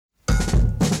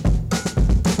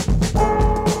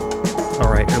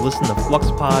listening to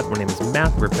Flux Pod. My name is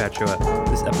Matthew Perpetua.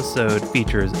 This episode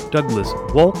features Douglas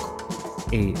Wolk,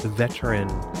 a veteran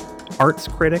arts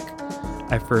critic.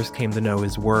 I first came to know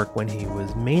his work when he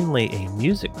was mainly a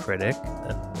music critic in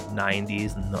the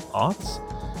 90s and the aughts.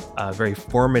 A very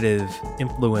formative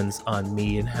influence on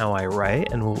me and how I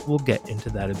write, and we'll get into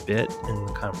that a bit in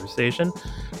the conversation.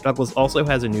 Douglas also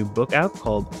has a new book out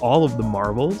called All of the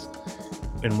Marvels,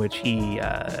 in which he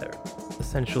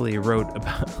essentially wrote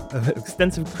about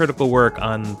extensive critical work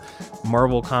on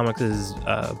Marvel Comics'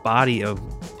 body of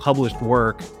published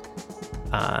work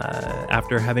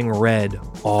after having read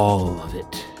all of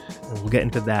it. And we'll get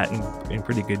into that in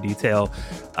pretty good detail.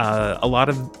 A lot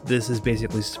of this is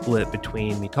basically split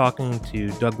between me talking to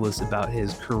Douglas about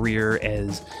his career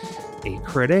as a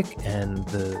critic and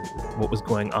what was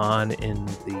going on in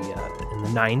the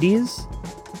 90s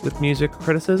with music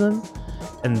criticism.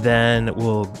 And then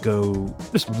we'll go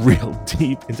just real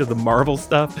deep into the Marvel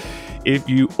stuff. If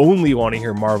you only want to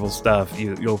hear Marvel stuff,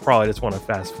 you'll probably just want to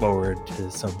fast forward to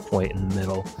some point in the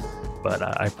middle. But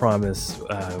I promise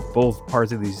both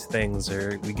parts of these things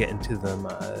we get into them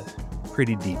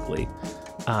pretty deeply.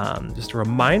 Just a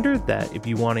reminder that if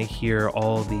you want to hear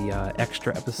all the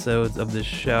extra episodes of this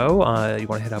show, you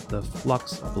want to hit up the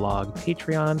Flux Blog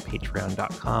Patreon,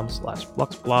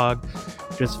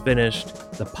 patreon.com/fluxblog. Just finished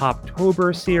the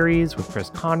Poptober series with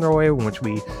Chris Conroy, in which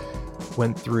we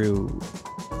went through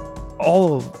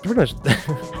pretty much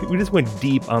we just went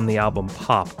deep on the album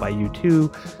Pop by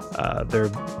U2, their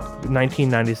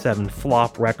 1997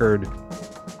 flop record,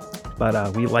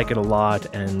 but we like it a lot,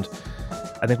 and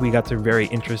I think we got to very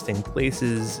interesting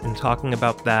places in talking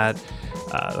about that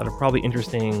are probably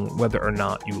interesting whether or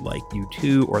not you like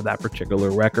U2 or that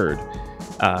particular record.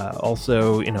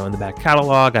 Also, in the back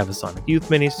catalog, I have a Sonic Youth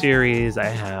miniseries. I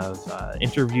have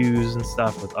interviews and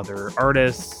stuff with other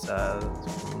artists,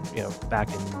 back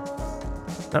in,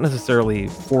 not necessarily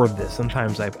for this.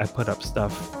 Sometimes I put up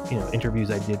stuff, interviews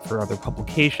I did for other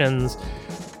publications.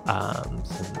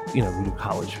 We do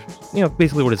college,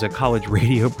 basically what is a college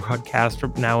radio broadcast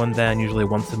from now and then, usually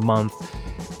once a month.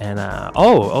 And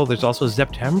there's also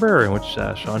September, in which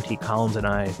Sean T. Collins and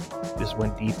I just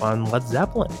went deep on Led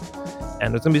Zeppelin.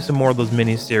 And there's going to be some more of those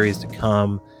mini-series to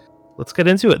come. Let's get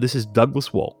into it. This is Douglas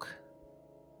Wolk.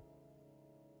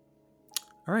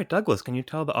 All right, Douglas, can you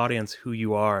tell the audience who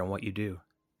you are and what you do?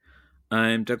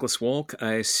 I'm Douglas Wolk.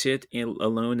 I sit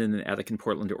alone in an attic in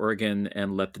Portland, Oregon,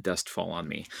 and let the dust fall on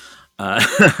me.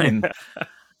 I'm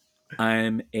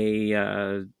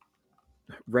a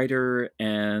writer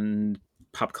and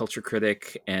pop culture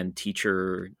critic and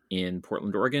teacher in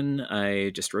Portland, Oregon. I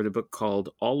just wrote a book called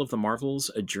All of the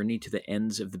Marvels, A Journey to the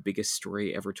Ends of the Biggest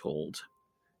Story Ever Told.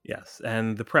 Yes,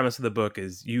 and the premise of the book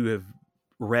is you have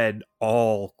read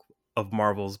all of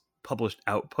Marvel's published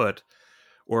output,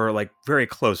 or like very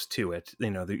close to it.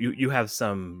 You have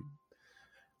some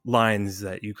lines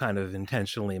that you kind of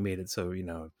intentionally made it so,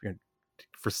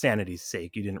 for sanity's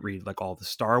sake, you didn't read like all the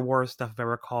Star Wars stuff, if I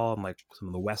recall, and like some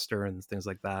of the Westerns, things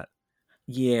like that.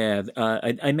 Yeah,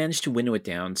 I managed to winnow it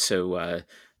down, so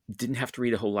didn't have to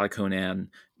read a whole lot of Conan,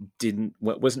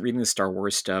 wasn't reading the Star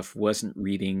Wars stuff, wasn't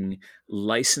reading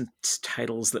licensed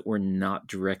titles that were not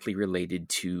directly related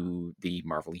to the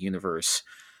Marvel Universe.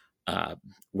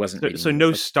 Wasn't reading, so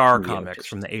no Star comics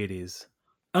from the 80s.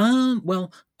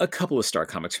 Well, a couple of Star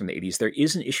comics from the 80s. There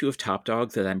is an issue of Top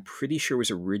Dog that I'm pretty sure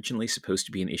was originally supposed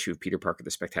to be an issue of Peter Parker,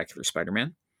 the Spectacular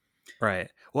Spider-Man. Right.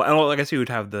 Well, I guess you would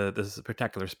have the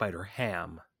Spectacular Spider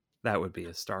Ham. That would be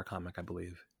a Star comic, I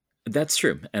believe. That's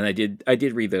true, and I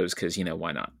did read those because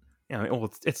why not? Yeah,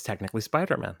 it's technically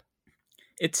Spider-Man.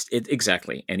 It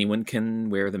exactly. Anyone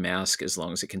can wear the mask as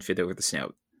long as it can fit over the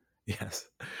snout. Yes.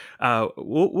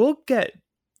 We'll get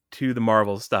to the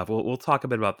Marvel stuff. We'll talk a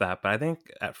bit about that, but I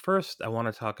think at first I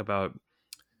want to talk about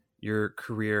your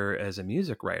career as a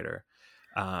music writer.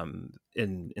 In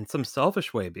some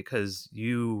selfish way, because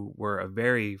you were a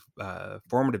very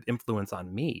formative influence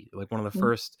on me, like one of the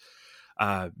first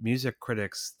music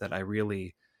critics that I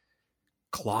really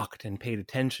clocked and paid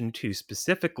attention to,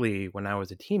 specifically when I was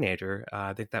a teenager.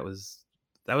 I think that was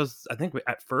I think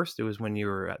at first it was when you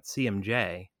were at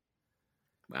CMJ.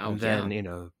 Wow. And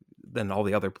then then all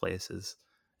the other places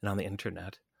and on the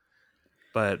internet.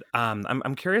 But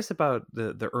I'm curious about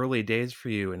the early days for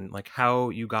you, and like how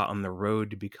you got on the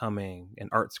road to becoming an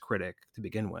arts critic to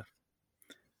begin with.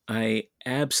 I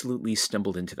absolutely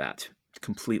stumbled into that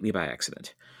completely by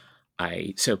accident.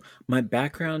 So my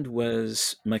background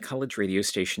was, my college radio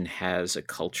station has a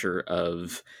culture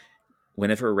of,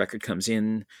 whenever a record comes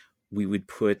in, we would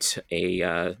put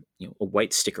a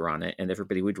white sticker on it, and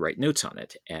everybody would write notes on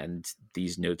it, and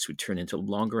these notes would turn into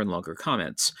longer and longer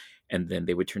comments, and then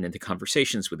they would turn into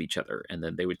conversations with each other, and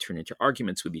then they would turn into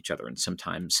arguments with each other, and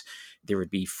sometimes there would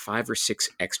be 5 or 6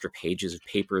 extra pages of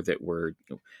paper that were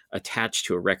attached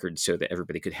to a record so that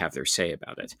everybody could have their say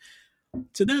about it.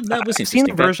 So that was I've seen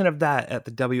interesting. a version of that at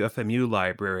the WFMU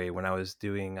library when I was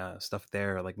doing stuff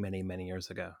there like many, many years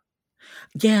ago.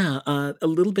 Yeah, a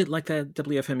little bit like that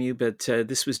WFMU, but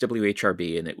this was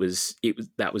WHRB, and it was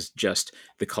that was just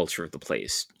the culture of the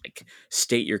place. Like,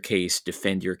 state your case,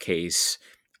 defend your case,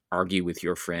 argue with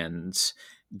your friends,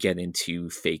 get into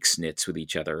fake snits with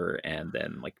each other, and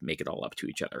then like make it all up to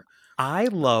each other. I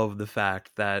love the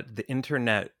fact that the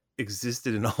internet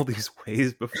existed in all these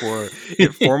ways before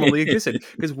it formally existed,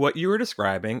 because what you were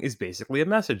describing is basically a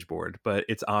message board, but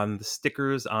it's on the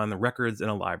stickers on the records in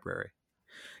a library.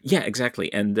 Yeah,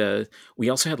 exactly. And we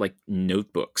also had like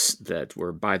notebooks that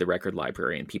were by the record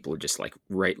library, and people would just like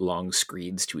write long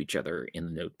screeds to each other in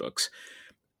the notebooks.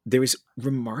 There was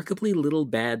remarkably little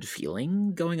bad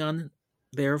feeling going on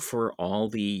there for all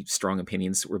the strong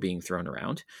opinions that were being thrown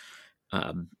around.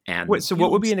 And Wait, so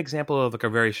what would be an example of like a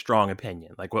very strong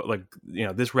opinion? Like what, like,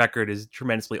 this record is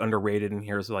tremendously underrated, and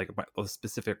here's like the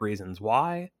specific reasons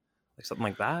why, like something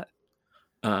like that.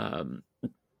 Um,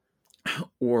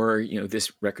 or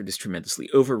this record is tremendously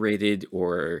overrated,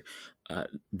 or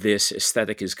this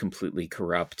aesthetic is completely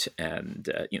corrupt, and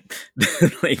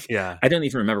like, Yeah. I don't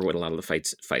even remember what a lot of the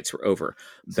fights were over.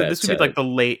 So this would be like the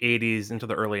late 80s into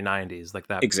the early 90s, like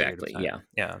that. Exactly,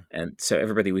 Yeah. And so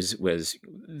everybody was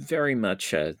very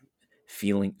much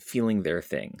feeling their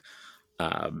thing,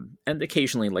 and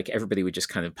occasionally, like, everybody would just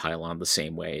kind of pile on the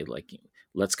same way, like,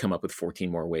 let's come up with 14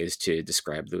 more ways to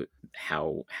describe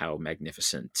how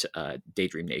magnificent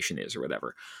Daydream Nation is, or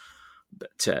whatever.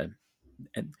 But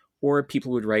or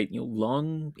people would write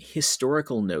long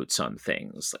historical notes on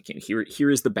things, like, here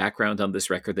is the background on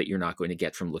this record that you're not going to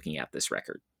get from looking at this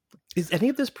record. Is any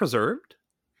of this preserved?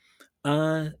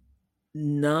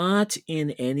 Not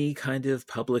in any kind of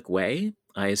public way.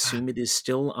 I assume it is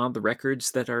still on the records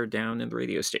that are down in the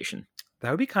radio station. That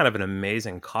would be kind of an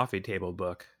amazing coffee table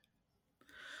book.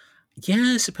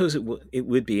 Yeah, I suppose it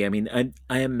would be. I mean,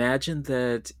 I imagine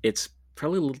that it's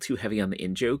probably a little too heavy on the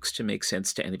in-jokes to make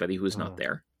sense to anybody who is not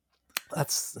there.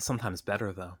 That's sometimes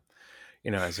better, though.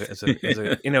 As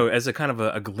a kind of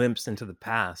a glimpse into the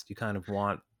past. You kind of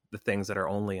want the things that are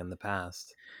only in the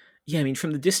past. Yeah, I mean,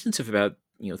 from the distance of about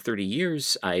 30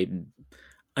 years,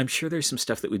 I'm sure there's some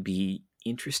stuff that would be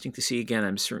interesting to see again.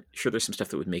 I'm sure there's some stuff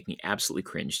that would make me absolutely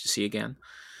cringe to see again.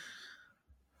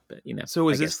 But so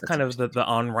is this kind of the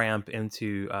on-ramp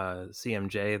into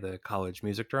CMJ, the College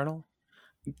Music Journal?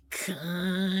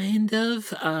 Kind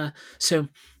of. So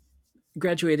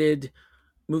graduated,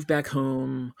 moved back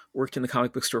home, worked in the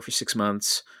comic book store for 6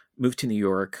 months, moved to New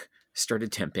York,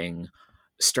 started temping,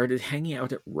 started hanging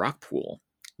out at Rockpool,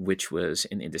 which was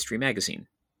an industry magazine,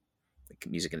 like a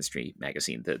music industry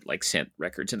magazine that like sent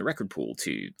records in the record pool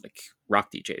to like rock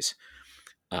DJs.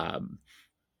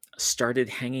 Started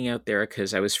hanging out there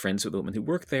because I was friends with the woman who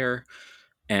worked there,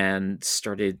 and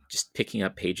started just picking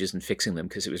up pages and fixing them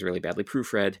because it was really badly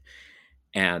proofread.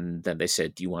 And then they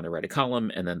said, do you want to write a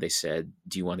column? And then they said,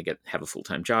 do you want to have a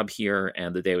full-time job here?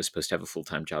 And the day I was supposed to have a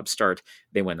full-time job start,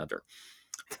 they went under.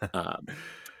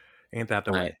 Ain't that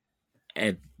the way?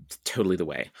 And totally the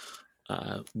way.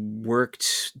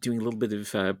 Worked doing a little bit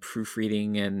of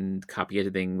proofreading and copy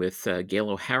editing with Gail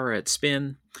O'Hara at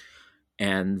Spin.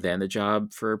 And then a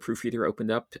job for a proofreader opened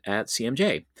up at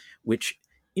CMJ, which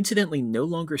incidentally no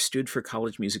longer stood for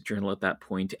College Music Journal at that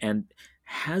point, and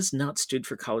has not stood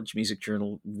for College Music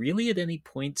Journal really at any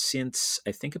point since,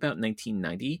 I think, about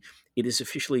 1990. It is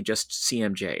officially just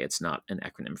CMJ. It's not an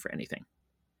acronym for anything.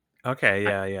 Okay,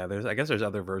 yeah. I guess there's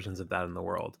other versions of that in the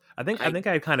world. I think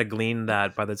I kind of gleaned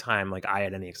that by the time like I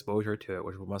had any exposure to it,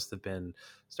 which must have been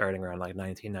starting around like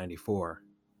 1994.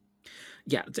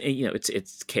 Yeah,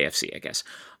 it's KFC, I guess.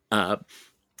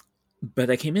 But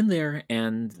I came in there,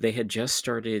 and they had just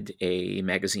started a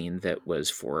magazine that was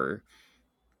for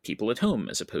people at home,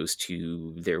 as opposed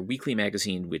to their weekly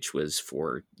magazine, which was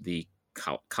for the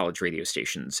college radio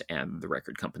stations and the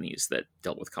record companies that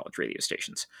dealt with college radio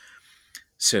stations.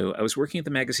 So I was working at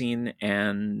the magazine,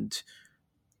 and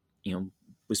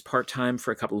was part-time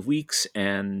for a couple of weeks,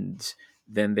 and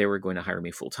then they were going to hire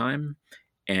me full-time.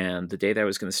 And the day that I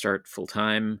was going to start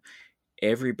full-time,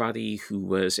 everybody who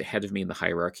was ahead of me in the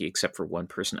hierarchy, except for one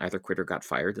person, either quit or got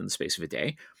fired in the space of a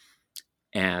day.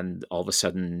 and all of a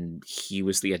sudden he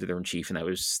was the editor-in-chief and I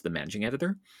was the managing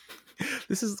editor.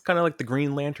 This is kind of like the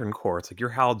Green Lantern Corps. It's like you're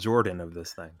Hal Jordan of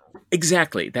this thing.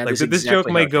 Exactly. That Like is this joke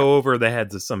exactly how may it happened. go over the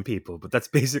heads of some people, but that's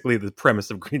basically the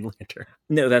premise of Green Lantern.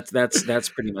 No, that's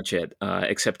pretty much it.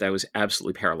 Except I was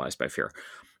absolutely paralyzed by fear.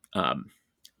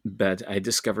 But I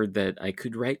discovered that I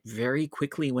could write very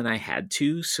quickly when I had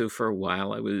to. So for a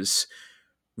while, I was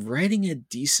writing a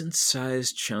decent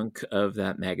sized chunk of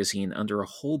that magazine under a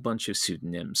whole bunch of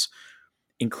pseudonyms,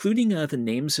 including the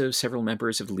names of several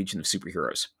members of the Legion of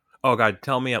Superheroes. Oh God,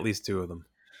 tell me at least two of them.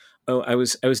 Oh, I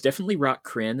was definitely Rock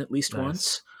Kryn at least Nice.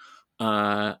 once.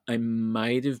 I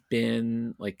might have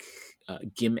been like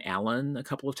Gim Allen a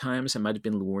couple of times. I might have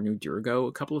been Luornu Durgo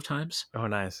a couple of times. Oh,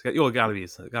 nice. You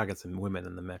gotta get some women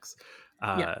in the mix.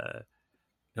 Were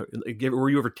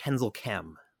you ever Tenzel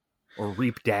Kem or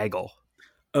Reap Daggle?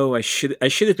 Oh, I should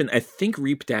have been. I think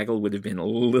Reap Daggle would have been a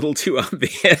little too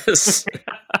obvious.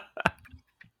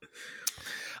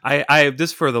 I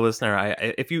just for the listener,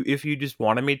 if you just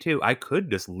wanted me to, I could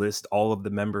just list all of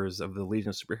the members of the Legion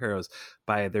of Superheroes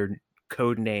by their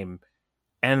code name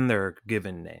and their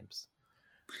given names.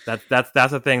 That's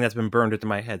a thing that's been burned into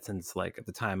my head since like at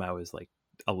the time I was like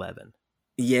 11.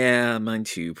 Yeah, mine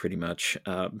too, pretty much.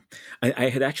 I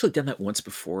had actually done that once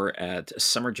before at a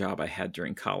summer job I had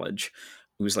during college.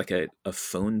 It was like a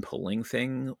phone polling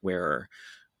thing where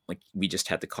like we just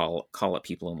had to call up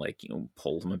people and like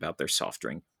poll them about their soft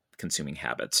drink consuming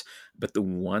habits. But the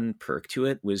one perk to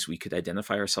it was we could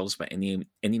identify ourselves by any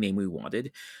name we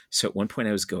wanted. So at one point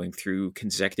I was going through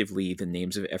consecutively the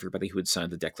names of everybody who had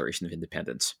signed the Declaration of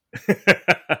Independence.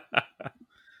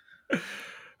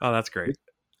 Oh, that's great.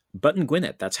 Button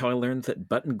Gwinnett. That's how I learned that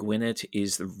Button Gwinnett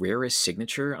is the rarest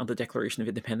signature on the Declaration of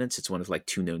Independence. It's one of like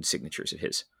 2 known signatures of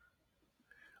his.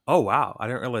 Oh wow, I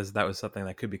didn't realize that was something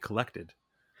that could be collected.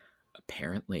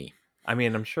 Apparently. I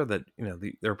mean, I'm sure that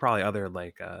there are probably other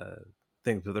like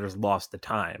things that are just lost to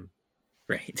time.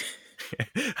 Right.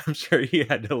 I'm sure he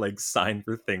had to like sign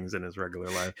for things in his regular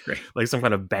life, Right. like some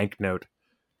kind of banknote.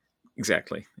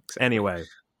 Exactly. Anyway,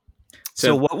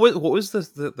 so what was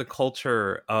the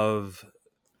culture of?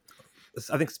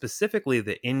 I think specifically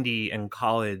the indie and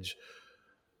college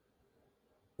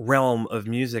realm of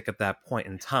music at that point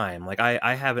in time. Like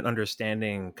I have an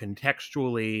understanding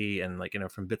contextually and like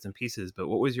from bits and pieces, but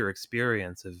what was your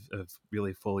experience of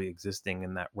really fully existing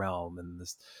in that realm in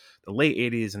the late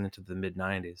 80s and into the mid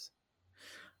 90s?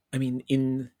 I mean,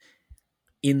 in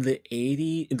the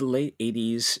late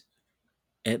 80s,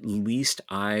 at least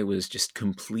I was just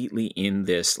completely in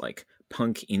this like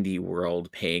punk indie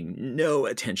world, paying no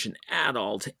attention at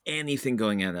all to anything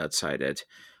going on outside it.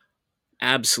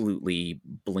 Absolutely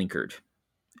blinkered,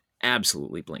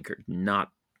 not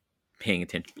paying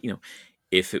attention.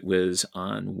 If it was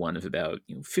on one of about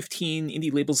 15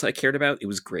 indie labels I cared about, it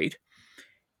was great.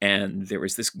 And there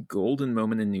was this golden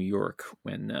moment in New York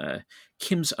when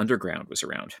Kim's Underground was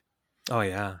around. Oh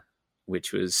yeah,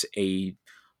 which was a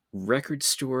record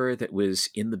store that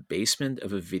was in the basement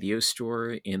of a video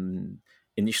store in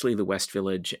initially the West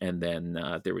Village, and then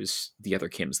there was the other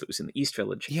Kim's that was in the East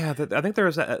Village. Yeah, I think there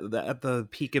was at the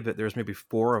peak of it, there was maybe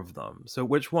 4 of them. So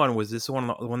which one was this? The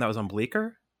one that was on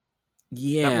Bleecker?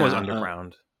 Yeah, that was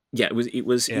underground. Yeah, it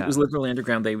was literally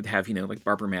underground. They would have like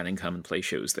Barbara Manning come and play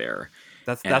shows there.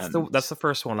 That's the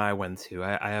first one I went to.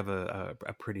 I have a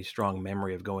pretty strong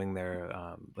memory of going there.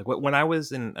 Like when I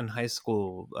was in high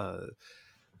school,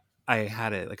 I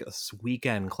had a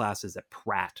weekend classes at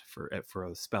Pratt for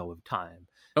a spell of time.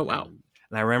 Oh wow!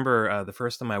 And I remember the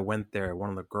first time I went there, one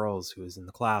of the girls who was in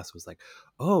the class was like,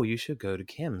 "Oh, you should go to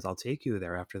Kim's. I'll take you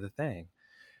there after the thing."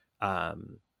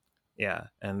 Yeah,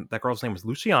 and that girl's name was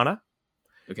Luciana.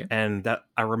 Okay. And that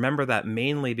I remember that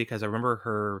mainly because I remember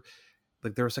her,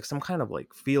 like there was like some kind of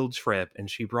like field trip, and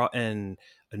she brought in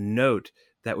a note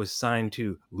that was signed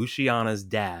to Luciana's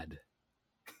dad.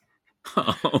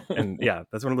 Oh. And yeah,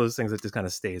 that's one of those things that just kind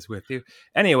of stays with you.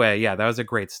 Anyway, yeah, that was a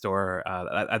great store.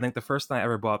 I think the first thing I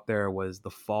ever bought there was the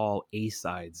Fall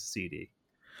A-Sides CD.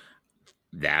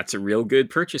 That's a real good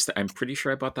purchase. I'm pretty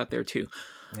sure I bought that there too.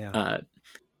 Yeah.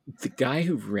 The guy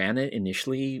who ran it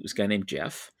initially was a guy named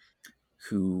Jeff,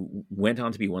 who went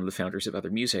on to be one of the founders of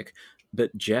Other Music.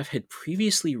 But Jeff had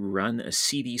previously run a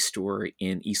CD store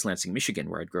in East Lansing, Michigan,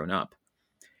 where I'd grown up.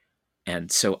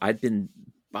 And so I'd been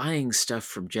buying stuff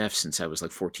from Jeff since I was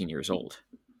like 14 years old.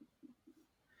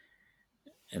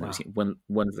 And wow. It was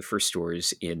one of the first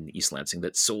stores in East Lansing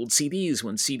that sold CDs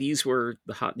when CDs were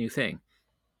the hot new thing.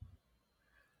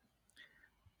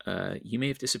 You may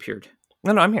have disappeared.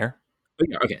 No, I'm here. Oh,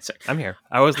 yeah, okay, sorry. I'm here.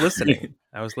 I was listening.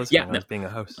 Yeah, I was being a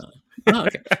host.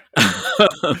 Okay.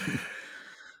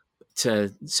 So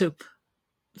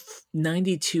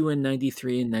 92 and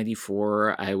 93 and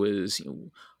 94, I was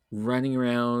running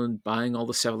around buying all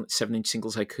the 7-inch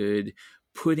singles I could,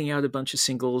 putting out a bunch of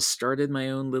singles, started my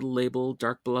own little label,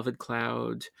 Dark Beloved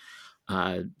Cloud,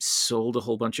 sold a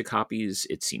whole bunch of copies,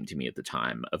 it seemed to me at the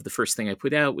time, of the first thing I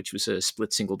put out, which was a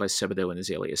split single by Sebadoh and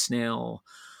Azalea Snail.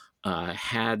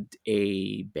 Had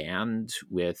a band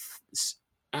with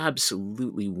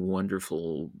absolutely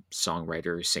wonderful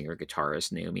songwriter, singer,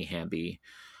 guitarist Naomi Hamby,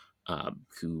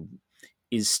 who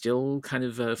is still kind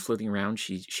of floating around.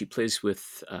 She plays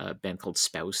with a band called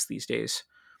Spouse these days.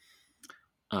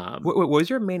 What was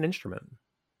your main instrument?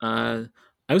 I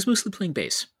was mostly playing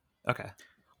bass. Okay.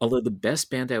 Although the best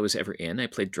band I was ever in, I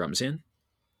played drums in.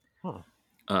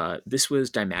 This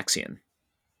was Dymaxion.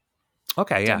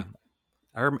 Okay, yeah.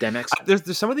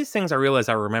 There's some of these things I realize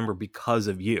I remember because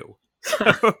of you.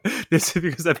 This is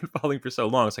because I've been following for so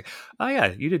long. It's like, oh yeah,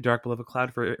 you did Dark Beloved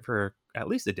Cloud for at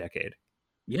least a decade.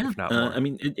 Yeah, if not more. I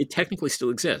mean, it technically still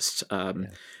exists. I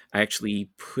actually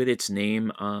put its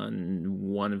name on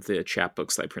one of the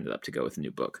chapbooks that I printed up to go with the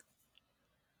new book.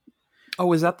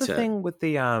 Oh, is that the thing with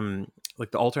the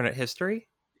like the alternate history?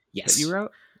 Yes, that you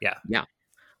wrote. Yeah.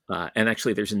 And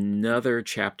actually, there's another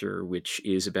chapter which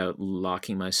is about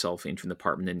locking myself into an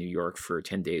apartment in New York for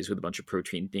 10 days with a bunch of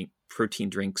protein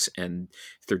drinks and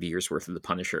 30 years worth of The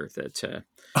Punisher.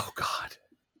 Oh God.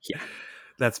 Yeah,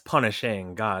 that's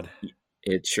punishing. God.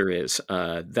 It sure is.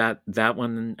 That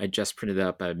one I just printed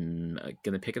up. I'm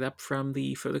going to pick it up from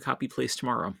the photocopy place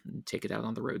tomorrow and take it out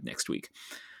on the road next week.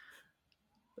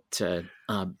 So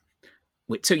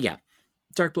yeah,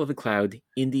 Dark Beloved Cloud,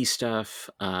 indie stuff,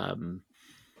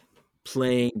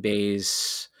 playing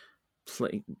bass,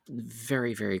 playing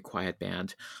very, very quiet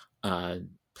band,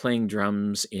 playing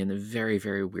drums in a very,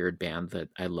 very weird band that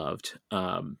I loved,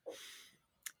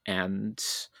 and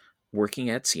working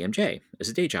at CMJ as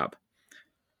a day job,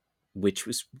 which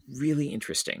was really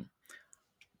interesting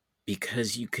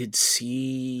because you could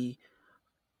see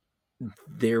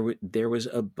there was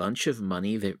a bunch of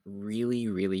money that really,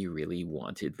 really, really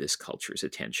wanted this culture's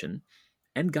attention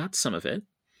and got some of it.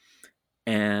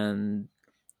 And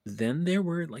then there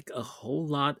were like a whole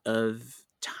lot of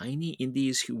tiny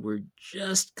indies who were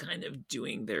just kind of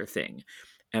doing their thing.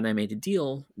 And I made a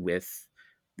deal with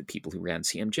the people who ran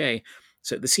CMJ.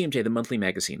 So the CMJ, the monthly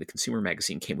magazine, the consumer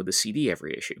magazine, came with a CD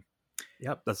every issue.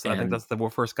 Yep, I think that's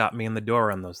what first got me in the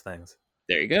door on those things.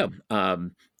 There you go.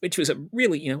 Which was a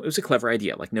really, it was a clever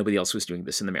idea. Like nobody else was doing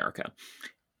this in America.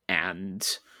 And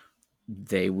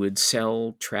they would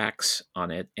sell tracks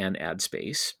on it and add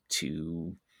space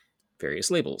to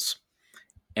various labels.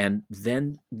 And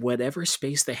then whatever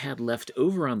space they had left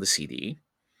over on the CD,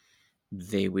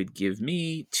 they would give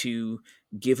me to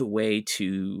give away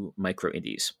to micro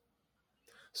indies.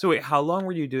 So wait, how long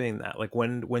were you doing that? Like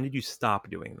when did you stop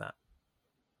doing that?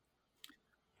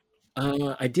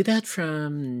 I did that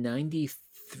from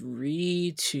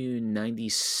 93 to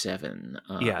 97.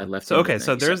 Yeah. I left. So okay,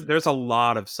 so there's a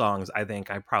lot of songs I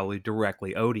think I probably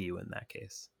directly owe to you in that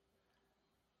case.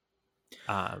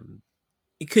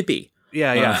 It could be.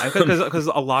 Yeah, because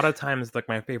a lot of times like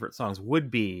my favorite songs would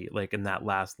be like in that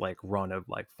last like run of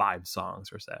like 5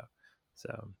 songs or so.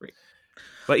 So, right.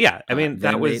 But yeah, I mean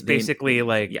that was basically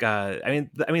like yeah. I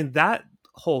mean that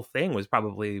whole thing was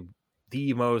probably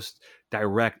the most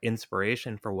direct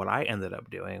inspiration for what I ended up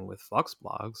doing with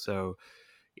Fluxblog. So,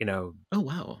 oh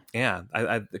wow, yeah,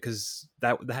 I because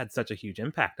that had such a huge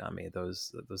impact on me.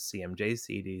 Those CMJ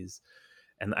CDs.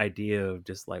 And the idea of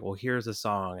just like, well, here's a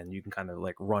song and you can kind of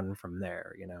like run from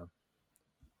there,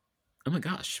 Oh my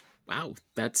gosh. Wow.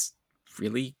 That's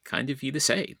really kind of you to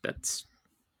say. That's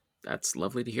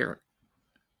lovely to hear.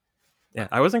 Yeah,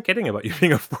 I wasn't kidding about you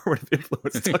being a formative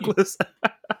influence, Douglas.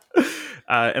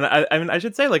 And I mean, I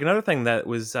should say like another thing that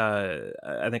was,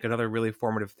 I think another really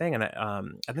formative thing. And I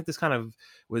think this kind of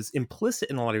was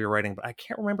implicit in a lot of your writing, but I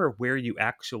can't remember where you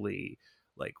actually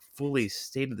like fully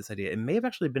stated this idea. It may have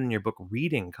actually been in your book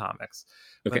Reading Comics.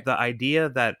 Okay. But the idea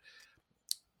that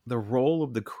the role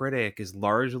of the critic is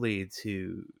largely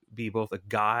to be both a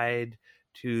guide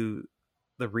to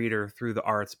the reader through the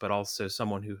arts, but also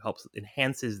someone who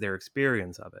enhances their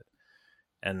experience of it.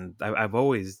 And I've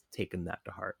always taken that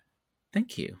to heart.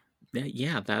 Thank you.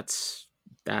 Yeah, that's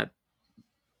kind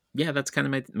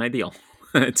of my deal.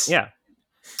 Yeah.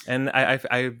 And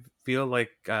I feel like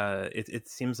it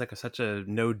seems like such a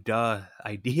no-duh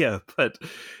idea, but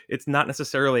it's not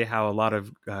necessarily how a lot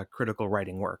of critical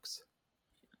writing works.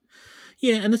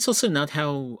 Yeah, and it's also not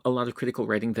how a lot of critical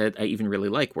writing that I even really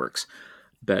like works.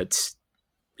 But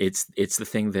it's the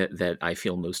thing that I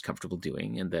feel most comfortable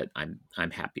doing and that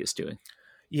I'm happiest doing.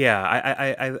 Yeah,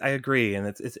 I agree, and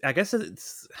it's I guess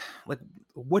it's like,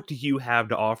 what do you have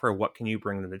to offer? What can you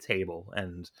bring to the table?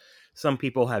 And some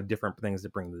people have different things to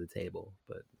bring to the table,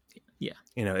 but Yeah,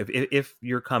 if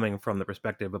you're coming from the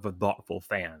perspective of a thoughtful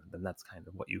fan, then that's kind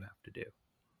of what you have to do.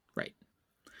 right.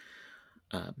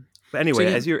 Um, But so anyway,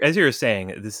 yeah, as you're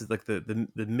saying, this is like the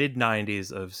mid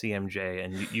 '90s of CMJ,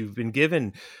 and you've been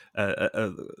given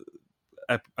a,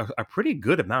 a pretty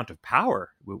good amount of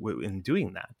power in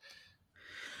doing that.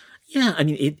 yeah. I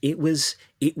mean, it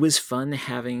was fun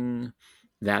having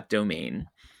that domain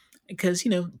because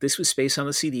this was space on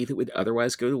the CD that would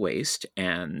otherwise go to waste,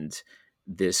 and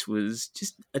this was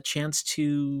just a chance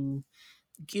to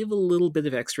give a little bit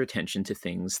of extra attention to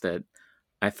things that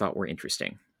I thought were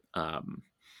interesting. Um,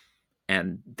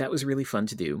 and that was really fun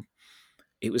to do.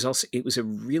 It was a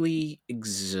really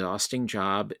exhausting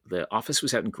job. The office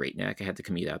was out in Great Neck. I had to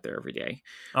commute out there every day.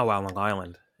 Oh wow, Long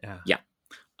Island, yeah. Yeah.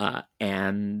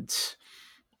 And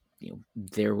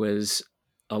there was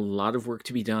a lot of work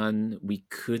to be done. We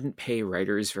couldn't pay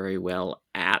writers very well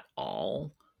at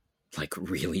all, like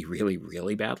really, really,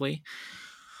 really badly.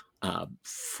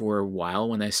 For a while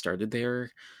when I started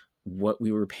there, what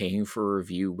we were paying for a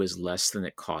review was less than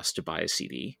it cost to buy a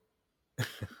CD.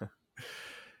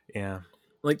 Yeah,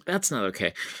 Like that's not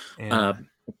okay. yeah. Uh,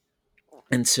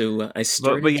 and so I But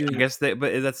started yeah, I doing. guess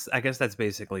that's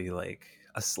basically like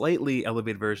a slightly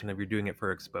elevated version of you're doing it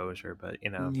for exposure. But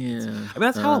it's Yeah. I mean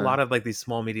that's how a lot of like these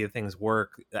small media things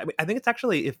work. I mean, I think it's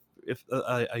actually if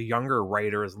a younger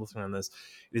writer is listening to this,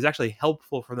 it is actually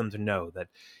helpful for them to know that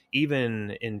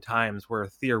even in times where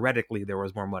theoretically there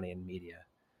was more money in media,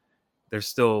 there's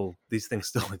still these things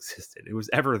still existed. It was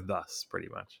ever thus, pretty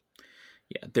much.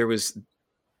 Yeah, there was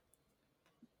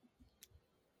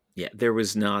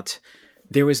not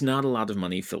a lot of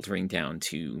money filtering down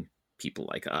to people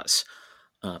like us.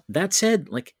 That said,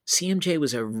 like CMJ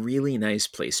was a really nice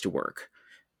place to work.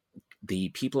 The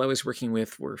people I was working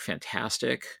with were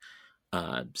fantastic.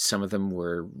 Some of them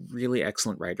were really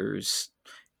excellent writers,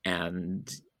 and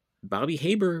Bobby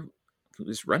Haber, who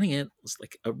was running it, was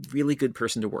like a really good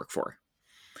person to work for.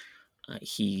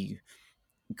 He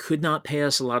could not pay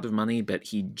us a lot of money, but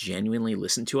he genuinely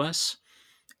listened to us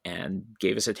and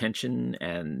gave us attention,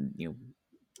 and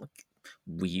like,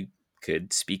 we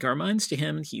could speak our minds to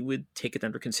him and he would take it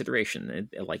under consideration.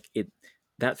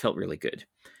 That felt really good.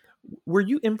 Were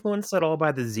you influenced at all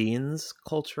by the zines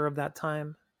culture of that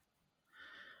time?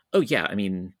 Oh yeah, I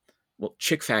mean, well,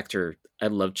 Chick Factor, I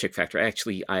love Chick Factor.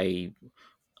 Actually,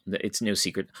 it's no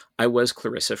secret, I was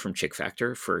Clarissa from Chick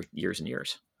Factor for years and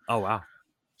years. Oh wow.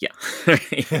 Yeah.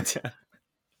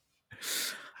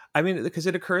 I mean, because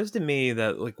it occurs to me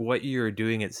that like what you're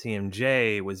doing at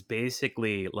CMJ was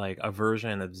basically like a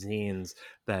version of zines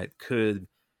that could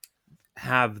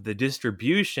have the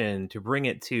distribution to bring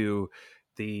it to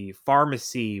the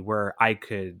pharmacy where I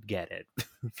could get it.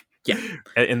 Yeah.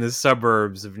 In the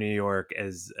suburbs of New York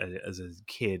as a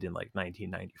kid in like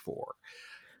 1994.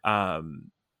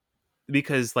 Um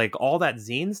because like all that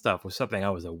zine stuff was something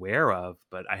I was aware of,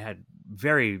 but I had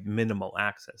very minimal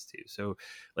access to. So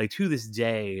like to this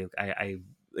day, I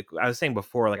like I was saying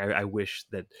before, like I wish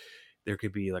that there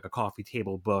could be like a coffee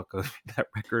table book of that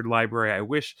record library. I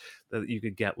wish that you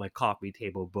could get like coffee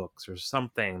table books or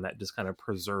something that just kind of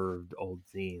preserved old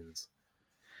zines.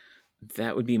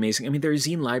 That would be amazing. I mean, there are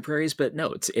zine libraries, but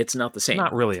no, it's not the It's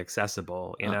not same. really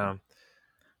accessible, you Um, know.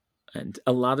 and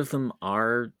a lot of them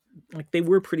are like they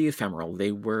were pretty ephemeral.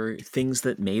 They were things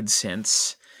that made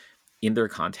sense in their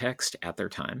context at their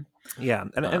time. Yeah,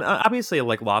 and Um, obviously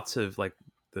like lots of like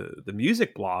the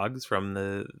music blogs from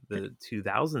the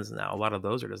 2000s now, a lot of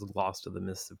those are just lost to the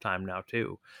mists of time now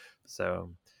too.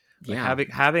 So like yeah,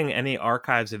 having any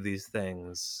archives of these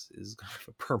things is kind of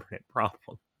a permanent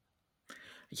problem.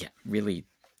 yeah, really,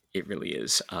 it really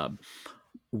is. I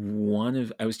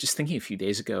was just thinking a few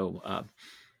days ago,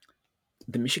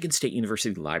 the Michigan State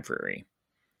University Library,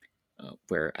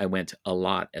 where I went a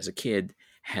lot as a kid,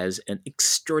 has an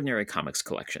extraordinary comics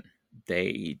collection.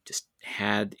 They just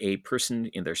had a person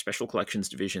in their special collections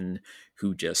division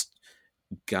who just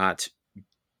got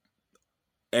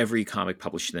every comic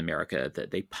published in America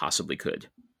that they possibly could.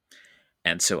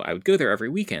 And so I would go there every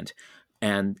weekend.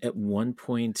 And at one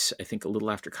point, I think a little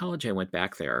after college, I went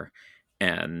back there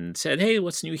and said, "Hey,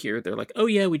 what's new here?" They're like, "Oh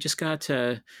yeah, we just got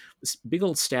this big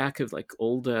old stack of like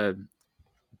old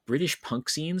British punk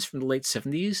scenes from the late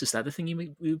 '70s. Is that a thing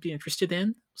you would be interested in?"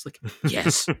 I was like,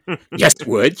 "Yes, yes, it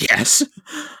would, yes."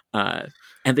 Uh,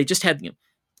 and they just had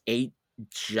a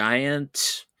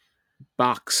giant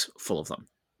box full of them,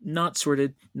 not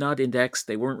sorted, not indexed.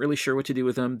 They weren't really sure what to do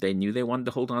with them. They knew they wanted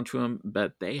to hold on to them,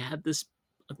 but they had this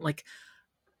like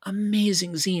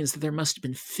amazing zines that there must have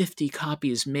been 50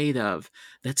 copies made of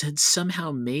that had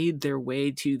somehow made their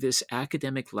way to this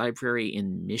academic library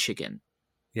in Michigan.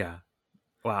 Yeah.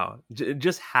 Wow. It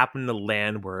just happened to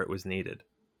land where it was needed.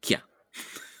 Yeah.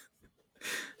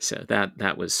 So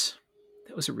that was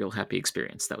a real happy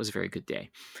experience. That was a very good day.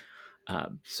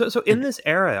 So in And this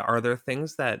era, are there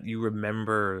things that you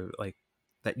remember, like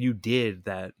that you did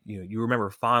that you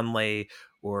remember fondly,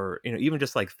 or even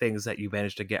just like things that you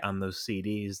managed to get on those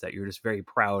CDs that you're just very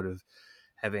proud of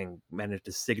having managed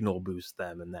to signal boost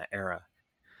them in that era?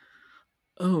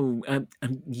 oh,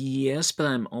 yes, but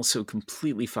I'm also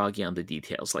completely foggy on the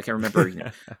details. Like I remember,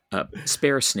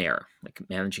 spare snare, like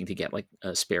managing to get like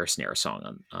a spare snare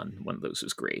song on one of those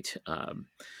was great.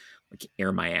 Like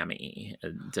Air Miami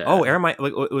and Oh, like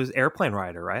it was Airplane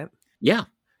Rider, right? yeah,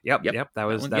 Yep, yep, yep. That that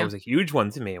was one, that yeah. was a huge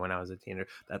one to me when I was a teenager.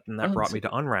 That Oh, brought me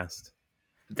to Unrest.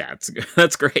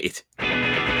 that's great.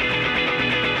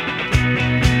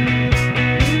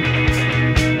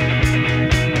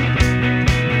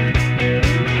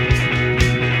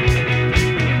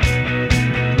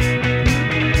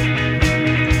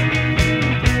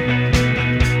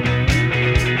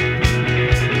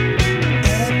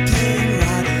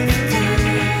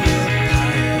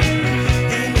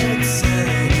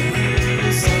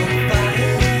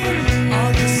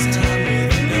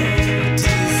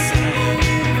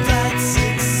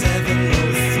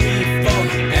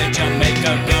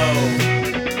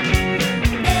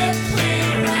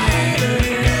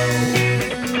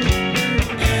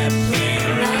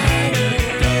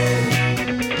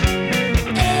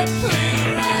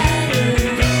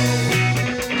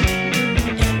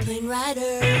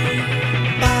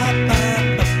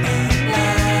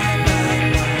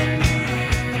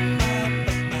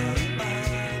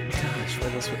 Gosh,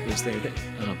 what else was there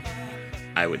that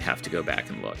I would have to go back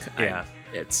and look. Yeah.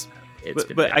 It's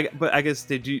been But bad. I guess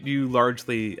did you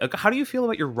largely, like, how do you feel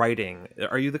about your writing?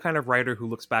 Are you the kind of writer who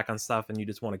looks back on stuff and you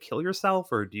just want to kill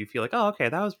yourself, or do you feel like, oh, okay,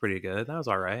 that was pretty good, that was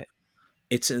all right?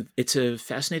 It's a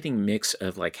fascinating mix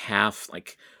of like half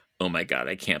like, oh my god,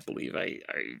 I can't believe I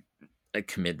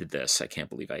committed this. I can't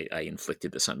believe I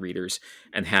inflicted this on readers,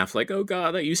 and half like, oh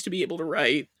god, I used to be able to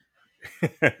write.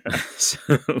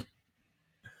 So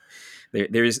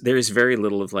there's very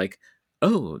little of like,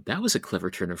 oh, that was a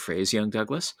clever turn of phrase, young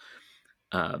Douglas.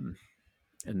 Um,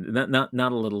 and not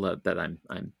a little that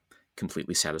I'm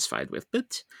completely satisfied with,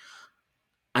 but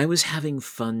I was having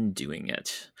fun doing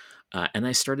it, and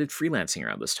I started freelancing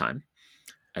around this time.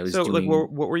 I was So like doing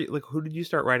what were you like, who did you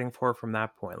start writing for from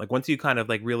that point, like once you kind of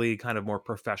like really kind of more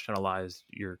professionalized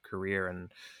your career?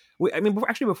 And I mean,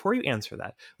 before you answer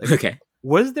that, like, okay.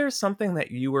 was there something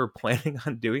that you were planning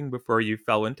on doing before you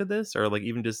fell into this, or like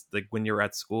even just like when you were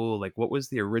at school, like what was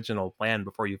the original plan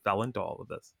before you fell into all of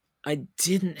this? I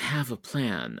didn't have a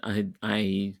plan.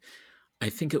 I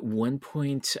think at one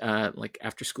point, like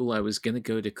after school, I was going to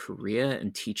go to Korea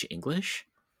and teach English,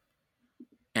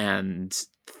 and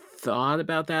thought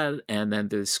about that. And then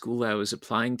the school I was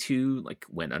applying to like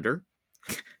went under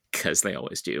because they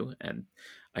always do, and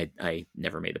I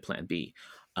never made a plan B.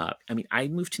 I mean, I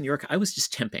moved to New York. I was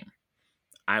just temping.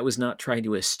 I was not trying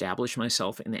to establish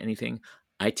myself in anything.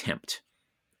 I temped.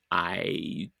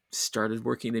 I started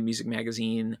working in a music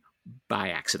magazine by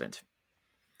accident.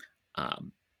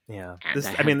 Um, Yeah, and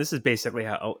I I mean, had, this is basically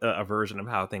how a version of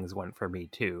how things went for me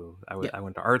too. yeah, I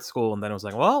went to art school, and then I was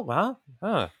like, well,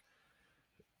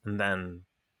 and then,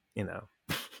 you know.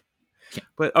 yeah.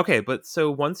 But okay, but so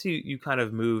once you kind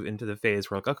of move into the phase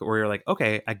where like, okay, where you're like,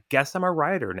 okay, I guess I'm a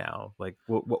writer now. Like,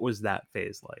 what was that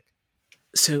phase like?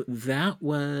 So that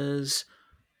was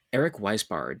Eric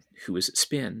Weisbard, who was at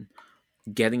Spin,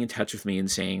 getting in touch with me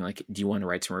and saying, like, do you want to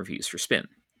write some reviews for Spin?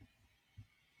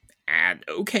 And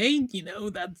okay,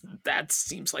 that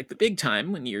seems like the big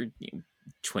time when you're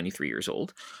 23 years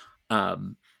old.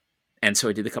 Um, and so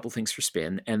I did a couple things for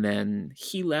Spin, and then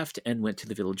he left and went to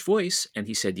the Village Voice, and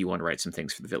he said, "Do you want to write some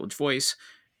things for the Village Voice?"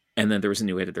 And then there was a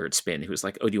new editor at Spin who was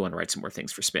like, "Oh, do you want to write some more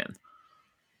things for Spin?"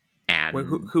 Wait,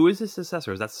 And who is his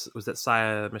successor? Was that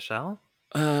Saya Michelle?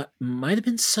 might have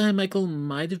been Cy Michael,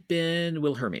 might have been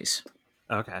Will Hermes.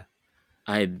 Okay,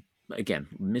 I again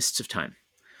mists of time.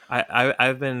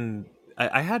 I've been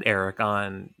I had Eric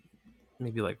on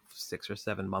maybe like 6 or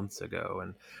 7 months ago,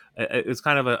 and it was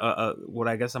kind of a what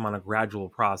I guess I'm on a gradual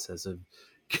process of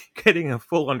getting a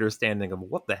full understanding of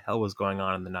what the hell was going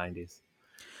on in the 90s.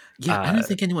 Yeah, I Uh, don't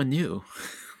think anyone knew.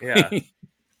 yeah.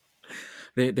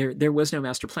 There was no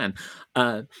master plan.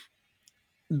 Uh,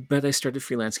 but I started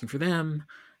freelancing for them,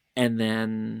 and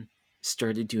then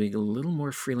started doing a little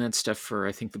more freelance stuff for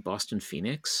I think the Boston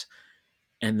Phoenix.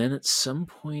 And then at some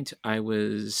point, I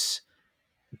was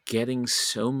getting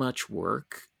so much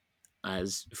work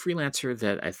as a freelancer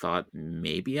that I thought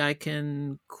maybe I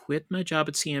can quit my job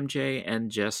at CMJ and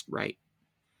just write.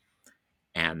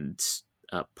 And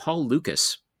Paul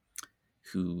Lucas,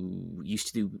 who used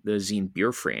to do the zine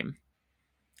Beer Frame,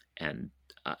 and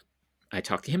uh, I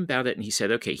talked to him about it, and he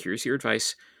said, "Okay, here's your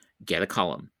advice: get a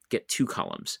column, get 2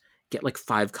 columns, get like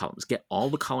 5 columns, get all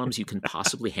the columns you can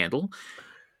possibly handle,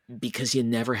 because you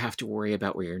never have to worry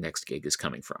about where your next gig is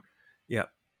coming from." Yeah,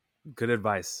 good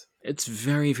advice. It's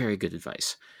very, very good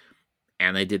advice.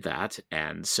 And I did that,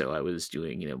 and so I was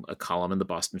doing, a column in the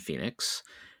Boston Phoenix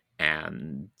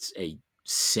and a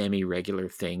semi-regular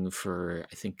thing for,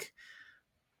 I think,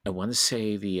 I want to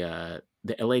say the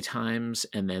LA Times,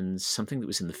 and then something that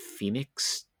was in the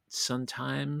Phoenix Sun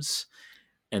Times,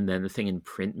 and then the thing in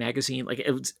print magazine. Like,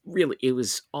 it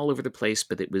was all over the place,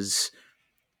 but it was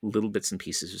little bits and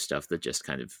pieces of stuff that just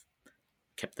kind of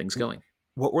kept things going.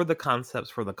 What were the concepts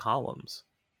for the columns?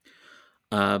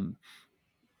 Um,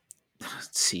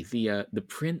 let's see. The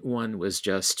print one was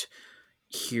just,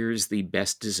 here's the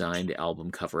best designed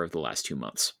album cover of the last 2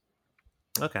 months,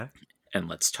 Okay. and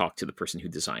let's talk to the person who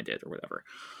designed it or whatever.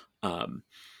 Um,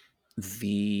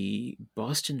 the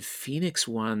Boston Phoenix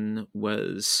one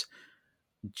was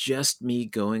just me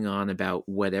going on about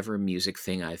whatever music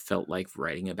thing I felt like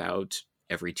writing about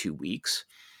every 2 weeks,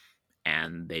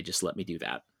 and they just let me do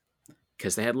that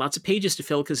because they had lots of pages to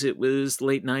fill, because it was the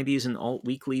late 90s and alt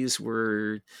weeklies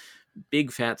were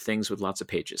big fat things with lots of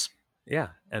pages. Yeah,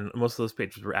 and most of those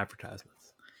pages were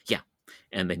advertisements. Yeah,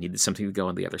 and they needed something to go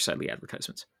on the other side of the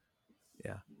advertisements.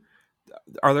 Yeah.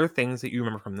 Are there things that you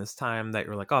remember from this time that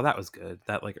you're like, oh, that was good?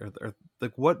 That or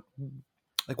like what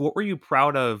were you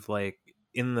proud of, like,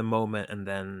 in the moment, and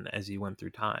then as you went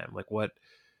through time, like what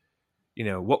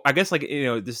what I guess, like,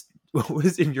 this what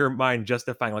was in your mind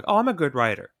justifying, like, oh, I'm a good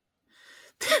writer?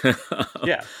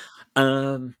 Yeah.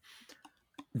 um,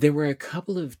 there were a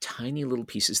couple of tiny little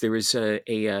pieces. There was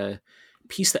a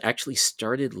piece that actually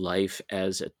started life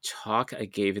as a talk I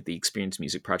gave at the Experience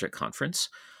Music Project conference,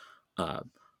 uh,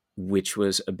 which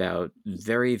was about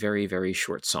very, very, very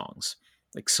short songs,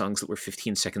 like songs that were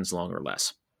 15 seconds long or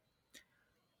less.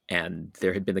 And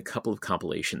there had been a couple of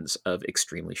compilations of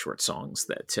extremely short songs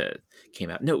that came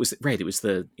out. No, it was right. It was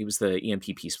the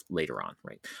EMP piece later on,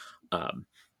 right?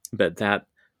 But that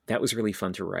was really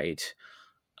fun to write.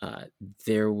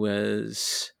 There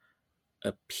was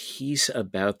a piece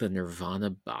about the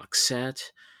Nirvana box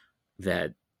set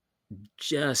that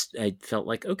just, I felt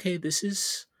like, okay,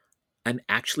 I'm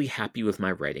actually happy with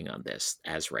my writing on this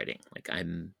as writing. Like,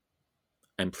 I'm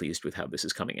pleased with how this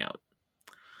is coming out.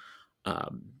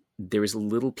 There was a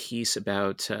little piece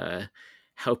about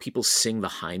how people sing the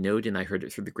high note, and I heard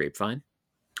it through the grapevine.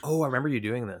 Oh, I remember you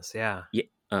doing this. Yeah.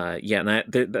 Yeah, yeah, and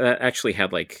that actually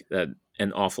had like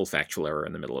an awful factual error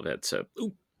in the middle of it. So,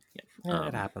 ooh, Yeah,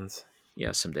 it happens.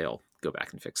 yeah, someday I'll go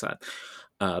back and fix that.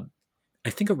 Uh,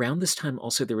 I think around this time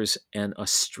also there was an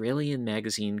Australian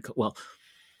magazine. Well,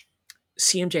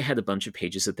 CMJ had a bunch of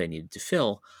pages that they needed to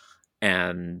fill,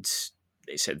 and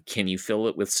they said, "Can you fill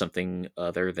it with something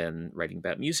other than writing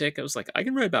about music?" I was like, "I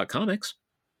can write about comics."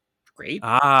 Great.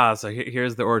 So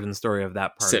here's the origin story of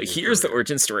that part So of your here's the career.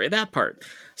 origin story of that part.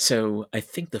 So I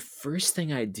think the first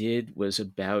thing I did was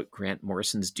about Grant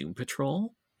Morrison's Doom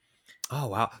Patrol. Oh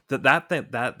wow,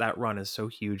 that run is so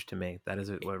huge to me. That is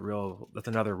that's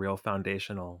another real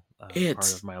foundational part of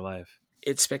It's my life.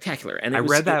 it's spectacular, and I it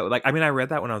was read that, like, I read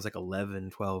that when I was like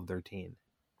 11, 12, 13.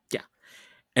 yeah,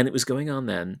 and it was going on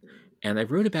then, and I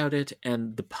wrote about it,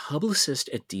 and the publicist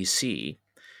at DC,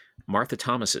 Martha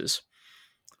Thomas's,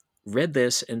 read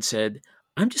this and said,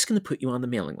 "I'm just going to put you on the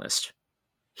mailing list."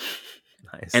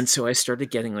 Nice. And so I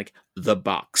started getting like the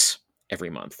box every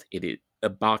month. It is a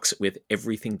box with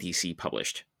everything DC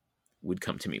published would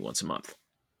come to me once a month.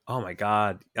 Oh my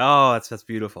god. Oh, that's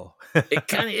beautiful. It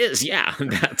kind of is, yeah.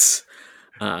 That's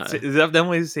It's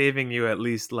definitely saving you at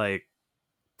least like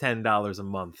 $10 a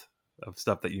month of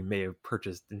stuff that you may have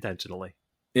purchased intentionally.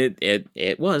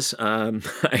 it was. And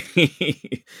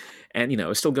I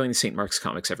was still going to St. Mark's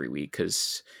Comics every week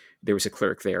because there was a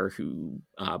clerk there who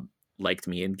liked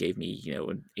me and gave me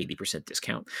an 80%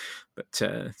 discount.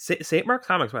 But St. Mark's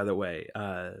Comics, by the way,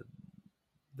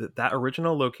 that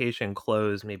original location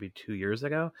closed maybe 2 years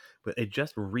ago, but it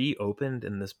just reopened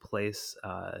in this place.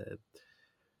 What's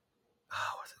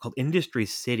it called? Industry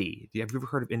City. Have you ever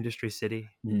heard of Industry City?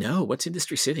 No, what's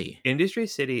Industry City? Industry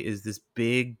City is this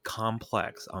big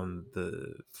complex on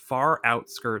the far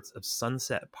outskirts of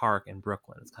Sunset Park in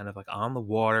Brooklyn. It's kind of like on the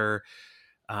water.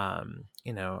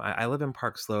 I live in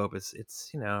Park Slope. It's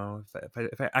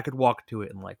if I could walk to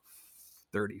it in like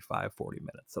 35, 40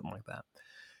 minutes, something like that.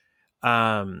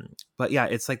 But yeah,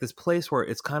 it's like this place where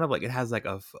it's kind of like it has like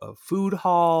a food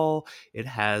hall. It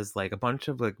has like a bunch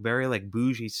of like very like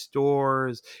bougie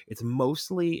stores. It's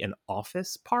mostly an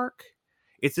office park.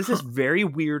 It's just this Huh. very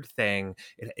weird thing.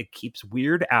 It keeps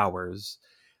weird hours.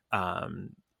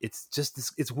 It's just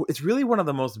this, it's really one of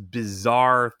the most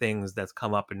bizarre things that's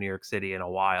come up in New York City in a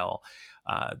while.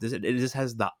 It just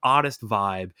has the oddest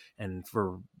vibe, and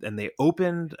they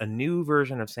opened a new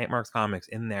version of St. Mark's Comics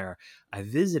in there. I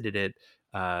visited it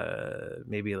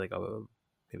maybe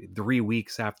maybe 3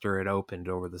 weeks after it opened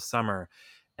over the summer,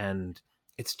 and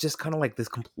it's just kind of like this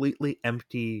completely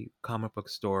empty comic book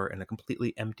store in a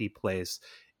completely empty place.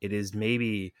 It is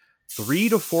maybe 3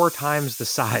 to 4 times the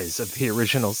size of the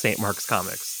original St. Mark's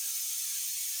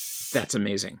Comics. That's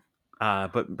amazing.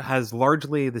 But has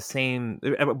largely the same,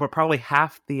 but probably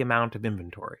half the amount of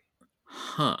inventory.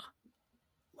 Huh.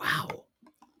 Wow.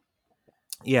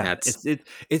 Yeah, it's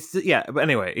yeah. But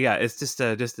anyway, yeah, it's just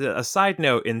a side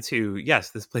note into, yes,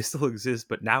 this place still exists,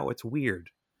 but now it's weird.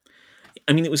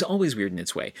 I mean, it was always weird in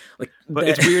its way. Like, But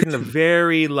it's weird in a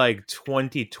very like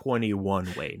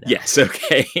 2021 way now. Yes,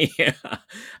 okay. Yeah,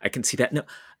 I can see that. No,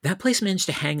 that place managed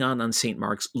to hang on St.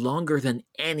 Mark's longer than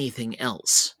anything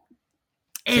else.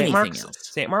 Anything else.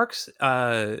 St. Mark's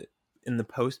in the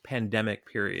post-pandemic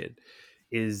period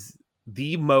is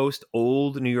the most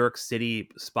old New York City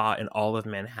spot in all of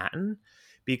Manhattan,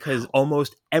 because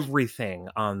almost everything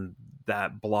on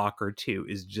that block or two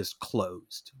is just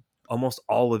closed. Almost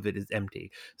all of it is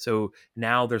empty. So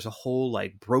now there's a whole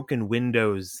like broken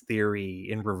windows theory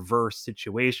in reverse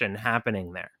situation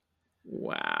happening there.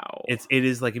 Wow. It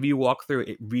is like, if you walk through,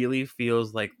 it really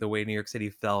feels like the way New York City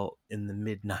felt in the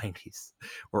mid 90s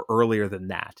or earlier than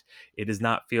that. It does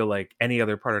not feel like any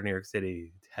other part of New York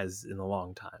City has in a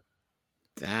long time.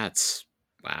 That's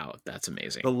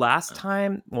amazing. The last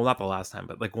time, well, not the last time,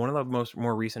 but like one of the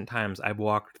more recent times I've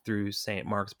walked through St.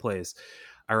 Mark's Place,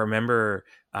 I remember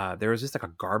there was just like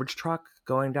a garbage truck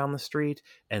going down the street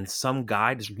and some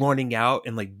guy just running out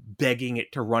and like begging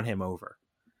it to run him over.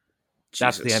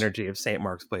 Jesus. That's the energy of St.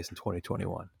 Mark's Place in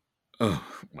 2021. Oh,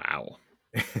 wow.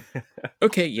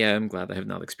 Okay, yeah, I'm glad I have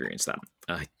not experienced that.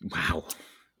 Wow.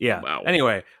 Yeah. Wow.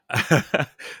 Anyway,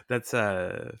 that's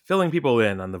filling people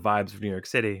in on the vibes of New York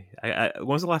City. When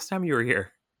was the last time you were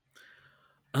here?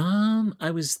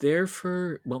 I was there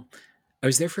for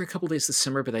a couple days this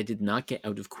summer, but I did not get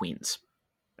out of Queens.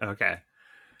 Okay.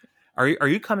 Are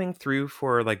you coming through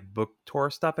for like book tour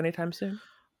stuff anytime soon?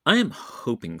 I am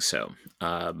hoping so.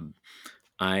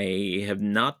 I have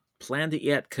not planned it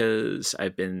yet because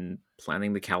I've been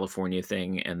planning the California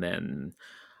thing, and then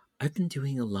I've been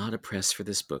doing a lot of press for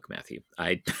this book, Matthew.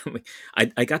 I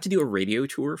got to do a radio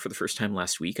tour for the first time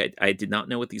last week. I did not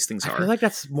know what these things are. I feel like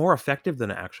that's more effective than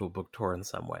an actual book tour in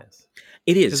some ways.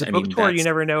 It is. Because a book tour, you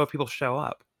never know if people show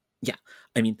up. Yeah.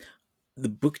 I mean, the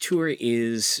book tour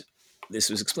is... This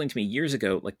was explained to me years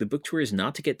ago. Like, the book tour is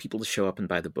not to get people to show up and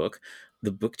buy the book.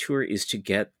 The book tour is to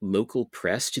get local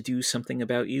press to do something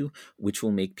about you, which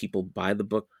will make people buy the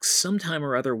book sometime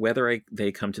or other, whether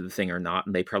they come to the thing or not.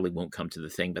 And they probably won't come to the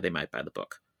thing, but they might buy the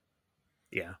book.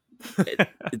 Yeah.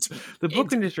 The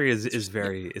book industry is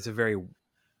a very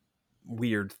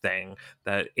weird thing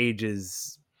that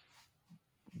ages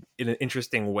in an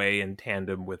interesting way in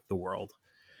tandem with the world.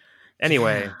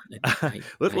 Anyway,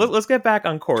 let's get back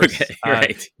on course. Okay,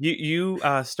 right. You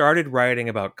started writing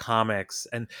about comics,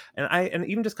 and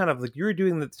even just kind of like you were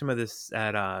doing some of this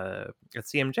at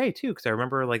CMJ too, because I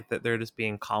remember like that there just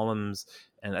being columns,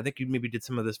 and I think you maybe did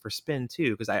some of this for Spin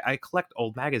too, because I collect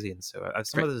old magazines, so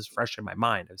some of this is fresh in my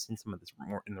mind. I've seen some of this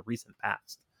more in the recent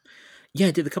past. Yeah,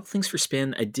 I did a couple things for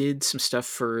Spin. I did some stuff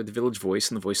for the Village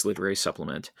Voice and the Voice Literary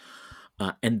Supplement,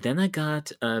 and then I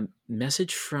got a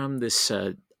message from this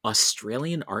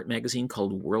Australian art magazine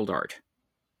called World Art,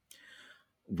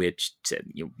 which said,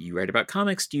 you write about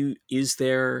comics. Is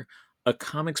there a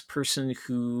comics person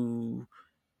who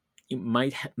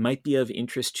might be of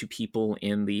interest to people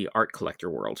in the art collector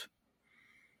world?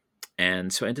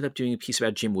 And so I ended up doing a piece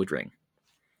about Jim Woodring.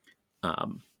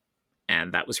 And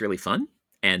that was really fun.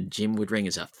 And Jim Woodring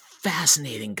is a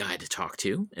fascinating guy to talk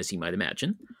to, as you might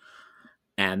imagine.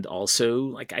 And also,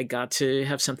 like, I got to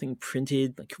have something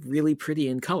printed, like, really pretty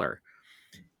in color.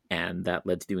 And that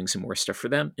led to doing some more stuff for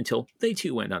them until they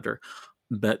too went under.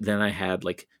 But then I had,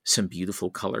 like, some beautiful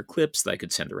color clips that I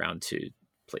could send around to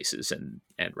places and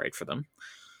write for them.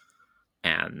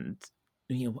 And,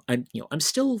 I'm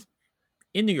still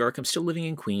in New York. I'm still living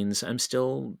in Queens. I'm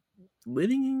still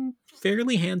living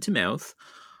fairly hand to mouth,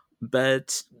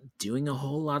 but doing a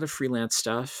whole lot of freelance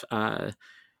stuff.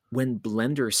 When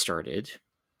Blender started,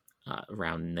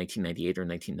 around 1998 or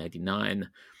 1999,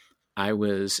 I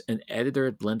was an editor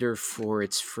at Blender for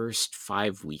its first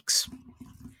 5 weeks.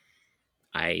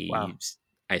 Wow. I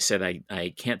I said I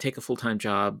can't take a full time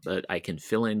job, but I can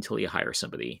fill in until you hire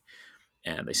somebody.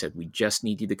 And they said, we just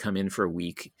need you to come in for a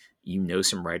week. You know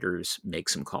some writers, make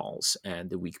some calls. And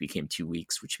the week became 2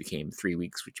 weeks, which became 3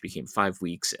 weeks, which became 5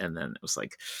 weeks. And then it was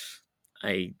like,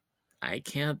 I I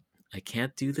can't I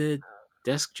can't do the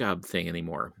desk job thing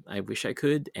anymore. I wish I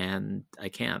could, and I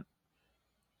can't.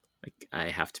 Like I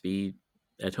have to be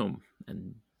at home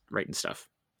and writing stuff.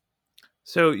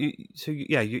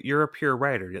 Yeah, you're a pure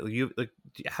writer. You like,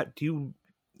 do you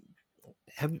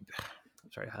have?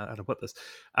 Sorry, how to put this?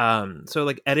 So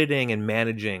like editing and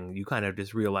managing, you kind of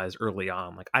just realize early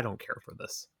on, like I don't care for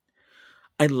this.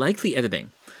 I like the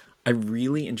editing. I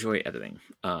really enjoy editing.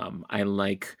 I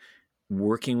like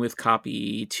working with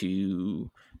copy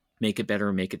to make it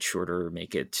better, make it shorter,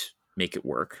 make it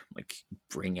work. Like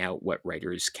bring out what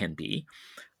writers can be.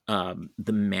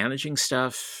 The managing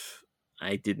stuff,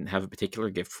 I didn't have a particular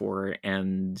gift for,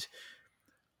 and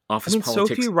I office mean, so politics.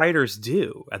 few writers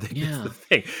do. I think that's the Yeah,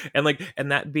 thing,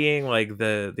 and that being like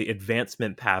the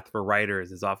advancement path for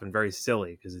writers is often very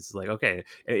silly because it's like, okay,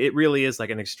 it really is like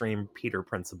an extreme Peter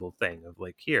principle thing of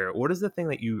like, here, what is the thing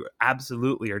that you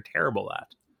absolutely are terrible at?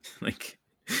 like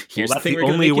Well, here's the that's thing the we're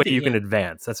gonna only make way you do. you can Yeah,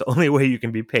 advance. That's the only way you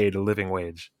can be paid a living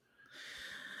wage.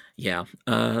 yeah,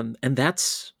 and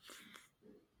that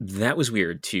was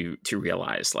weird to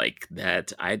realize, like,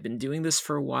 that I'd been doing this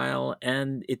for a while,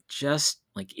 and it just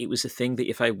like it was a thing that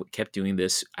if I kept doing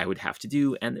this, I would have to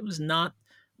do, and it was not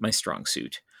my strong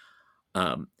suit.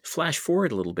 Flash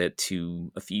forward a little bit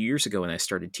to a few years ago when I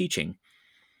started teaching.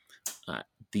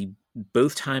 The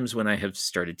both times when I have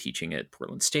started teaching at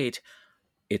Portland State,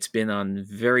 it's been on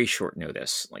very short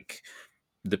notice. Like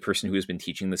the person who has been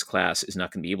teaching this class is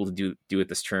not going to be able to do it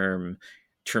this term.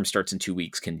 Term starts in 2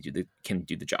 weeks. Can do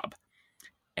the job.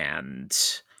 And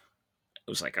it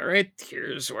was like, all right,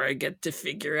 here's where I get to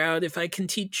figure out if I can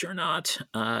teach or not.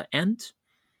 And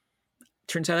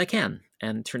turns out I can.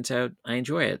 And turns out I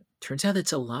enjoy it. Turns out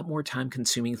it's a lot more time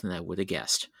consuming than I would have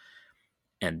guessed.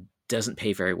 And doesn't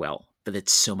pay very well, but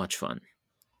it's so much fun.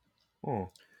 Hmm.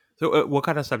 So, what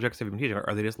kind of subjects have you been teaching?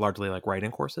 Are they just largely like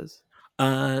writing courses?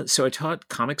 So I taught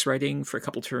comics writing for a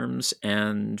couple terms,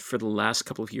 and for the last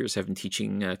couple of years, I've been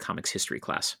teaching a comics history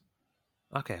class.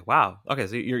 Okay, wow. Okay,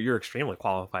 so you're extremely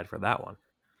qualified for that one.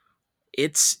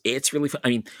 It's really fun. I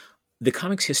mean, the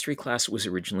comics history class was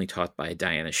originally taught by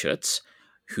Diana Schutz,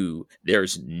 who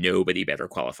there's nobody better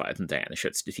qualified than Diana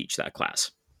Schutz to teach that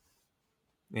class.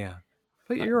 Yeah,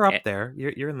 but Uh, you're eh, up there.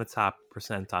 You're in the top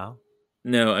percentile.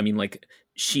 no, I mean like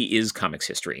she is comics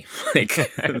history. Like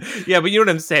Yeah, but you know what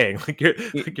I'm saying. Like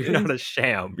you're not a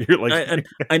sham. You're like,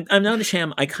 I'm not a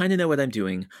sham. I kind of know what I'm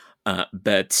doing,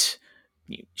 but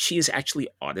she is actually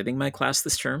auditing my class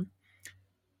this term,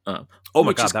 oh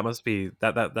my which god, is that must be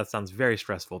that sounds very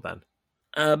stressful then.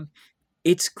 um,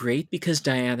 it's great because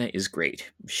Diana is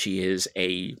great. She is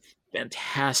a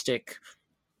fantastic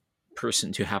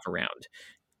person to have around,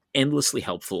 endlessly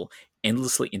helpful,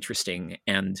 endlessly interesting,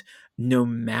 and no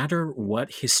matter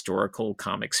what historical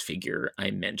comics figure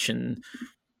I mention,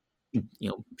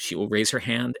 she will raise her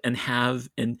hand and have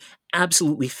an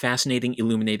absolutely fascinating,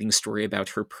 illuminating story about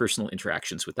her personal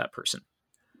interactions with that person.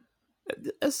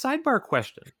 A sidebar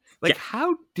question: like, Yeah.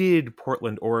 how did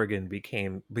Portland, Oregon,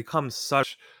 become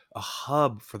such a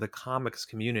hub for the comics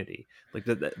community? Like,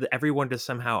 everyone just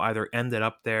somehow either ended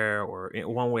up there or in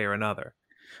one way or another,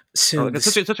 or So like it's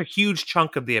this, such a huge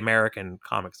chunk of the American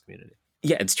comics community.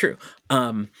 yeah, it's true.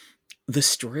 The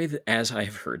story that, as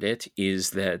I've heard it,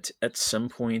 is that at some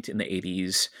point in the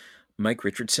 80s, Mike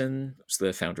Richardson, who's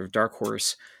the founder of Dark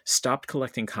Horse, stopped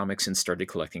collecting comics and started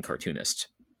collecting cartoonists.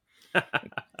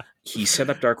 He set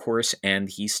up Dark Horse and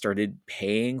he started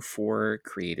paying for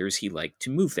creators he liked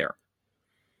to move there.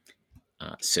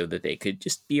 So that they could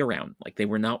just be around. Like they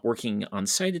were not working on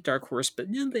site at Dark Horse, but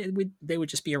they would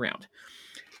just be around.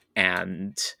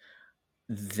 And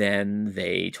then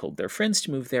they told their friends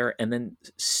to move there, and then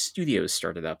studios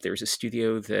started up. There was a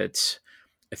studio that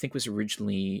I think was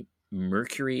originally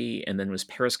Mercury, and then was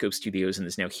Periscope Studios, and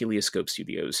is now Helioscope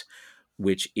Studios,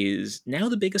 which is now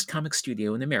the biggest comic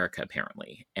studio in America,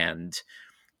 apparently. And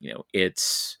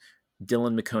it's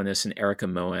Dylan McConis and Erica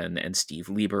Moen and Steve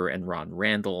Lieber and Ron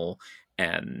Randall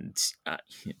and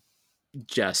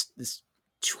just this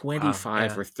Wow,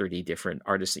 25 yeah, or 30 different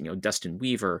artists, Dustin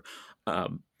Weaver,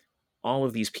 um, all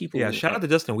of these yeah. people. Shout out to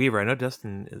Dustin Weaver. I know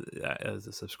Dustin is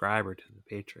a subscriber to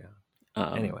the Patreon.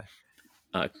 Um, Anyway,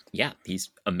 yeah,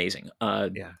 he's amazing.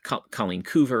 yeah. Colleen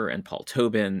Coover and Paul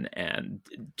Tobin, and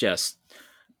just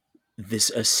this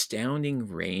astounding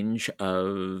range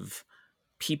of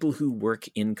people who work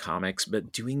in comics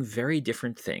but doing very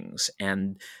different things,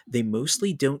 and they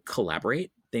mostly don't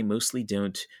collaborate. They mostly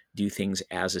don't do things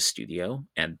as a studio,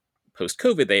 and post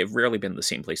COVID they have rarely been in the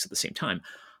same place at the same time,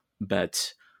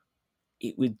 but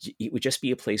it would just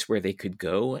be a place where they could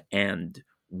go and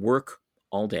work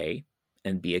all day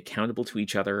and be accountable to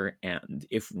each other. And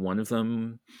if one of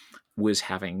them was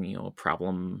having a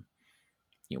problem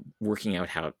working out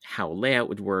how layout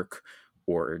would work,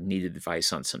 or needed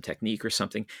advice on some technique or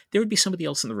something, there would be somebody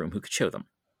else in the room who could show them.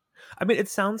 I mean, it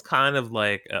sounds kind of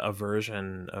like a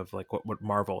version of like what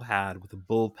Marvel had with a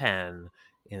bullpen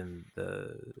in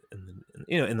the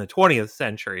 20th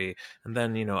century, and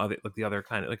then like the other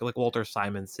kind of like Walter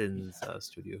Simonson's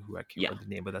studio, who I can't remember the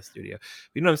name of that studio.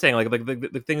 But you know what I'm saying? Like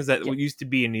the things that used to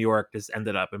be in New York just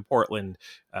ended up in Portland,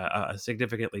 a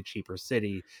significantly cheaper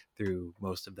city through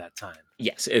most of that time.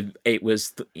 Yes, it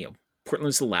was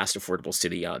Portland's the last affordable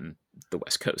city on the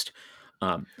West Coast.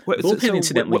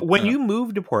 When you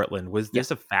moved to Portland, was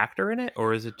this a factor in it,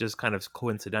 or is it just kind of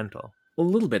coincidental? A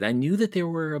little bit. I knew that there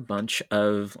were a bunch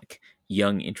of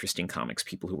young, interesting comics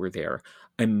people who were there.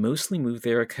 I mostly moved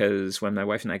there because when my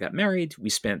wife and I got married, we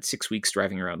spent 6 weeks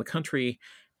driving around the country,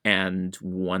 and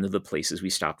one of the places we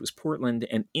stopped was Portland,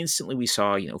 and instantly we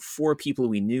saw 4 people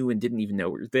we knew and didn't even know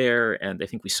were there, and I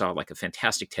think we saw a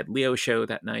fantastic Ted Leo show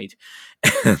that night.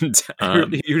 And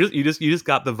you just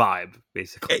got the vibe,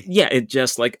 basically. Yeah, it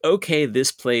just okay,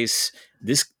 this place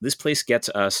gets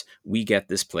us, we get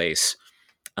this place.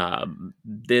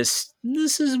 This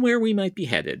is where we might be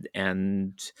headed.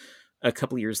 And a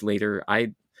couple years later,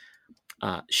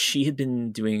 she had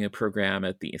been doing a program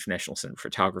at the International Center for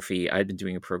Photography. I'd been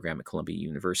doing a program at Columbia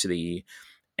University,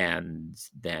 and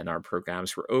then our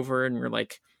programs were over, and we're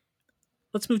like,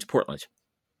 let's move to Portland.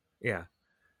 Yeah.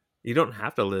 You don't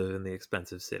have to live in the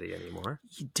expensive city anymore.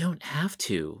 You don't have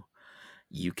to.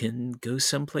 You can go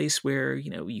someplace where,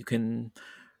 you can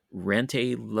rent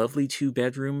a lovely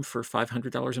 2-bedroom for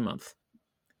 $500 a month.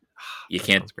 You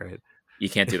can't. Sounds great. You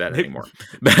can't do that anymore.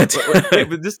 But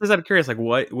just I'm curious,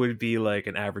 what would be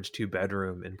an average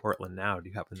 2-bedroom in Portland now? Do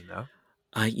you happen to know?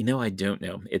 I don't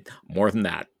know. It more than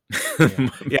that.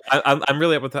 I'm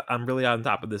really on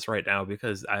top of this right now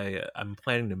because I'm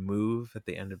planning to move at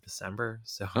the end of December,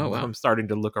 so I'm starting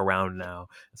to look around now.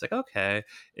 It's okay,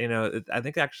 I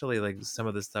think actually some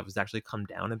of this stuff has actually come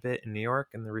down a bit in New York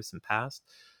in the recent past,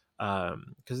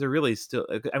 because they're really still.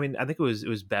 I mean, I think it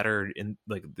was better in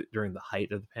during the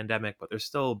height of the pandemic, but there's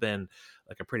still been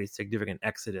a pretty significant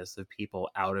exodus of people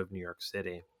out of New York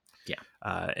City,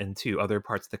 and to other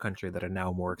parts of the country that are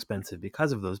now more expensive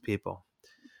because of those people.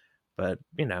 But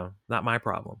not my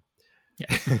problem.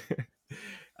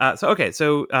 Yeah. So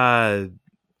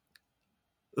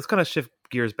let's kind of shift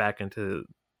gears back into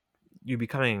you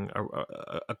becoming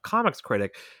a comics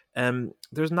critic.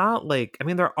 There's not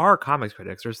there are comics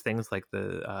critics. There's things like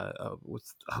the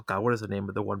what is the name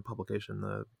of the one publication?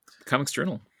 The Comics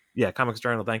Journal. Yeah, Comics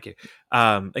Journal. Thank you.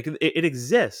 It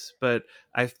exists, but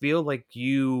I feel like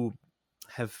you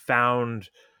have found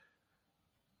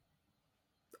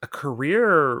a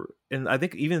career, and I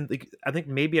think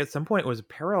maybe at some point it was a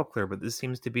parallel career, but this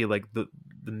seems to be the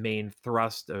main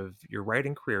thrust of your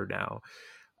writing career now,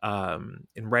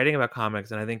 in writing about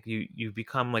comics. And I think you've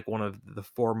become one of the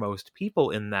foremost people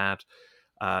in that,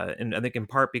 and I think in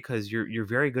part because you're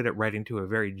very good at writing to a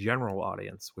very general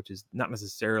audience, which is not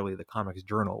necessarily the Comics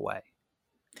Journal way.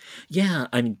 Yeah,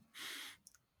 I mean,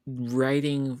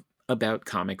 writing about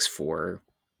comics for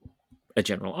a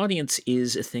general audience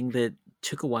is a thing that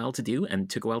took a while to do and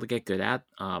took a while to get good at.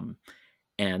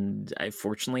 And I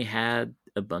fortunately had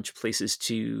a bunch of places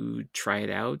to try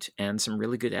it out and some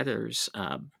really good editors.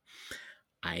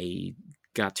 I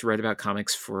got to write about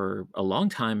comics for a long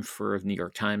time for the New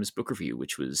York Times Book Review,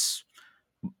 which was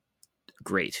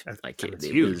great. It's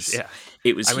huge.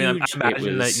 It was huge. I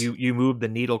imagine that you moved the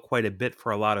needle quite a bit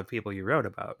for a lot of people you wrote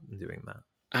about in doing that.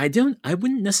 I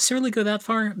wouldn't necessarily go that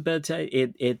far, but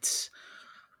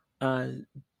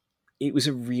it was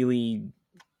a really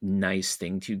nice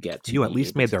thing to get to. You at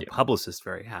least made their publicists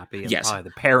very happy, and probably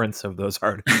the parents of those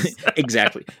artists.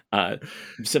 Exactly.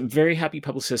 Some very happy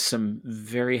publicists, some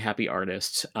very happy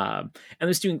artists. And I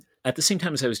was doing, at the same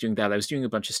time as I was doing that, I was doing a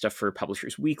bunch of stuff for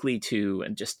Publishers Weekly too,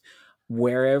 and just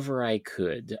wherever I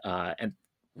could. And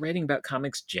writing about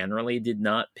comics generally did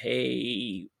not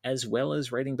pay as well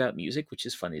as writing about music, which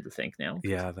is funny to think now.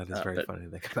 Yeah, that is very funny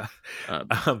to think about.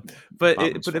 But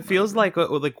it feels like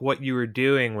what you were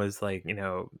doing was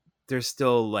there's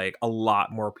still like a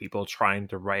lot more people trying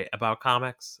to write about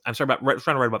comics. I'm sorry about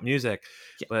trying to write about music,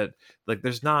 Yeah. but like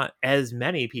there's not as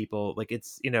many people. Like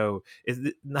it's is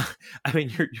it not? I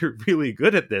mean, you're really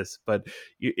good at this, but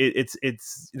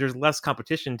it's there's less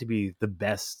competition to be the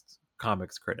best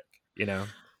comics critic.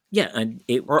 Yeah, and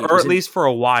it Or was at least for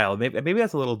a while. Maybe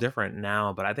that's a little different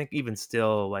now, but I think even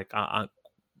still, like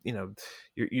you're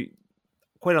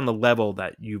quite on the level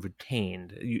that you've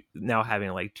attained. You now having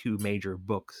like two major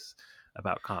books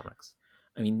about comics.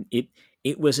 I mean,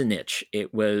 it was a niche.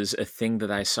 It was a thing that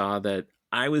I saw that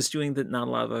I was doing that not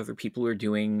a lot of other people were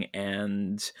doing,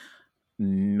 and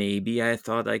maybe I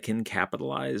thought I can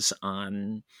capitalize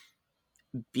on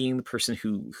being the person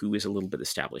who is a little bit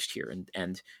established here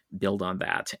and build on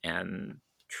that and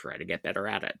try to get better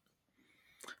at it.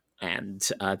 And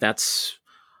that's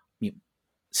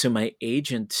so my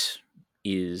agent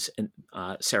is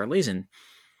Sarah Lazen.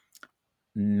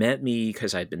 Met me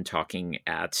because I'd been talking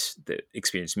at the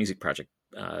Experience Music Project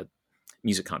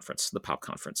music conference, the pop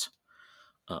conference,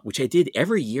 which I did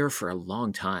every year for a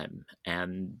long time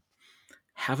and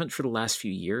haven't for the last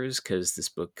few years because this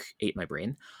book ate my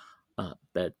brain.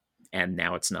 But and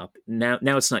now it's not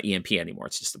it's not EMP anymore.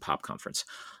 It's just the pop conference.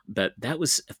 But that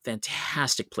was a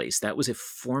fantastic place. That was a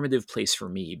formative place for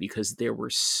me because there were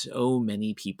so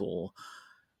many people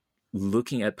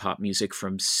looking at pop music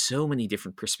from so many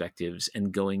different perspectives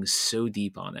and going so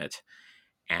deep on it.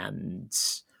 And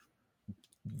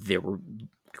there were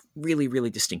really, really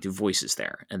distinctive voices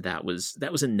there. And that was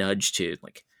a nudge to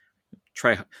like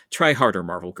try harder,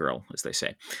 Marvel girl, as they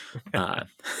say.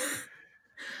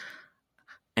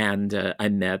 And I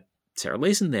met Sarah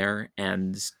Lazen there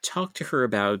and talked to her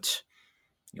about,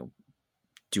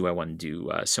 do I want to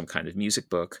do some kind of music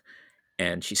book?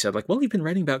 And she said, like, well, you've been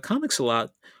writing about comics a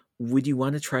lot. Would you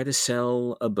want to try to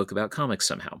sell a book about comics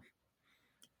somehow?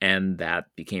 And that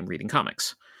became Reading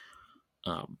Comics.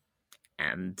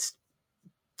 And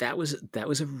that was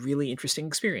a really interesting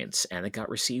experience, and it got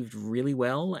received really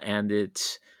well, and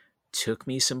it took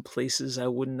me some places I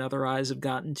wouldn't otherwise have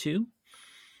gotten to.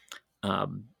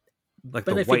 Like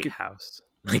the White House.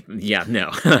 Like, yeah,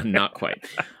 no, not quite.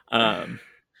 I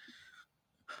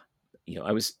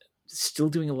was still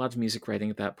doing a lot of music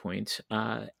writing at that point,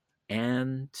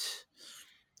 and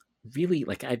really,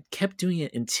 like, I kept doing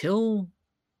it until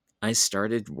I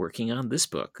started working on this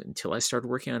book, until I started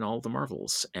working on all the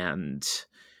Marvels. And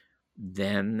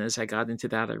then as I got into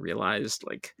that, I realized,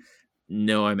 like,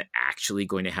 no, I'm actually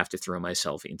going to have to throw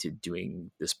myself into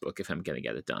doing this book if I'm going to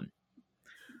get it done.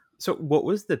 So what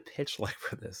was the pitch like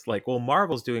for this? Like, well,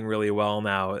 Marvel's doing really well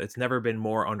now. It's never been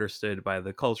more understood by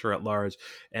the culture at large.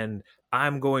 And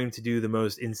I'm going to do the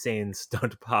most insane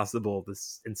stunt possible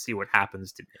and see what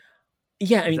happens to me.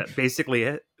 Yeah, I mean, is that basically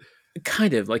it?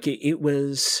 Kind of. Like, it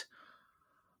was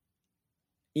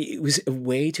a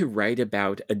way to write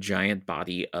about a giant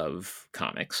body of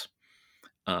comics.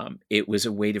 It was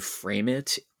a way to frame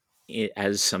it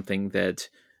as something that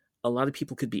a lot of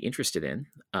people could be interested in.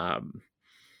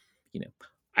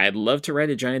 I'd love to write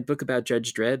a giant book about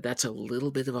Judge Dredd. That's a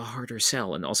little bit of a harder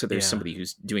sell. And also there's somebody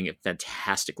who's doing a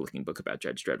fantastic looking book about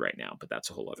Judge Dredd right now, but that's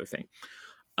a whole other thing.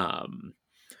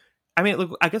 I mean,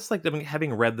 look, I guess like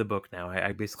having read the book now,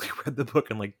 I basically read the book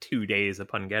in like 2 days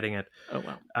upon getting it. Oh,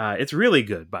 wow. It's really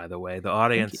good, by the way. The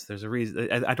audience, there's a reason.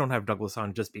 I don't have Douglas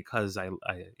on just because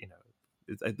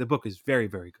the book is very,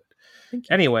 very good.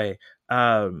 Anyway,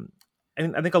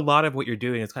 and I think a lot of what you're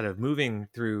doing is kind of moving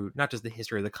through not just the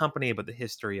history of the company, but the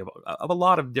history of a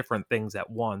lot of different things at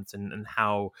once, and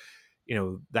how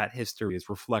that history is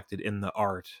reflected in the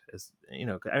art. As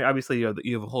obviously you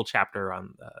have a whole chapter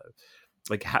on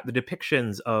like the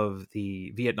depictions of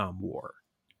the Vietnam War.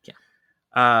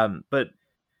 Yeah. But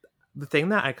the thing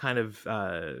that I kind of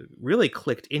really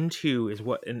clicked into is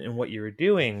what you were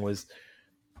doing was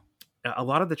a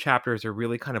lot of the chapters are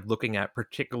really kind of looking at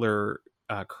particular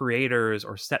creators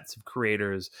or sets of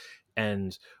creators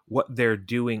and what they're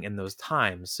doing in those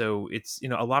times. So it's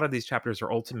a lot of these chapters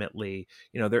are ultimately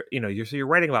they're you're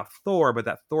writing about Thor, but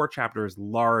that Thor chapter is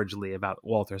largely about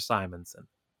Walter Simonson,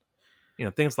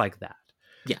 things like that.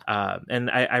 Yeah. And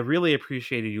I really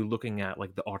appreciated you looking at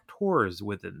like the auteurs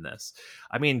within this.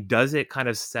 I mean, does it kind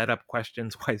of set up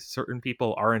questions why certain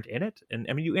people aren't in it? And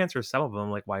I mean, you answer some of them,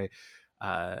 like why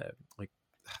like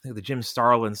I think the Jim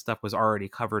Starlin stuff was already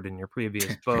covered in your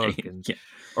previous book. Right. And yeah.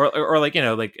 or like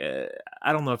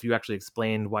I don't know if you actually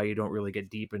explained why you don't really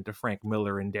get deep into Frank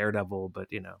Miller and Daredevil, but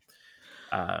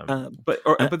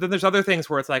but then there's other things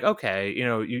where it's like, okay,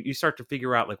 you start to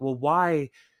figure out like, well,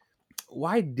 why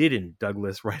why didn't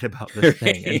Douglas write about this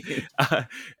thing?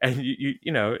 And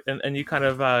and you kind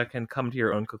of can come to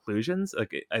your own conclusions.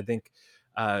 Like I think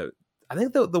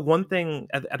the one thing,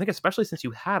 I think especially since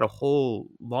you had a whole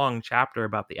long chapter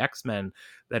about the X-Men,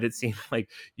 that it seemed like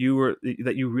you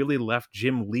really left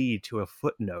Jim Lee to a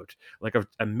footnote, like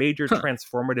a major Huh.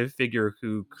 transformative figure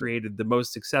who created the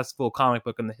most successful comic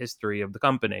book in the history of the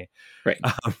company. Right.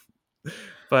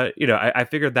 But I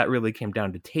figured that really came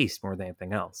down to taste more than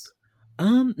anything else.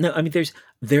 No, I mean,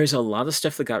 there's a lot of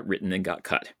stuff that got written and got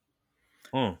cut.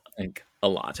 Mm. Like a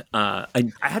lot. I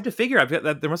had to figure out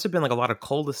that there must have been like a lot of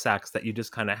cul-de-sacs that you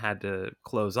just kind of had to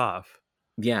close off.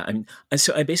 Yeah,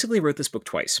 so I basically wrote this book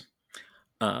twice.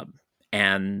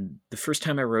 And the first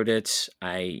time I wrote it,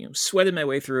 I sweated my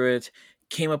way through it,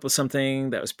 came up with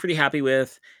something that I was pretty happy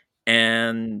with,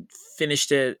 and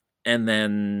finished it. And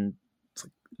then it's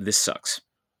like, this sucks.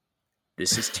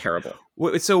 This is terrible.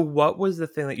 So what was the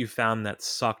thing that you found that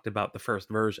sucked about the first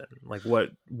version? Like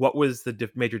what was the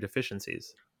major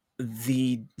deficiencies?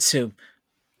 So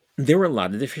there were a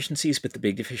lot of deficiencies, but the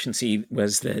big deficiency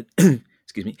was that,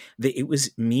 excuse me, that it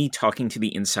was me talking to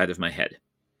the inside of my head.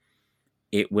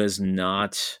 It was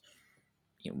not,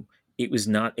 it was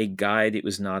not a guide. It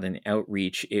was not an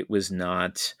outreach. It was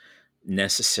not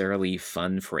necessarily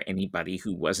fun for anybody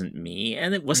who wasn't me,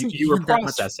 and it wasn't you were even that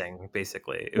much. processing,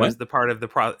 basically. It What? was the part of the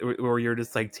where you're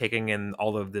just like taking in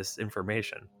all of this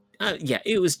information. Yeah,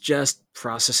 it was just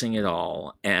processing it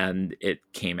all, and it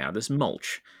came out as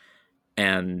mulch,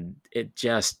 and it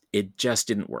just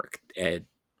didn't work.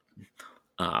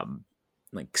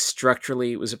 Like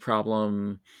structurally, it was a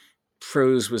problem.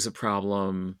 Prose was a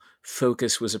problem.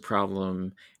 Focus was a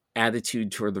problem.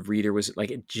 Attitude toward the reader was like,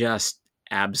 it just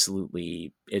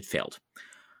absolutely, it failed.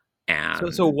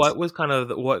 And so what was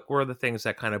what were the things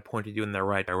that kind of pointed you in the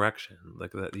right direction,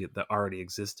 like that already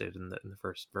existed in the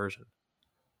first version?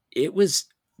 it was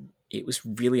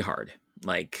really hard.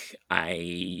 Like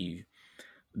the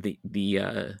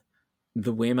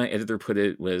way my editor put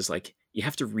it was like, you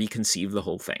have to reconceive the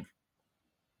whole thing.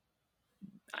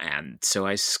 And so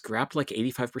I scrapped like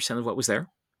 85% of what was there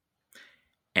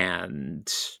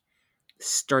and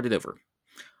started over.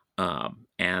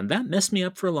 And that messed me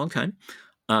up for a long time.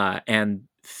 And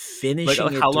finishing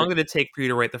like, how long did it take for you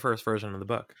to write the first version of the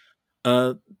book?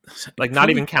 Like, not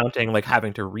even counting like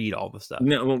having to read all the stuff.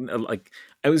 No, like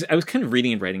I was kind of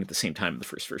reading and writing at the same time, the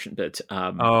first version, but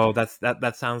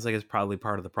that sounds like it's probably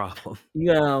part of the problem.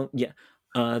 Yeah.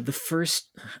 The first,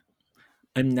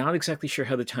 I'm not exactly sure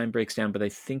how the time breaks down, but I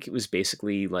think it was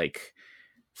basically like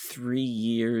 3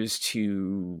 years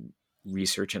to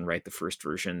research and write the first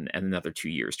version, and another 2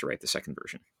 years to write the second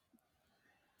version.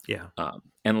 Yeah.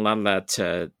 And a lot of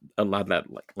that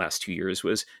like last 2 years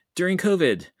was during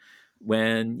COVID,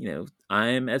 when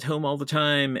I'm at home all the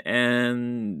time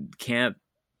and can't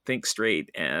think straight,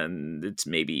 and it's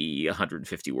maybe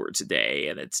 150 words a day,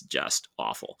 and it's just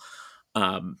awful.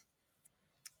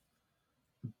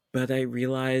 But I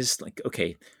realized, like,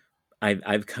 okay,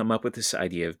 I've come up with this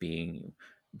idea of being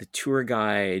the tour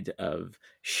guide, of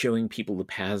showing people the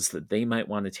paths that they might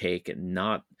want to take, and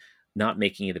not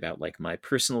making it about like my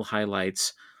personal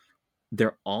highlights.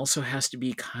 There also has to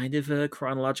be kind of a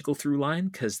chronological through line,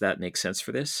 because that makes sense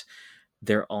for this.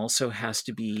 There also has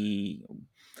to be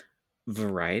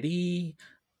variety.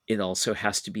 It also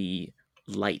has to be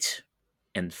light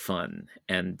and fun.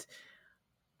 And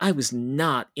I was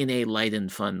not in a light and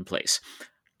fun place.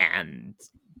 And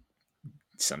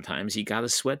sometimes you gotta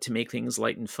sweat to make things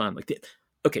light and fun. Like,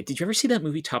 okay, did you ever see that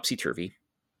movie Topsy Turvy?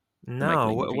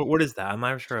 No, what is that? I'm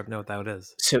not sure I know what that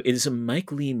is. So it is a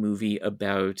Mike Leigh movie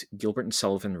about Gilbert and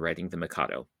Sullivan writing The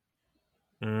Mikado.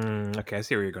 Okay, I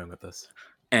see where you're going with this.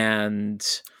 And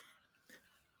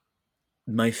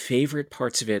my favorite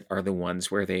parts of it are the ones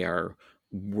where they are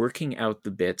working out the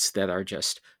bits that are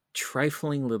just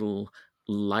trifling little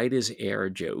light as air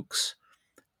jokes,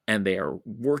 and they are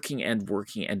working and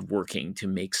working and working to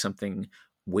make something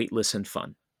weightless and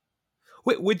fun.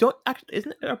 Wait, don't actually,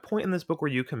 isn't there a point in this book where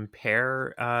you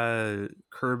compare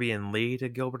Kirby and Lee to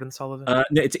Gilbert and Sullivan? No,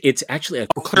 it's actually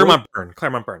Claremont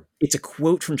Byrne. It's a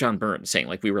quote from John Byrne saying,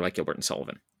 like, we were like Gilbert and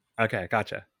Sullivan. Okay,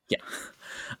 gotcha.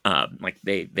 Yeah. Like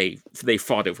they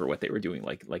fought over what they were doing,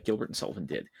 like Gilbert and Sullivan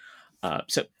did.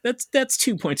 So that's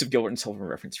 2 points of Gilbert and Sullivan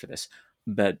reference for this.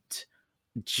 But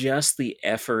just the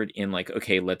effort in like,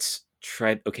 okay, let's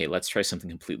try something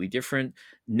completely different.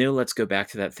 No, let's go back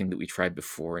to that thing that we tried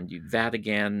before and do that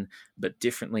again, but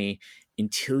differently,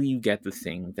 until you get the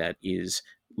thing that is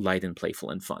light and playful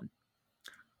and fun.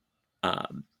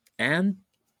 And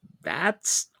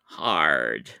that's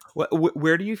hard.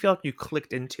 Where do you feel like you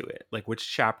clicked into it? Like, which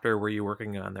chapter were you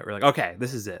working on that were like, okay,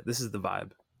 this is it. This is the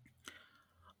vibe.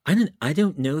 I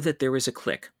don't know that there was a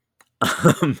click.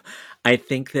 I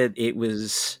think that it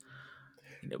was,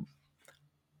 you know,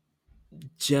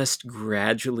 just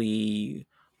gradually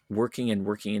working and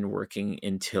working and working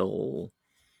until,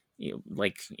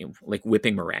 like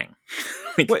whipping meringue.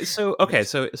 Like, Wait, so okay,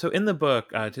 so in the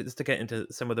book, just to get into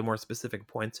some of the more specific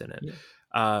points in it,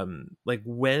 yeah. like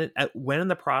when in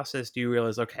the process do you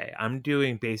realize, okay, I'm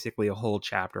doing basically a whole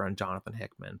chapter on Jonathan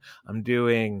Hickman. I'm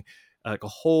doing like a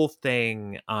whole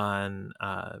thing on,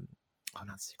 oh,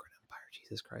 not Secret Empire,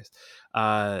 Jesus Christ,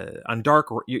 on I'm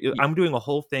doing a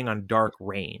whole thing on Dark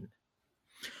Reign.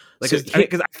 Like,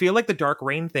 because I feel like the Dark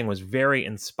Reign thing was very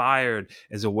inspired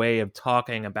as a way of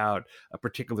talking about a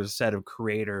particular set of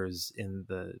creators in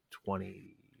the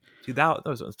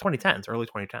 2010s, early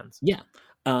 2010s. Yeah.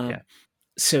 Yeah.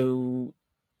 So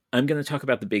I'm going to talk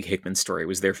about the big Hickman story. It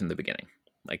was there from the beginning.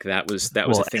 Like that was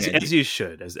Well, a thing. as you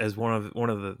should, as one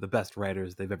of the best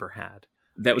writers they've ever had.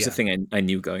 That was the thing I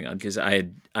knew going on, because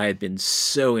I had been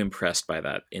so impressed by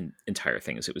that entire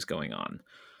thing as it was going on.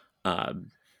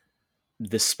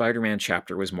 The Spider-Man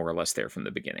chapter was more or less there from the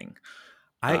beginning.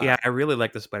 I really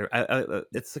like the Spider.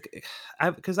 It's like,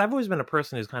 because I've always been a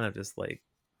person who's kind of just like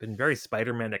been very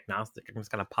Spider-Man agnostic. I can just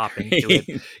kind of pop into it.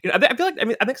 You know, I feel like,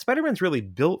 I think Spider-Man's really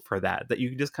built for that. That you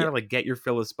can just kind of like get your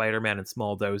fill of Spider-Man in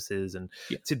small doses, and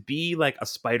to be like a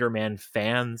Spider-Man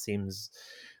fan seems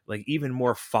like even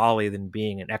more folly than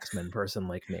being an X-Men person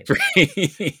like me.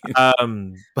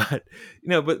 But you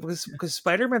know, because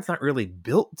Spider-Man's not really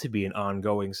built to be an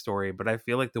ongoing story, but I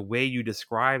feel like the way you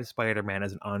describe Spider-Man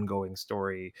as an ongoing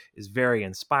story is very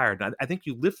inspired. And I think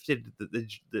you lifted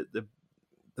the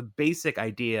basic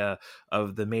idea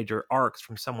of the major arcs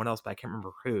from someone else, but I can't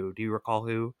remember who. Do you recall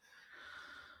who?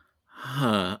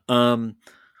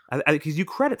 Because you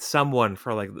credit someone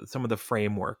for like some of the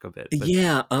framework of it. But,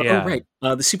 Oh, right.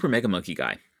 The Super Mega Monkey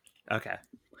guy. Okay.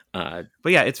 But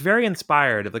yeah, it's very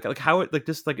inspired. Like how it, like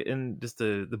just like in just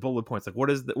the bullet points, like what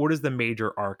is the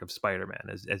major arc of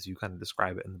Spider-Man as you kind of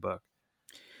describe it in the book?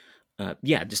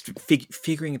 Just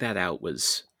figuring that out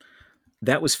was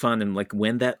fun. And like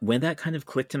when that kind of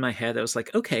clicked in my head, I was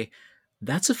like, okay,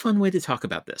 that's a fun way to talk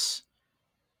about this.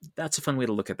 That's a fun way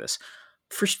to look at this.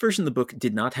 First version of the book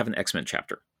did not have an X-Men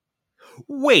chapter.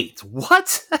 Wait,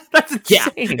 what? That's insane.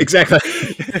 Yeah, exactly.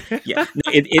 Yeah,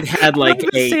 no, it had like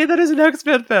say that as an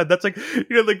X-Men fan. That's like, you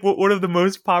know, like one of the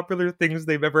most popular things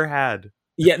they've ever had.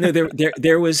 Yeah, no,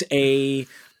 there was a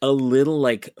little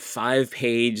like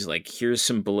 5-page, like, here's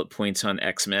some bullet points on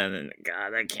X-Men, and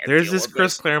God, I can't. There's this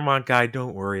Chris Claremont guy.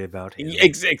 Don't worry about him.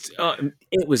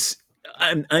 It was.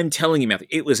 I'm telling you, Matthew,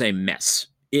 it was a mess.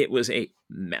 It was a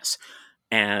mess,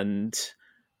 and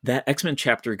that X-Men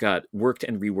chapter got worked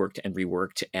and reworked and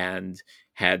reworked, and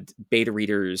had beta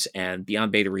readers and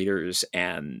beyond beta readers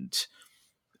and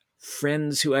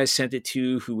friends who I sent it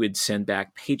to who would send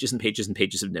back pages and pages and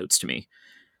pages of notes to me.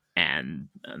 And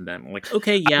then I'm like,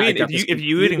 okay, yeah. I mean, if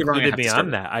you had included me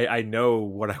on that, I know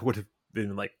what I would have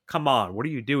been like. Come on, what are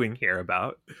you doing here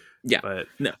about? Yeah, but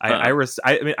no, I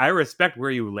respect where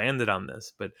you landed on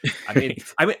this. But I mean,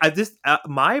 I just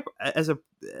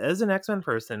as an X-Men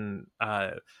person,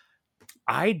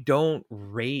 I don't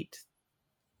rate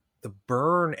the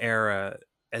Byrne era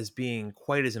as being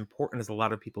quite as important as a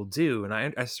lot of people do, and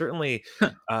I certainly,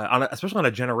 especially on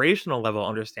a generational level,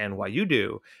 understand why you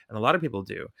do, and a lot of people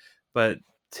do. But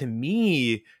to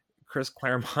me, Chris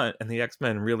Claremont and the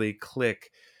X-Men really click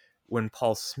when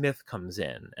Paul Smith comes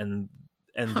in, and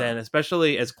then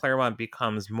especially as Claremont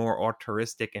becomes more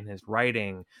authoristic in his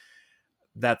writing,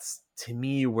 that's to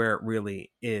me where it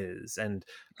really is. And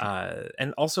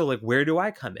also, like, where do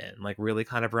I come in? Like, really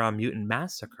kind of around Mutant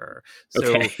Massacre.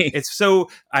 So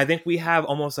I think we have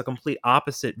almost a complete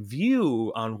opposite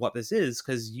view on what this is,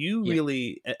 because you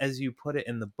really, as you put it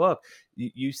in the book,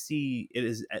 you see it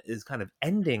is kind of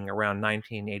ending around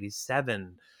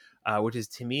 1987, which is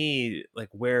to me like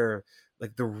where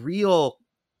like the real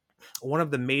one of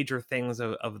the major things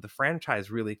of the franchise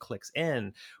really clicks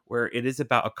in, where it is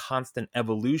about a constant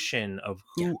evolution of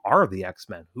who are the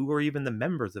X-Men, who are even the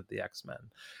members of the X-Men.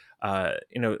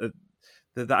 You know,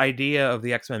 the idea of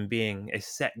the X-Men being a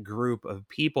set group of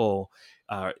people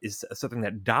is something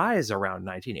that dies around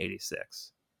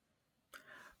 1986.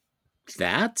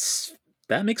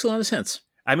 That makes a lot of sense.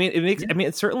 I mean, it makes. I mean,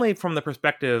 it's certainly from the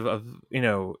perspective of, you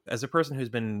know, as a person who's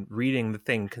been reading the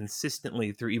thing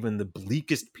consistently through even the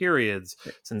bleakest periods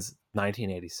since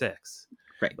 1986.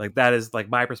 Right. Like that is like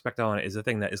my perspective on it is a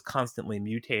thing that is constantly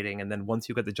mutating. And then once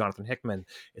you get to Jonathan Hickman,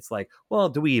 it's like, well,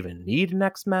 do we even need an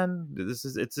X-Men? It's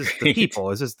just the Right. people.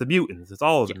 It's just the mutants. It's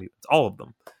all of the mutants. All of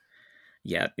them.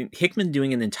 Yeah, Hickman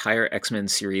doing an entire X-Men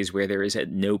series where there is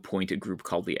at no point a group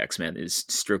called the X-Men is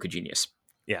stroke of genius.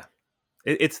 Yeah.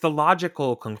 It's the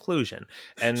logical conclusion.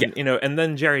 And, and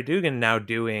then Jerry Dugan now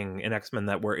doing an X-Men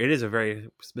that where it is a very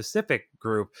specific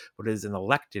group, but it is an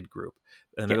elected group.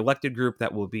 An elected group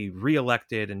that will be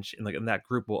reelected and that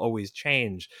group will always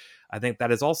change. I think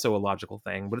that is also a logical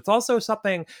thing, but it's also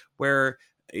something where,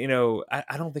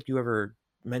 I don't think you ever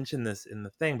mentioned this in the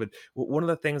thing, but one of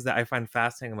the things that I find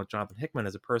fascinating about Jonathan Hickman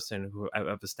as a person who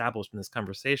I've established in this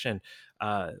conversation,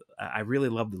 I really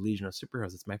love the Legion of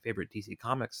Superheroes. It's my favorite DC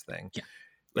Comics thing. Yeah.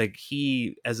 Like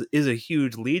he is a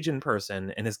huge Legion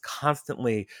person and is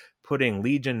constantly putting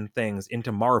Legion things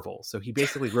into Marvel. So he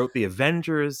basically wrote the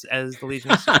Avengers as the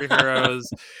Legion of Superheroes,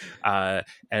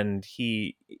 and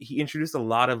he introduced a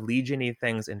lot of Legion-y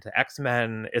things into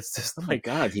X-Men. It's just oh my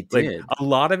God, he like did. a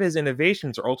lot of his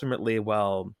innovations are ultimately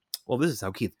well, this is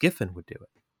how Keith Giffen would do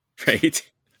it, right?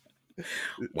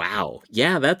 Wow,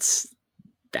 yeah, that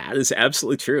is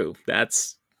absolutely true.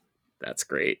 That's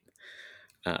great.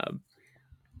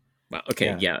 Well,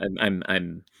 okay, yeah,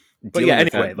 I'm. But yeah,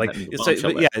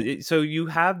 anyway, so you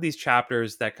have these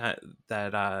chapters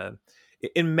that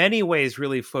in many ways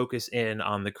really focus in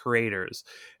on the creators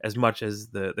as much as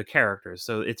the characters.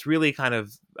 So it's really kind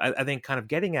of, I think, kind of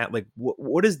getting at like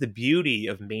what is the beauty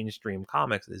of mainstream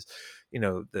comics is,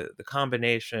 the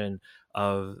combination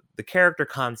of the character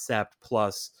concept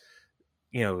plus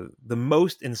the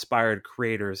most inspired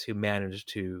creators who managed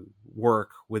to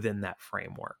work within that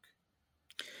framework.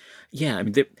 Yeah, I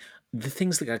mean, the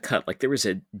things that got cut, like there was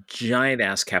a giant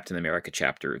ass Captain America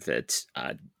chapter that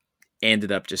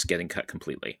ended up just getting cut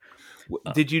completely.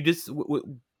 Did you just what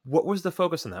was the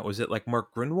focus on that? Was it like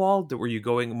Mark Gruenwald? Were you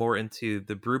going more into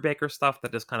the Brubaker stuff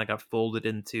that just kind of got folded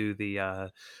into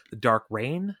the Dark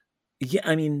Reign? Yeah,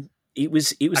 I mean, it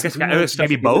was. I guess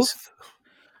maybe both.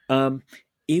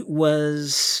 It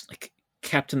was like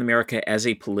Captain America as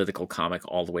a political comic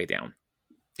all the way down.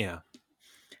 Yeah.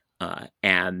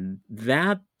 And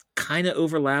that kind of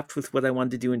overlapped with what I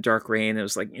wanted to do in Dark Reign. It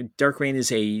was like Dark Reign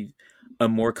is a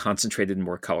more concentrated and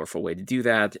more colorful way to do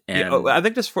that. And I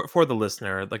think just for the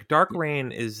listener, like Dark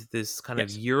Reign is this kind of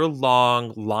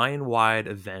year-long, line-wide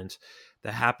event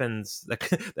that happens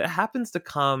to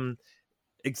come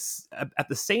at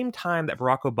the same time that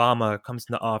Barack Obama comes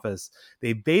into office.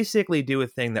 They basically do a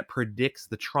thing that predicts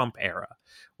the Trump era,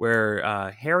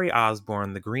 where Harry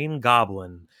Osborn, the Green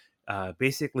Goblin,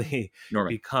 basically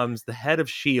becomes the head of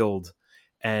S.H.I.E.L.D.,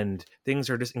 and things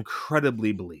are just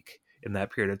incredibly bleak in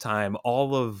that period of time.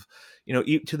 All of,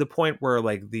 to the point where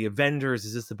like the Avengers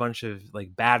is just a bunch of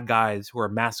like bad guys who are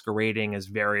masquerading as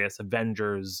various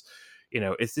Avengers.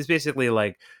 It's just basically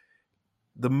like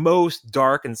the most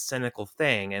dark and cynical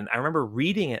thing. And I remember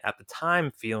reading it at the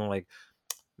time feeling like,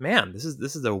 man, this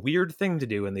is a weird thing to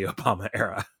do in the Obama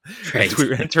era. Right.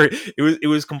 It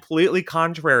was completely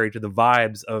contrary to the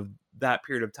vibes of that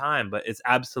period of time, but it's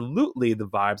absolutely the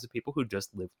vibes of people who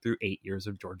just lived through 8 years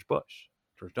of George W.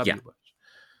 Bush.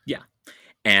 Yeah.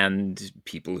 And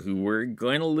people who were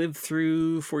going to live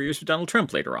through 4 years of Donald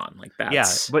Trump later on, like that. Yeah,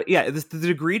 but the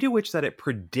degree to which that it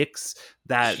predicts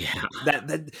that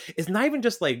that it's not even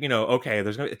just like okay,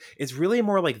 it's really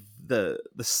more like the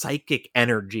psychic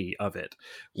energy of it,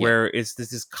 where it's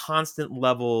this constant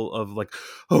level of like,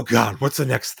 oh God, what's the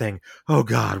next thing? Oh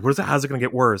God, how's it going to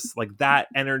get worse? Like that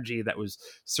energy that was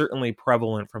certainly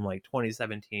prevalent from like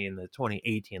 2017 to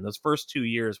 2018, those first 2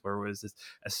 years where it was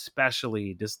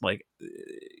especially just like,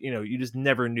 you just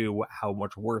never knew how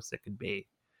much worse it could be.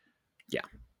 Yeah.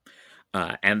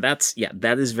 And that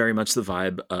is very much the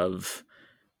vibe of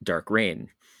Dark Reign.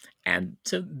 And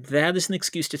so that is an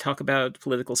excuse to talk about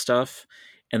political stuff.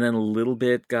 And then a little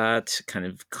bit got kind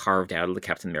of carved out of the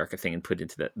Captain America thing and put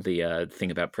into the thing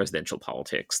about presidential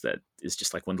politics that is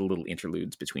just like one of the little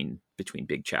interludes between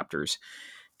big chapters.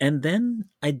 And then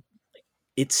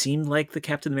it seemed like the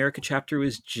Captain America chapter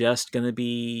was just going to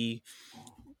be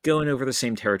going over the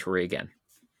same territory again.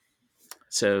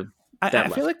 So I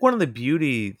feel like one of the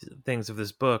beauty things of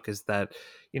this book is that,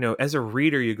 as a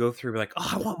reader, you go through like, oh,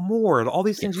 I want more, all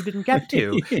these things you didn't get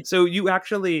to. So you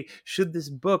actually, should this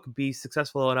book be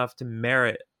successful enough to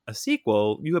merit a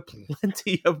sequel, you have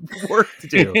plenty of work to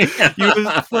do. You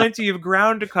have plenty of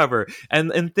ground to cover,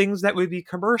 and things that would be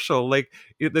commercial. Like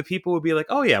the people would be like,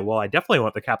 oh yeah, well, I definitely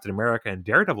want the Captain America and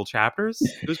Daredevil chapters.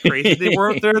 It was crazy they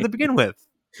weren't there to begin with.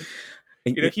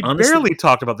 He honestly barely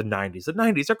talked about the 90s. The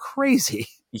 90s are crazy.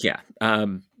 Yeah.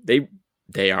 They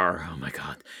They are. Oh my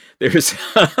god. There's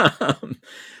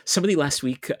somebody last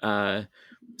week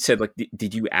said like,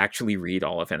 did you actually read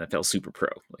all of NFL Super Pro?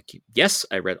 Like, yes,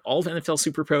 I read all of NFL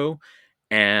Super Pro,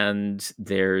 and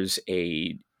there's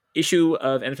a issue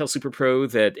of NFL Super Pro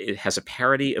that it has a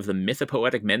parody of the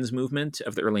mythopoetic men's movement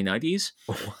of the early 90s.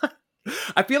 What?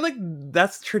 I feel like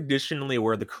that's traditionally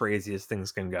where the craziest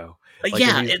things can go. Like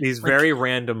Yeah, in these very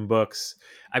random books.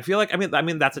 I feel like I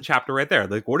mean that's a chapter right there.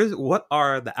 Like what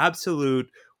are the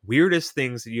absolute weirdest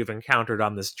things that you've encountered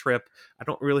on this trip? I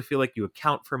don't really feel like you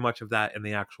account for much of that in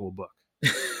the actual book.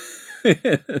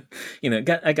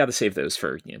 I got to save those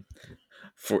for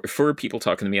for people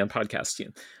talking to me on podcasts.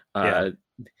 Yeah.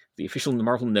 The official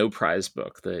Marvel No Prize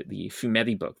book, the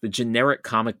Fumetti book, the generic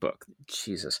comic book.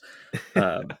 Jesus.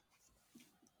 I've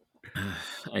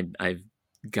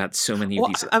got so many of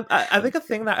these. I think a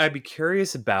thing that I'd be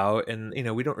curious about, and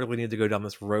we don't really need to go down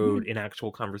this road in actual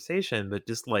conversation, but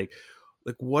just like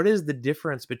what is the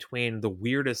difference between the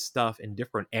weirdest stuff in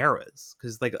different eras?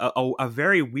 Because like a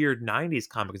very weird 90s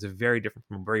comic is very different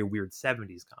from a very weird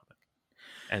 70s comic.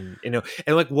 And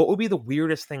and like what would be the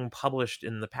weirdest thing published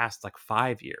in the past like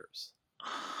 5 years?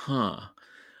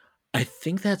 I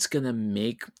think that's gonna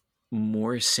make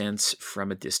more sense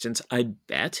from a distance. I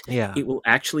bet Yeah. it will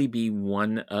actually be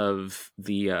one of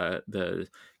the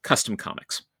custom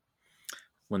comics,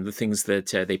 one of the things that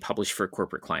they publish for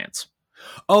corporate clients.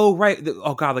 Oh right.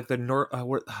 Oh god, like the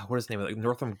what is the name of it? Like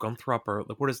Northrop Gunthrup, or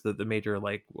like what is the major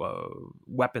like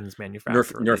weapons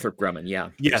manufacturer? Northrop Grumman,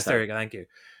 yeah. Yes, there you go. Thank you.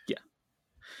 Yeah.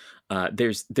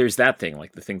 There's that thing,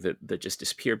 like the thing that just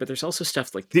disappeared, but there's also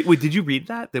stuff like did you read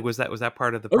that? Was that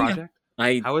part of the project?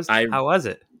 Yeah. How was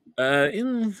it?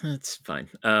 It's fine.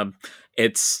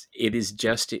 It is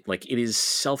just like it is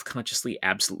self-consciously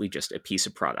absolutely just a piece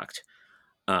of product.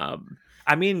 I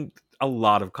mean, a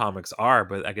lot of comics are,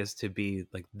 but I guess to be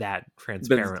like that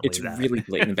transparently, it's really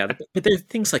blatant about it. But there are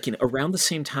things like around the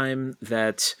same time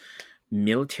that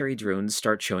military drones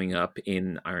start showing up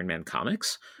in Iron Man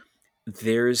comics,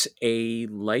 there's a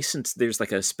license. There's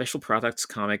like a special products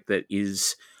comic that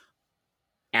is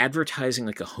advertising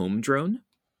like a home drone.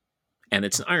 And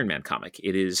it's an Iron Man comic.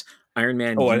 It is Iron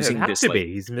Man using it has this. To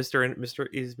be. He's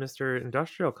Mr.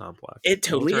 Industrial Complex. It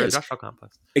totally is. Industrial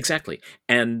Complex. Exactly.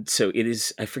 And so it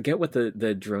is. I forget what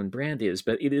the drone brand is,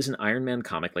 but it is an Iron Man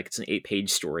comic. Like it's an 8-page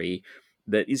story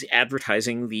that is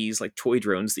advertising these like toy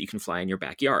drones that you can fly in your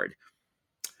backyard.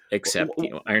 Except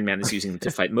Iron Man is using them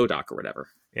to fight MODOK or whatever.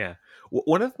 Yeah.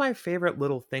 One of my favorite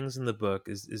little things in the book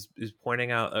is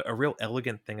pointing out a real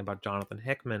elegant thing about Jonathan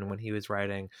Hickman when he was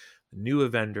writing the New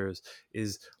Avengers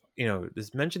is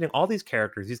mentioning all these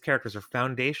characters. These characters are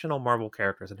foundational Marvel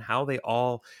characters and how they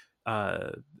all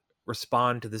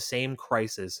respond to the same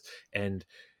crisis. And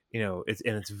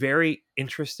it's very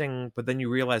interesting, but then you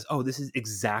realize, oh, this is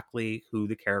exactly who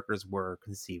the characters were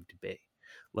conceived to be.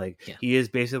 Like he is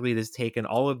basically just taken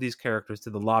all of these characters to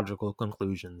the logical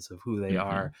conclusions of who they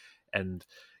are. And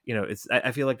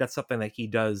I feel like that's something that he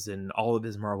does in all of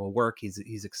his Marvel work.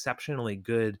 He's exceptionally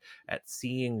good at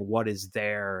seeing what is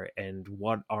there and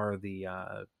what are the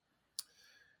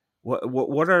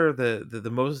what are the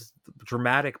most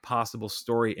dramatic possible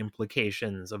story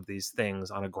implications of these things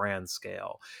on a grand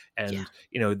scale. And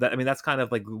that's kind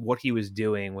of like what he was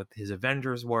doing with his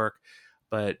Avengers work.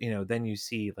 But then you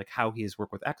see like how he's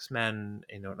worked with X-Men,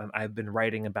 and I've been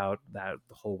writing about that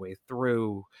the whole way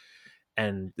through,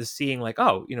 and just seeing like,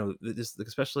 oh, this,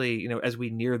 especially as we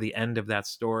near the end of that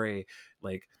story,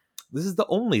 like this is the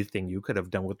only thing you could have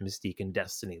done with Mystique and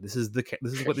Destiny. This is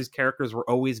what these characters were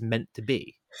always meant to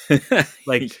be.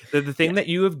 Like the thing that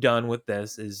you have done with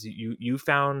this is you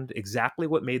found exactly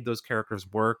what made those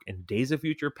characters work in Days of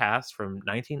Future Past from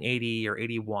 1980 or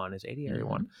 81, is 80 or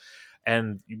 81,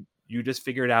 and you just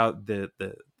figured out the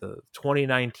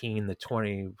 2019, the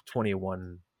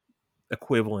 2021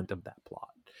 equivalent of that plot.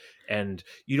 And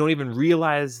you don't even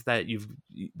realize that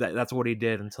that's what he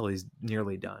did until he's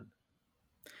nearly done.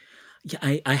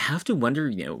 Yeah, I have to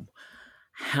wonder,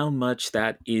 how much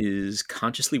that is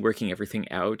consciously working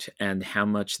everything out and how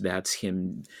much that's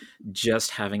him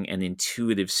just having an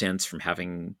intuitive sense from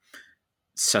having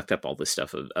sucked up all this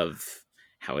stuff of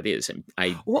how it is. And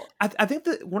I think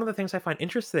that one of the things I find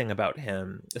interesting about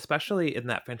him, especially in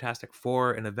that Fantastic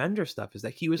Four and Avenger stuff, is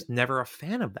that he was never a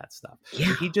fan of that stuff. Yeah.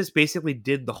 Like, he just basically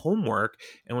did the homework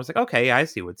and was like, okay, I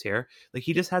see what's here. Like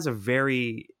he just has a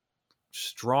very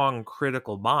strong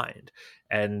critical mind,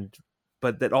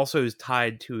 but that also is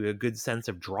tied to a good sense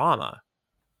of drama.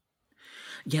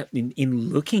 Yeah, in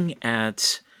looking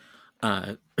at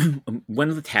one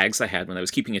of the tags I had when I was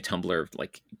keeping a Tumblr of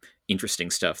like interesting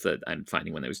stuff that I'm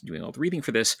finding when I was doing all the reading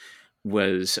for this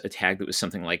was a tag that was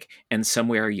something like, and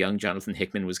somewhere young Jonathan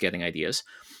Hickman was getting ideas.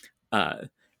 Uh,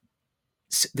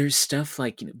 there's stuff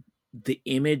like, the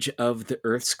image of the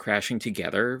Earths crashing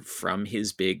together from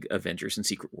his big Avengers and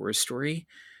Secret Wars story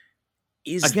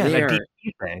is Again, a there.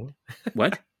 DC thing.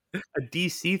 What? A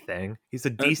DC thing. He's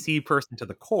a DC person to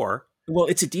the core. Well,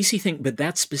 it's a DC thing, but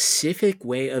that specific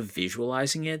way of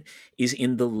visualizing it is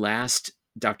in the last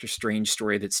Doctor Strange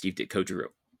story that Steve Ditko drew.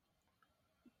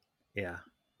 Yeah.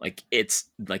 Like, it's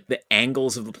like the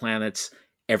angles of the planets,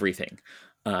 everything.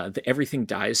 The Everything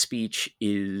Dies speech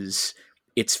is,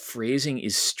 its phrasing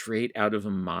is straight out of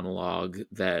a monologue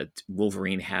that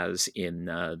Wolverine has in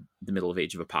the middle of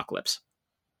Age of Apocalypse.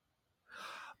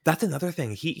 That's another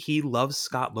thing. He loves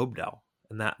Scott Lobdell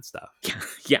and that stuff.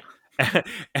 Yeah.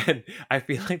 And I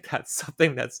feel like that's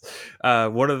something that's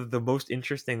one of the most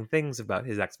interesting things about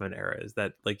his X-Men era, is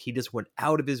that like he just went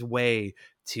out of his way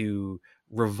to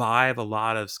revive a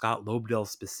lot of Scott Lobdell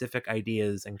specific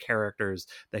ideas and characters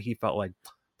that he felt like,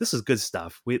 this is good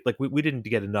stuff. We didn't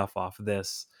get enough off of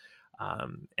this.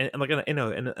 And like, in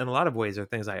a lot of ways are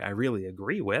things I really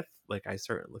agree with. Like, I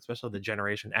certainly, especially the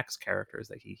Generation X characters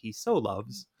that he so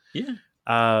loves. Yeah.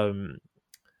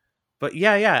 But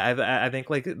I think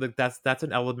like that's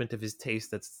an element of his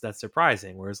taste that's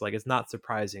surprising. Whereas like it's not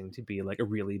surprising to be like a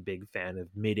really big fan of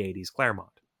mid-'80s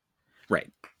Claremont.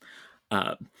 Right.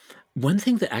 One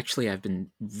thing that actually I've been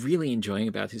really enjoying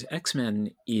about his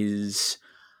X-Men is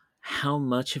how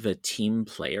much of a team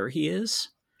player he is.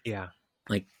 Yeah.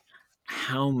 Like,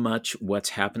 how much what's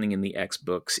happening in the X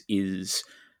books is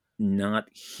not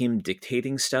him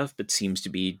dictating stuff, but seems to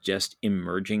be just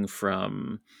emerging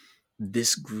from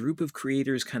this group of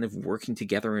creators kind of working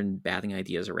together and batting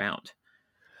ideas around.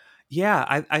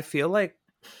 Yeah, I feel like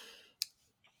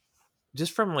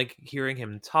just from like hearing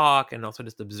him talk and also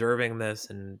just observing this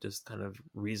and just kind of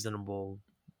reasonable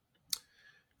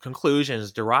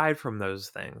conclusions derived from those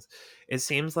things, it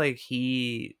seems like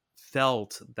he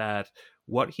felt that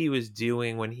what he was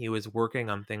doing when he was working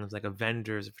on things like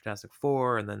Avengers, Fantastic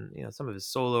Four, and then some of his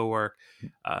solo work,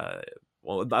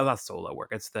 well, not solo work,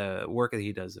 it's the work that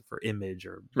he does for Image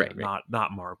or right.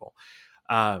 not Marvel,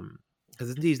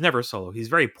 because he's never solo. He's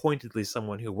very pointedly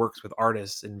someone who works with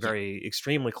artists in very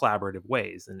extremely collaborative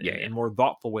ways and in more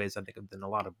thoughtful ways, I think, than a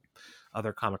lot of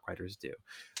other comic writers do.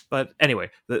 But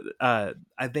anyway, I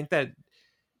think that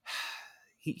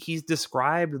he's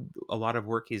described a lot of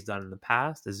work he's done in the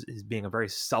past as being a very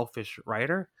selfish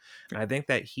writer. And I think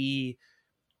that he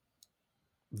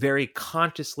very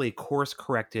consciously course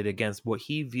corrected against what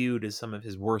he viewed as some of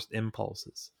his worst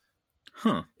impulses.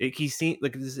 He seemed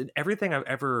like this in everything I've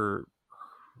ever,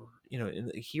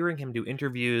 in hearing him do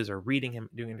interviews or reading him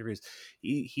doing interviews,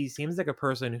 he seems like a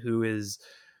person who is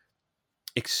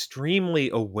extremely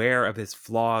aware of his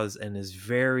flaws and is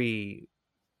very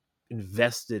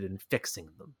invested in fixing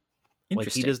them. Like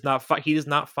he does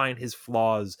not find his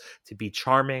flaws to be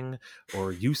charming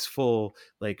or useful,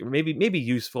 like maybe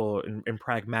useful in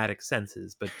pragmatic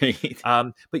senses, but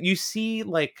but you see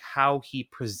like how he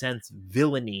presents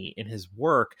villainy in his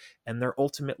work, and they're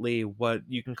ultimately what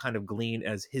you can kind of glean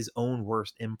as his own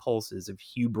worst impulses of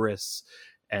hubris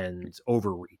and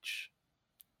overreach.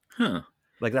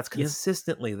 Like that's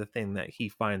consistently the thing that he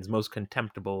finds most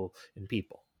contemptible in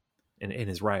people in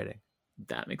his writing.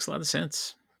 That makes a lot of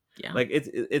sense. Yeah, like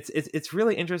it's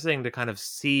really interesting to kind of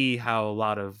see how a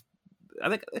lot of I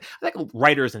think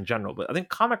writers in general, but I think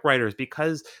comic writers,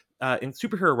 because in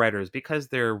superhero writers, because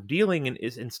they're dealing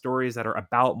in stories that are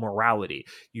about morality,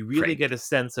 you really get a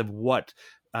sense of what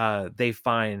they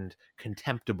find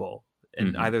contemptible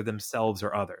in either themselves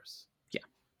or others.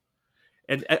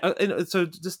 And so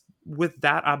just with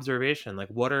that observation, like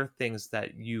what are things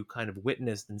that you kind of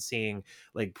witnessed and seeing,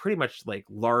 like pretty much like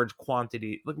large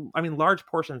quantity, like large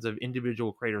portions of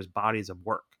individual creators' bodies of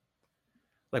work?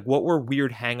 Like what were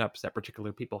weird hangups that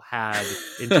particular people had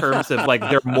in terms of like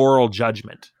their moral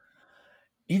judgment?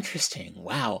 Interesting.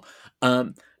 Wow.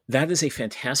 That is a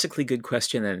fantastically good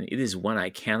question, and it is one I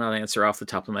cannot answer off the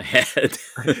top of my head.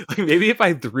 Like maybe if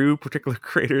I threw particular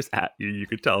creators at you, you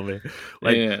could tell me.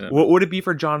 Like, what would it be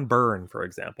for John Byrne, for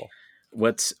example?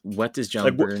 What does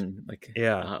John Byrne like?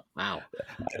 Yeah. Wow.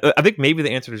 I think maybe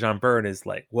the answer to John Byrne is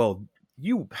like, well,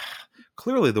 you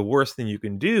clearly the worst thing you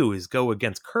can do is go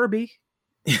against Kirby.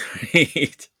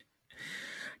 Right.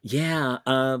 Yeah.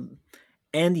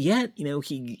 And yet,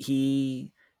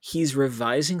 he's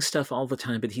revising stuff all the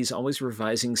time, but he's always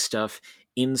revising stuff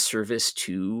in service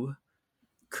to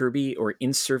Kirby or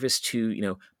in service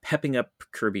to, pepping up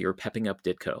Kirby or pepping up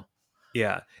Ditko.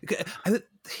 Yeah.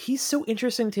 He's so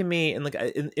interesting to me. And like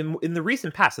in the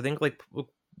recent past, I think like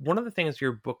one of the things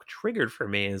your book triggered for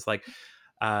me is like,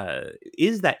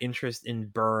 is that interest in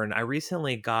Byrne. I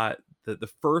recently got the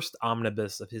first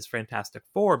omnibus of his Fantastic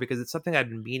Four because it's something I've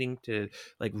been meaning to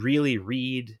like really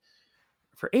read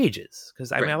for ages,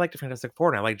 because I mean I Right. liked the Fantastic Four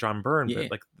and I like John Byrne, Yeah.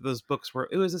 but like those books were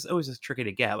always just tricky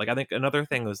to get. Like I think another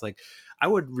thing was like I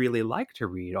would really like to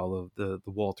read all of the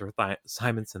Walter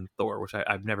Simonson Thor, which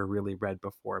I've never really read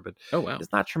before, but Oh, wow.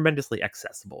 it's not tremendously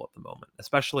accessible at the moment,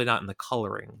 especially not in the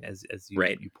coloring as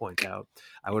Right. you point out.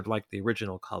 I would like the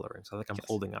original coloring, so I think I'm Yes.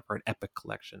 holding up for an Epic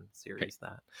Collection series.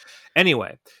 Right. That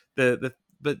anyway, the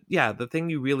but yeah, the thing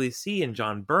you really see in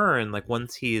John Byrne, like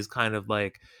once he is kind of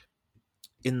like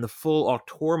in the full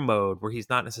auteur mode where he's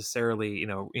not necessarily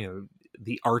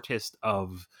the artist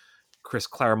of Chris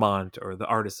Claremont or the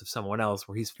artist of someone else,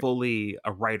 where he's fully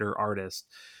a writer artist,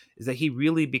 is that he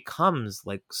really becomes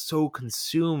like so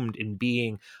consumed in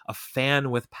being a fan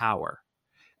with power,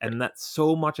 Right. and that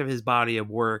so much of his body of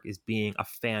work is being a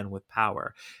fan with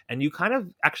power. And you kind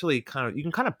of actually you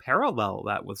can kind of parallel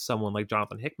that with someone like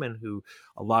Jonathan Hickman, who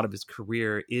a lot of his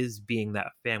career is being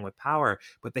that fan with power,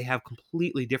 but they have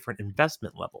completely different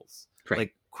investment levels.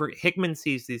 Right. Like Hickman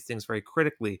sees these things very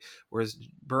critically, whereas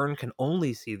Byrne can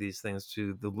only see these things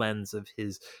through the lens of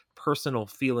his personal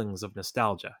feelings of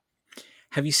nostalgia.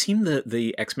 Have you seen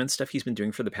the X-Men stuff he's been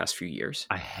doing for the past few years?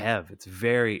 I have. It's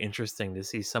very interesting to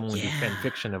see someone do fan Yeah.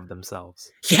 fiction of themselves.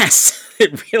 Yes,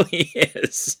 it really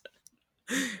is.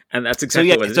 And that's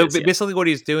exactly what it is. Yeah. Basically what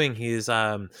he's doing, he's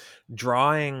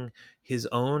drawing his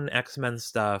own X-Men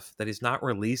stuff that he's not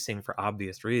releasing for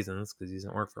obvious reasons because he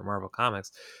doesn't work for Marvel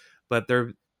Comics, but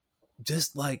they're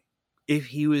just like if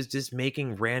he was just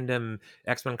making random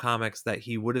X-Men comics that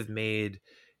he would have made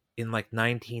in like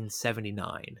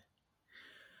 1979.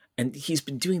 And he's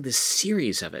been doing this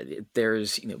series of it.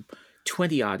 There's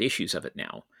 20 odd issues of it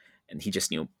now, and he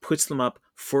just puts them up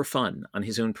for fun on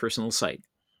his own personal site.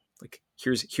 Like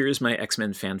here's my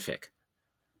X-Men fanfic.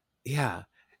 Yeah.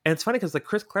 And it's funny because like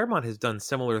Chris Claremont has done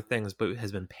similar things but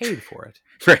has been paid for it.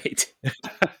 Right.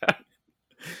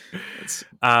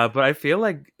 But I feel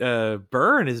like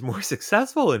Byrne is more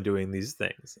successful in doing these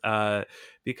things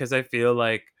because I feel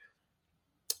like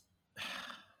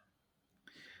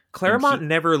Claremont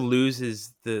never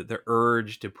loses the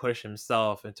urge to push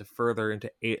himself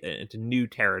into new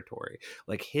territory.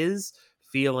 Like his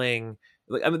feeling,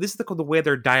 like I mean, this is the way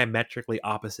they're diametrically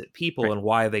opposite people, Right. and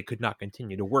why they could not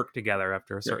continue to work together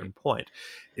after a certain point.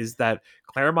 Is that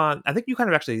Claremont? I think you kind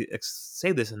of actually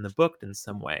say this in the book in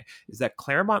some way. Is that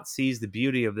Claremont sees the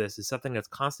beauty of this as something that's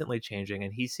constantly changing,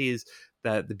 and he sees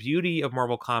that the beauty of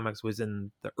Marvel Comics was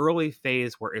in the early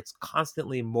phase where it's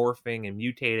constantly morphing and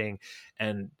mutating,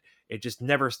 and it just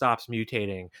never stops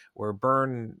mutating, where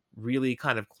Byrne really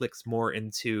kind of clicks more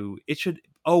into it should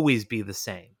always be the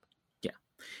same. Yeah.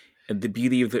 And the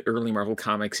beauty of the early Marvel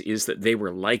Comics is that they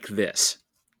were like this.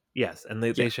 Yes, and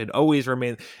they should always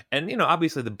remain. And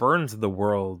obviously the Byrnes of the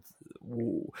world,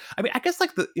 I mean, I guess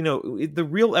like the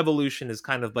real evolution is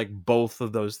kind of like both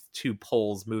of those two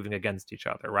poles moving against each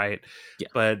other, right? Yeah.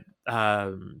 But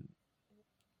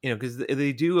because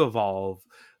they do evolve,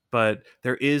 but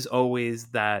there is always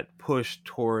that push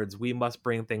towards we must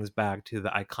bring things back to the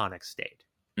iconic state.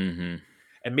 Mm-hmm.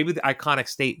 And maybe the iconic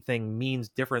state thing means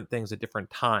different things at different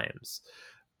times,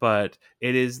 but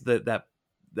it is that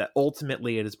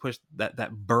ultimately it is pushed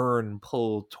that Byrne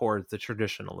pull towards the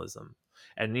traditionalism.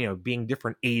 And being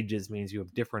different ages means you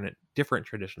have different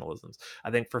traditionalisms.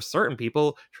 I think for certain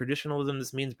people, traditionalism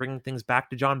this means bringing things back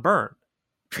to John Byrne.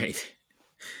 Right.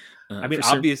 I mean,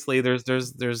 obviously, there's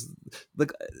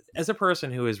like, as a person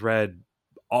who has read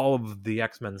all of the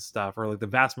X-Men stuff, or like the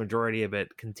vast majority of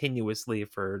it continuously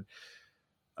for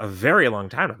a very long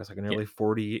time, I guess like nearly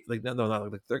 40, like no,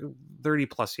 not like 30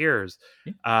 plus years,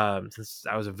 since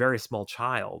I was a very small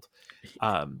child.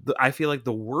 I feel like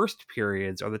the worst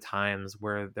periods are the times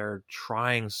where they're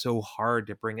trying so hard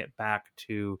to bring it back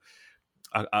to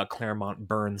a Claremont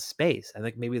Byrne space. I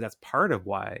think maybe that's part of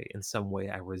why in some way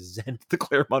I resent the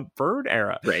Claremont Byrne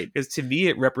era, right? Because to me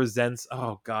it represents,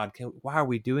 oh god, why are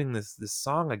we doing this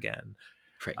song again?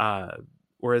 Right.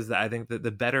 Whereas I think that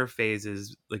the better phase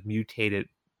is like mutated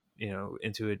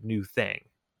into a new thing.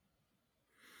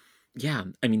 Yeah,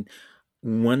 I mean,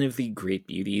 one of the great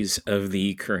beauties of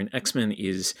the current X-Men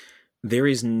is there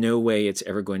is no way it's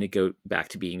ever going to go back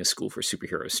to being a school for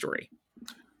superhero story.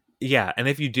 Yeah, and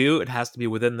if you do, it has to be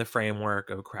within the framework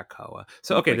of Krakoa.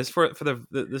 So, okay, this for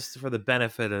the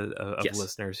benefit of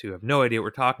listeners who have no idea what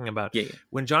we're talking about. Yeah.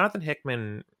 When Jonathan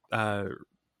Hickman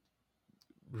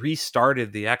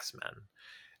restarted the X-Men,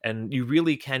 and you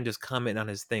really can just comment on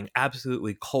his thing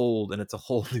absolutely cold, and it's a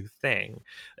whole new thing.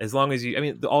 As long as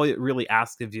all it really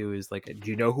asks of you is like,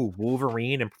 do you know who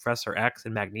Wolverine and Professor X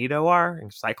and Magneto are,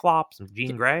 and Cyclops and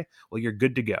Jean Grey? Well, you're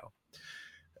good to go.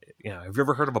 Have you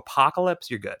ever heard of Apocalypse?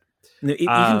 You're good. No, it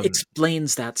even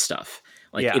explains that stuff.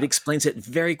 It explains it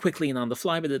very quickly and on the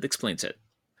fly, but it explains it.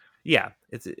 Yeah,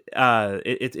 it's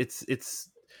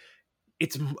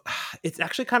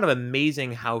actually kind of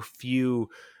amazing how few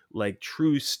like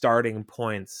true starting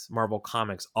points Marvel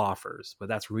Comics offers, but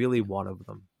that's really one of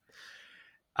them.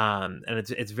 And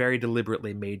it's very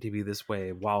deliberately made to be this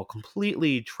way while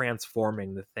completely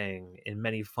transforming the thing in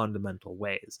many fundamental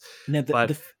ways. Now,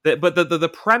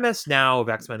 the premise now of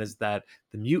X-Men is that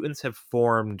the mutants have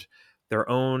formed their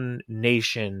own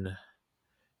nation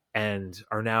and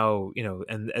are now,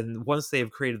 and once they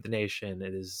have created the nation,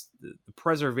 it is the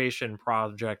preservation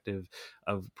project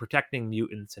of protecting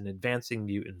mutants and advancing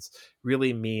mutants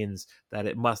really means that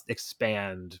it must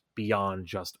expand beyond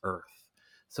just Earth.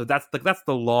 So that's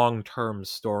the long-term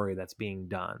story that's being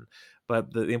done.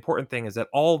 But the important thing is that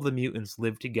all the mutants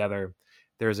live together.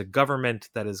 There's a government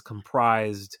that is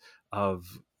comprised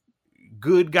of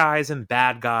good guys and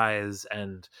bad guys,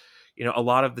 and a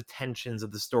lot of the tensions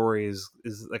of the stories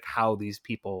is like how these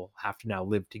people have to now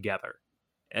live together,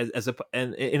 and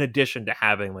in addition to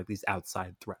having like these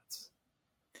outside threats.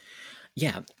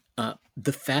 Yeah,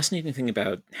 the fascinating thing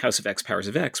about House of X, Powers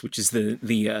of X, which is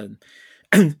the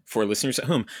for listeners at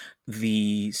home,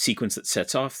 the sequence that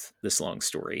sets off this long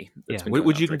story.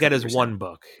 Which you can get as one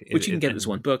book. Which you can get as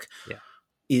one book. Yeah.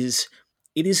 It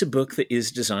is a book that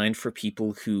is designed for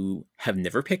people who have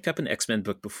never picked up an X-Men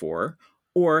book before,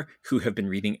 or who have been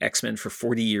reading X-Men for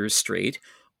 40 years straight,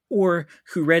 or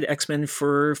who read X-Men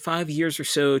for 5 years or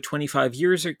so, 25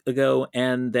 years ago,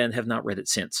 and then have not read it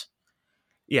since.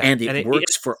 Yeah, and it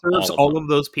works for all of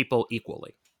those people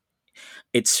equally.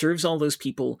 It serves all those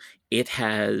people. It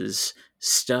has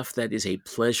stuff that is a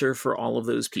pleasure for all of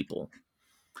those people.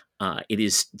 It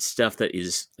is stuff that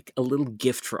is like a little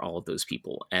gift for all of those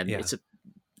people, and it's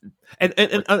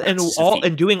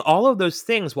and doing all of those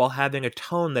things while having a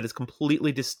tone that is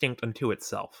completely distinct unto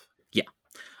itself. Yeah,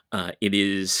 it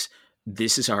is.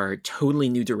 This is our totally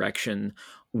new direction,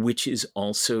 which is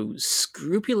also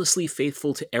scrupulously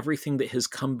faithful to everything that has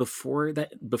come before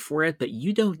it. But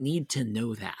you don't need to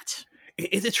know that.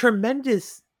 It's a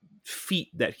tremendous feat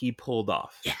that he pulled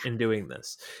off in doing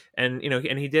this, and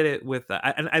and he did it with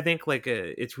and I think like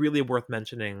it's really worth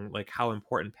mentioning like how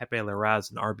important Pepe Larraz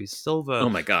and RB Silva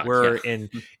were in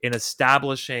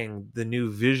establishing the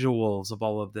new visuals of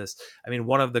all of this. I mean,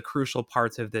 one of the crucial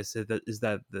parts of this is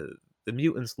that the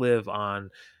mutants live on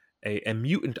a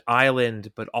mutant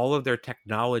island, but all of their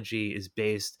technology is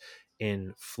based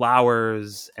in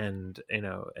flowers and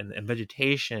and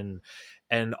vegetation,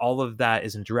 and all of that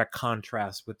is in direct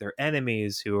contrast with their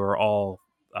enemies, who are all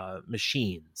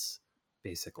machines,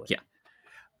 basically.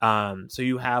 So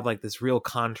you have like this real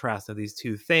contrast of these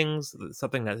two things,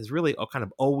 something that has really kind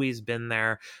of always been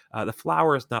there. The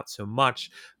flowers, not so much,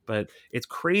 but it's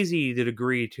crazy the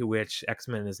degree to which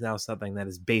X-Men is now something that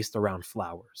is based around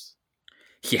flowers.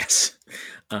 Yes.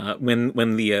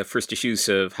 When the first issues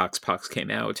of Hoxpox came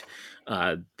out,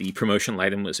 the promotional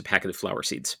item was a packet of flower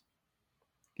seeds.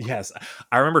 Yes.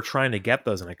 I remember trying to get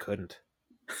those and I couldn't.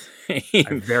 I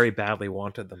very badly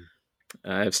wanted them.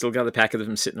 I've still got a packet of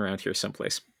them sitting around here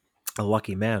someplace. A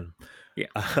lucky man. Yeah.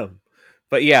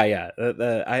 But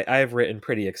I've written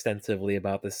pretty extensively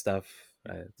about this stuff,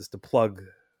 just to plug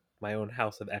my own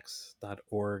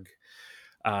houseofx.org.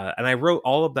 And I wrote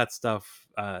all of that stuff,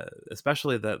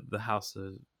 especially the House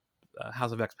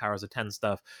of X Powers of 10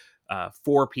 stuff,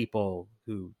 for people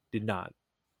who did not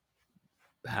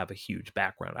have a huge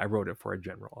background. I wrote it for a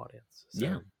general audience.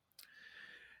 So.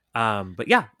 But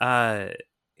God,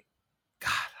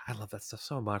 I love that stuff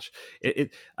so much.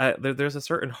 There's a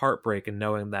certain heartbreak in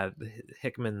knowing that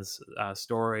Hickman's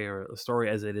story, or the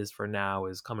story as it is for now,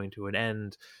 is coming to an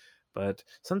end. But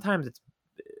sometimes it's,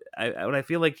 I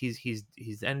feel like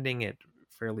he's ending it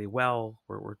fairly well.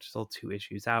 We're still 2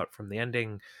 issues out from the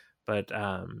ending, but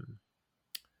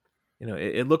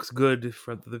it looks good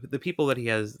for the people that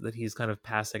he's kind of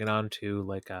passing it on to,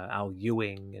 like Al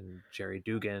Ewing and Jerry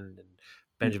Dugan and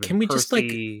Benjamin Can we Percy, just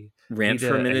like rant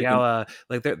for a minute?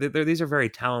 Like these are very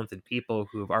talented people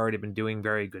who have already been doing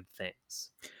very good things.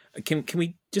 Can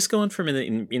we just go on for a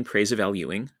minute in praise of Al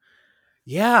Ewing?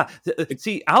 Yeah,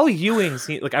 see, Al Ewing.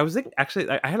 Like I was thinking, actually,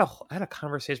 I had a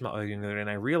conversation about Al Ewing the other day, and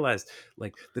I realized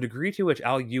like the degree to which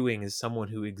Al Ewing is someone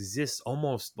who exists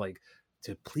almost like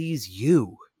to please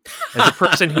you. as a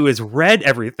person who has read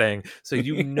everything, so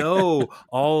you know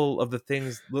all of the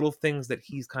things, little things that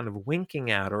he's kind of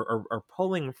winking at or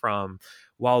pulling from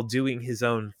while doing his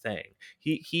own thing.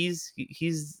 He's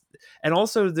and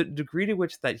also the degree to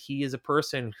which that he is a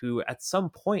person who at some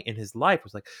point in his life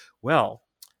was like, well,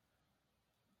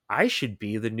 I should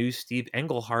be the new Steve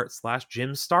Englehart /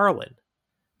 Jim Starlin,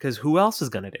 because who else is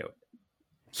going to do it?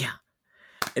 Yeah.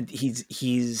 And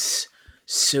he's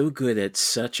so good at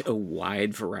such a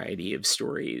wide variety of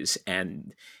stories,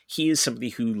 and he is somebody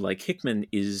who, like Hickman,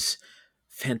 is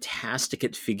fantastic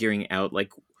at figuring out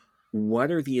like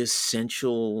what are the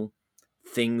essential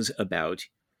things about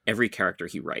every character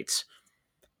he writes.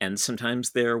 And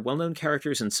sometimes they're well-known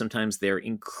characters, and sometimes they're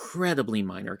incredibly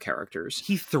minor characters.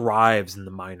 He thrives in the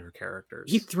minor characters.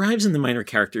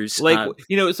 Like,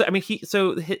 so I mean,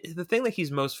 the thing that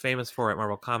he's most famous for at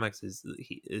Marvel Comics is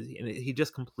he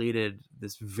just completed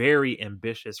this very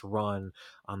ambitious run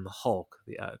on the Hulk.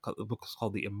 The book is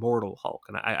called The Immortal Hulk,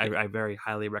 and I very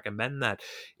highly recommend that,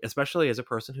 especially as a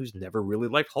person who's never really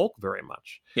liked Hulk very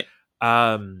much.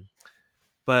 Yeah.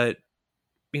 But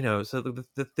so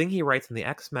the thing he writes in the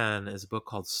X-Men is a book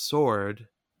called Sword,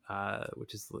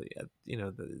 which is,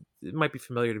 it might be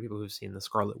familiar to people who've seen the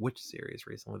Scarlet Witch series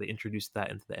recently. They introduced that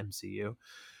into the MCU,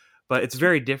 but it's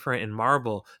very different in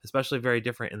Marvel, especially very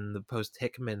different in the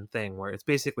post-Hickman thing, where it's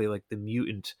basically like the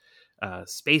mutant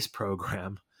space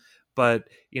program. But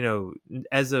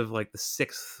as of like the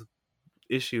 6th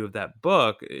issue of that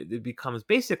book, it becomes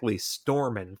basically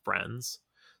Storm and friends.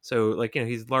 So,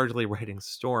 he's largely writing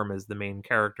Storm as the main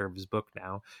character of his book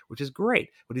now, which is great.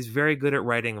 But he's very good at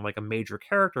writing like a major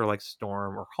character like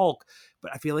Storm or Hulk.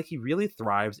 But I feel like he really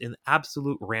thrives in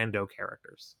absolute rando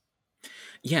characters.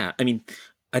 Yeah, I mean,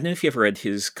 I don't know if you ever read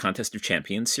his Contest of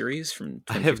Champions series from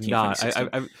 2015. I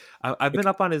have not. I've been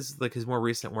up on his more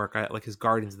recent work, like his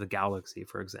Guardians of the Galaxy,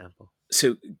 for example.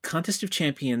 So, Contest of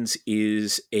Champions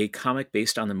is a comic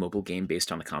based on the mobile game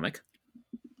based on the comic.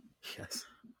 Yes.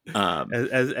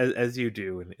 As you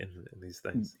do in these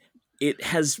things. It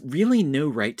has really no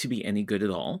right to be any good at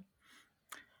all,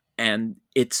 and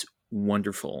it's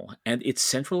wonderful. And its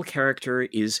central character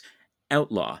is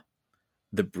Outlaw,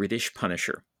 the British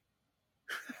Punisher.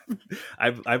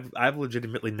 I've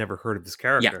legitimately never heard of this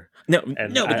character. Yeah. No,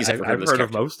 nobody's ever heard of this character. I've heard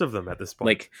of most of them at this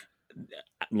point.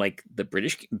 Like the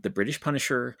British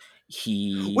Punisher.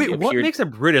 What makes a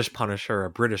British Punisher a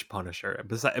British Punisher?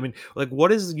 Besides, I mean,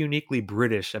 what is uniquely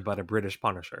British about a British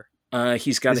Punisher?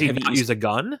 He's got. Does he not use a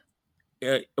gun?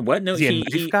 What? No, is he a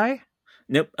knife guy?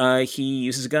 Nope. He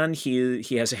uses a gun. He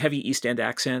has a heavy East End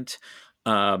accent.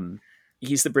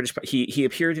 He's the British. He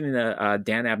appeared in a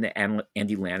Dan Abnett,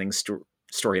 Andy Lanning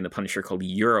story in the Punisher called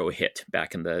Euro Hit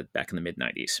back in the mid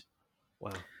 '90s.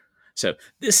 Wow. So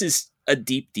this is a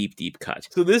deep cut.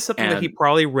 So this is something that he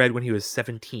probably read when he was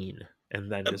 17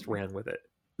 and then just ran with it.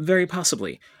 Very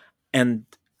possibly. And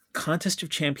Contest of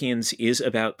Champions is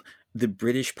about the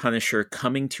British Punisher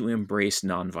coming to embrace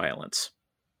nonviolence.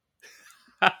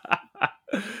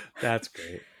 That's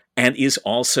great. And is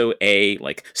also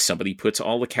somebody puts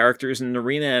all the characters in an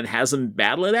arena and has them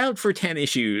battle it out for 10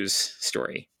 issues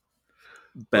story.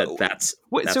 But that's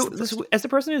as a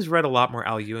person who's read a lot more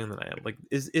Al Ewing than I am,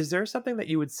 is there something that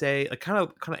you would say, kind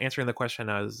of answering the question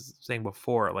I was saying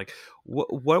before,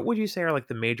 what would you say are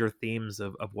the major themes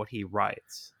of what he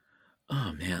writes?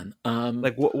 Oh man,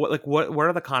 what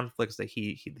are the conflicts that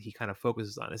he kind of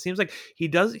focuses on? It seems like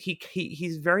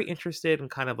he's very interested in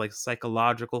kind of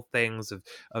psychological things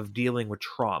of dealing with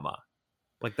trauma,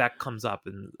 that comes up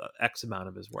in X amount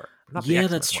of his work. Yeah,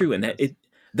 that's true, and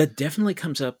that definitely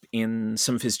comes up in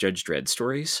some of his Judge Dredd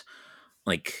stories.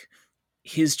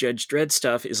 His Judge Dredd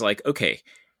stuff is okay,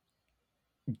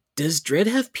 does Dredd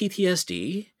have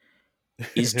PTSD?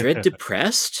 Is Dredd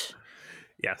depressed?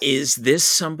 Yes. Is this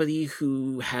somebody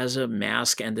who has a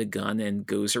mask and a gun and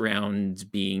goes around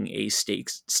being a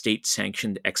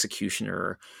state-sanctioned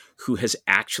executioner who has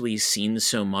actually seen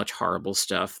so much horrible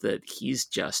stuff that he's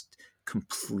just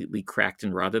completely cracked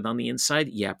and rotted on the inside?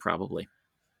 Yeah, probably.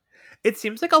 It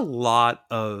seems like a lot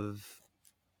of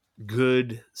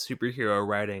good superhero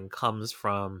writing comes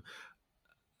from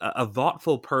a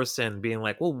thoughtful person being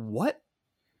well, what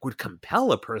would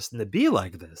compel a person to be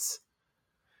like this?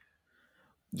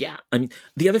 Yeah, I mean,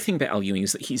 the other thing about Al Ewing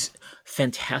is that he's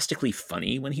fantastically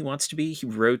funny when he wants to be. He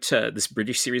wrote this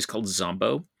British series called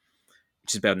Zombo,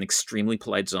 which is about an extremely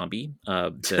polite zombie.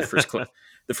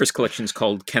 The first collection is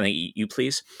called Can I Eat You,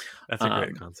 Please? That's a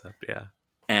great concept, yeah.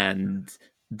 And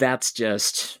that's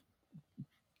just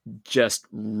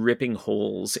ripping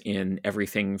holes in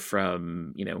everything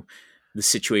from, the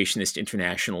Situationist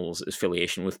International's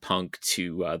affiliation with punk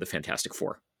to the Fantastic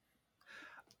Four.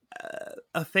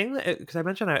 A thing that, because I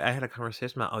mentioned I had a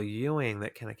conversation about Al Ewing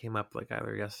that kind of came up like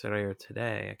either yesterday or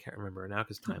today. I can't remember now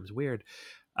because time's weird.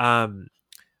 Um,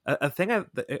 a thing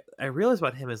I realized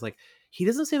about him is like he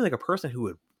doesn't seem like a person who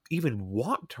would even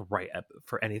want to write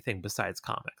for anything besides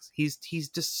comics. He's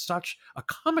just such a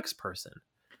comics person.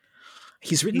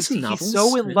 He's written some He's novels.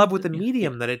 so in love with the Yeah,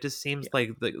 medium that it just seems yeah.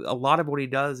 like a lot of what he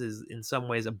does is in some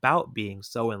ways about being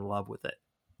so in love with it.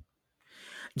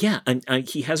 Yeah, and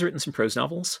he has written some prose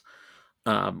novels,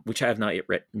 which I have not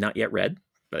yet read,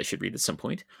 but I should read at some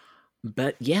point.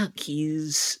 But yeah,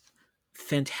 he's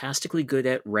fantastically good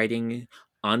at writing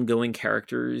ongoing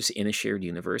characters in a shared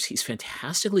universe. He's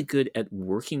fantastically good at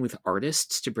working with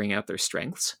artists to bring out their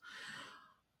strengths,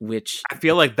 which I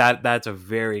feel like that's a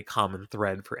very common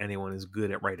thread for anyone who's good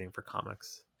at writing for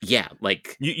comics. yeah,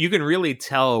 like You can really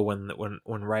tell when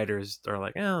writers are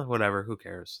like, whatever, who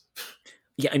cares?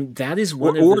 yeah, and that is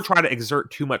or try to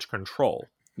exert too much control.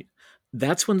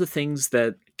 That's one of the things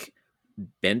that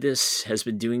Bendis has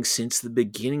been doing since the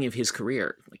beginning of his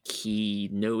career. Like he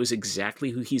knows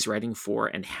exactly who he's writing for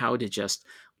and how to just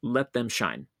let them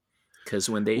shine. Because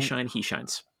when they shine, he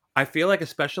shines. I feel like,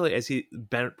 especially as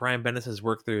Brian Bendis has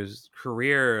worked through his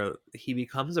career, he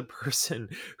becomes a person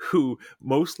who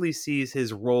mostly sees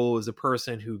his role as a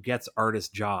person who gets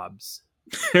artist jobs.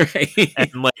 Right.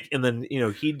 And then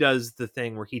he does the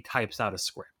thing where he types out a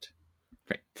script.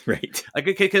 Right. Like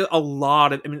a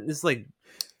lot of, I mean, it's like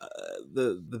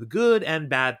the good and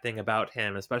bad thing about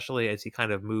him, especially as he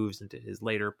kind of moves into his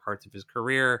later parts of his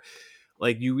career.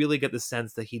 Like you really get the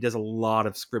sense that he does a lot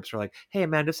of scripts for like, hey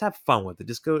man, just have fun with it.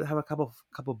 Just go have a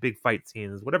couple big fight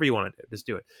scenes, whatever you want to do, just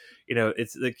do it.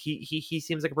 It's like he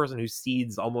seems like a person who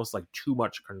cedes almost like too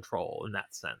much control in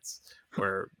that sense.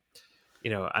 Where,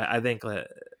 I think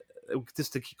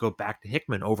just to go back to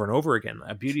Hickman over and over again,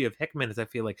 a beauty of Hickman is I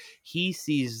feel like he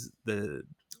sees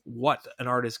what an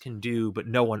artist can do, but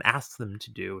no one asks them to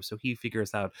do. So he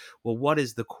figures out, well, what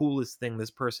is the coolest thing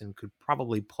this person could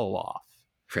probably pull off?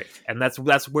 Right. And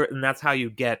that's how you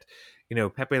get,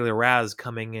 Pepe Larraz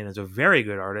coming in as a very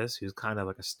good artist who's kind of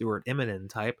like a Stuart Immonen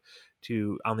type,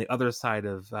 to on the other side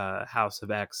of House of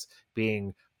X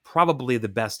being probably the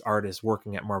best artist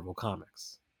working at Marvel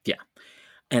Comics. Yeah.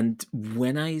 And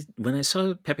when I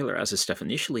saw Pepe Larraz's stuff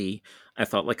initially, I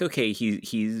thought like, okay,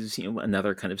 he's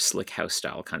another kind of slick house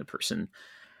style kind of person.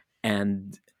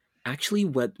 And actually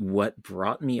what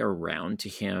brought me around to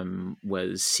him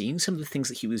was seeing some of the things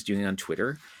that he was doing on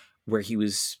Twitter, where he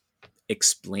was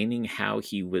explaining how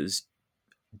he was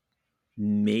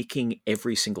making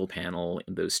every single panel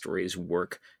in those stories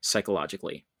work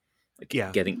psychologically.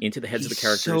 Like getting into the heads of the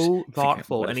characters. So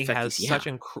thoughtful, and he has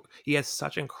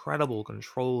such incredible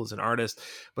control as an artist.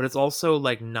 But it's also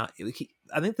like not.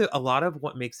 I think that a lot of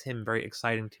what makes him very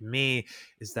exciting to me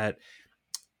is that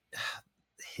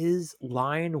his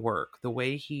line work, the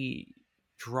way he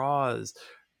draws,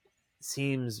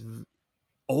 seems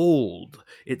old.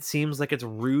 It seems like it's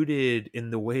rooted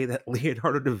in the way that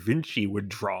Leonardo da Vinci would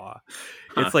draw.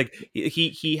 It's like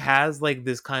he has like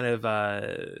this kind of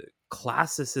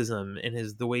classicism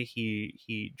in the way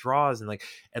he draws,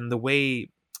 and the way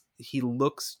he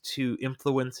looks to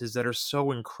influences that are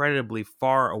so incredibly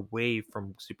far away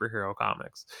from superhero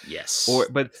comics. Yes.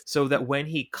 But so that when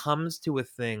he comes to a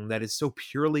thing that is so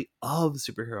purely of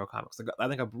superhero comics, like I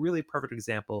think a really perfect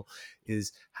example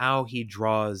is how he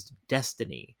draws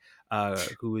Destiny,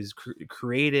 who is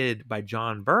created by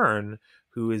John Byrne,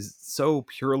 who is so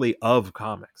purely of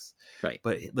comics. Right.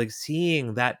 But like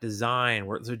seeing that design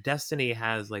where Destiny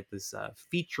has like this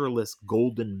featureless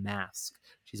golden mask.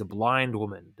 She's a blind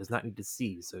woman, does not need to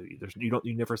see, so you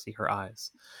never see her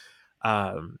eyes.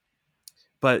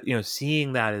 But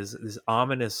seeing that is this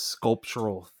ominous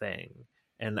sculptural thing,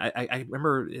 and I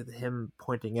remember him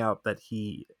pointing out that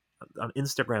he on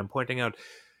Instagram pointing out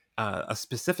a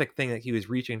specific thing that he was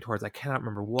reaching towards. I cannot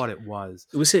remember what it was.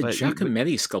 It was a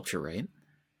Giacometti sculpture, right?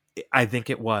 I think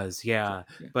it was, yeah.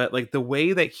 But like the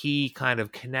way that he kind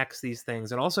of connects these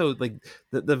things, and also like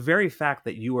the very fact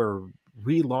that you are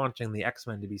relaunching the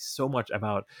X-Men to be so much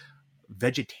about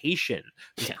vegetation.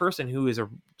 This person who is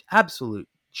an absolute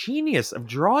genius of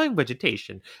drawing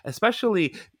vegetation,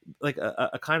 especially like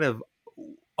a kind of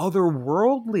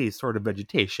otherworldly sort of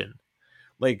vegetation.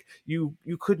 Like you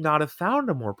could not have found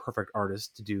a more perfect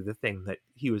artist to do the thing that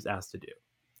he was asked to do.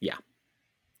 Yeah,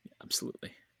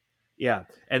 absolutely. Yeah,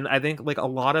 and I think like a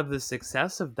lot of the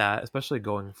success of that, especially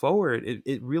going forward,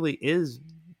 it really is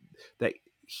that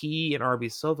he and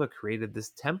RB Silva created this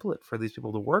template for these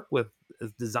people to work with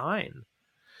as design.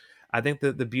 I think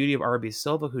that the beauty of RB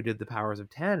Silva, who did the Powers of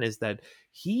 10, is that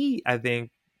he, I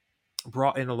think,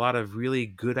 brought in a lot of really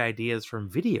good ideas from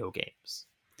video games.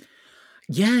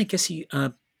 Yeah, I guess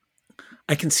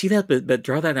I can see that, but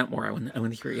draw that out more. I want to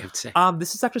hear what you have to say.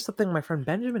 This is actually something my friend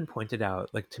Benjamin pointed out,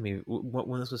 like to me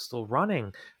when this was still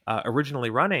running, originally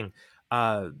running,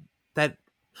 that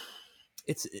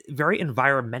it's very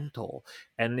environmental.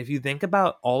 And if you think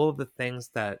about all of the things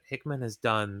that Hickman has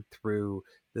done through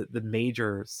the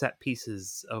major set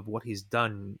pieces of what he's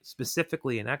done,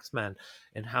 specifically in X-Men,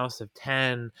 in House of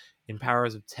 10, in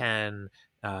Powers of 10,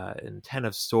 in 10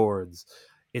 of Swords,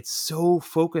 it's so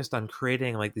focused on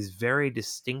creating like these very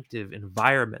distinctive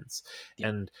environments. Yeah.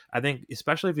 And I think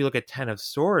especially if you look at 10 of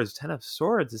Swords, 10 of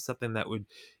Swords is something that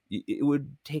it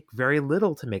would take very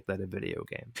little to make that a video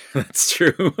game. That's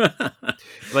true.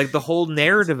 Like the whole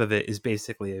narrative of it is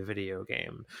basically a video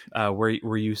game, where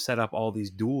you set up all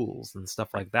these duels and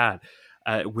stuff like that,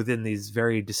 within these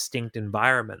very distinct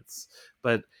environments.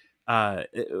 But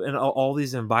and all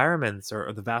these environments,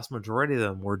 or the vast majority of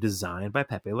them, were designed by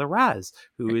Pepe Larraz,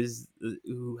 who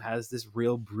has this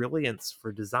real brilliance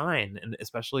for design, and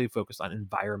especially focused on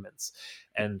environments.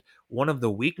 And one of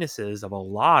the weaknesses of a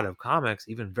lot of comics,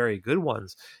 even very good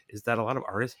ones, is that a lot of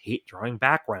artists hate drawing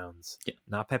backgrounds. Yeah.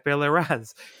 Not Pepe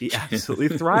Larraz. He absolutely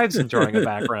thrives in drawing a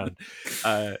background.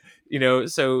 So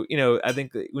I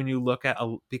think that when you look at,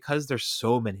 because there's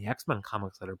so many X-Men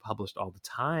comics that are published all the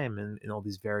time, and in all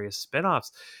these various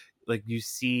spin-offs, like you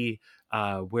see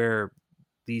where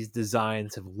these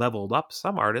designs have leveled up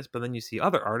some artists, but then you see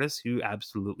other artists who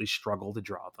absolutely struggle to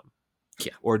draw them.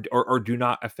 Yeah. Or do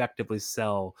not effectively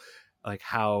sell like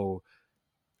how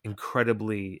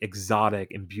incredibly exotic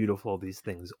and beautiful these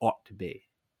things ought to be.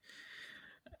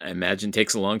 I imagine it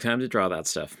takes a long time to draw that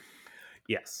stuff.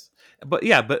 Yes. But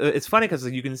it's funny because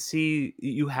you can see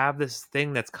you have this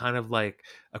thing that's kind of like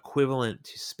equivalent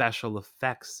to special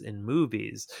effects in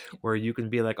movies, where you can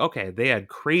be like, okay, they had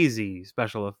crazy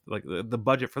like the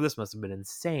budget for this must have been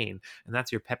insane, and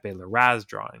that's your Pepe Larraz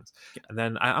drawings. Yeah. And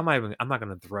then I'm not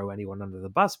going to throw anyone under the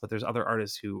bus, but there's other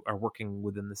artists who are working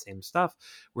within the same stuff.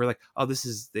 We're like, oh,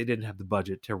 they didn't have the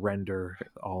budget to render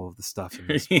all of the stuff in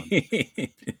this one.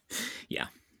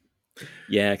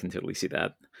 Yeah, I can totally see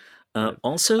that.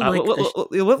 Also,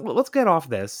 let's get off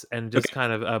this and just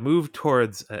kind of move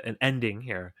towards an ending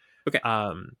here. Okay.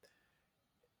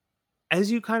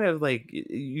 As you kind of like,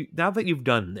 now that you've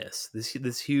done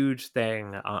this huge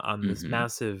thing on this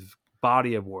massive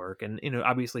body of work, and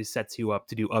obviously sets you up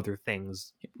to do other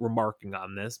things, remarking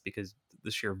on this because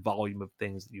the sheer volume of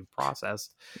things that you've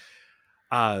processed.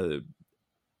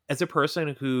 As a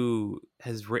person who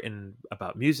has written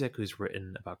about music, who's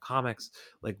written about comics,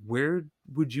 like, where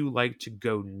would you like to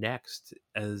go next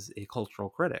as a cultural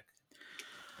critic?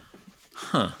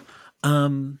 I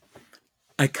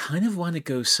kind of want to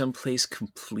go someplace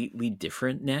completely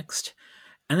different next.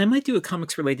 And I might do a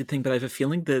comics related thing, but I have a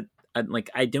feeling that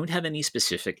I don't have any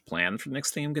specific plan for the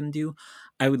next thing I'm going to do.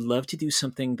 I would love to do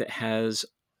something that has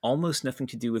almost nothing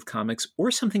to do with comics, or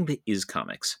something that is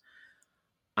comics.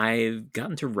 I've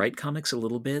gotten to write comics a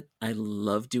little bit. I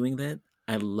love doing that.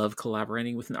 I love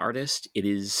collaborating with an artist. It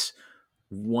is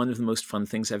one of the most fun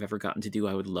things I've ever gotten to do.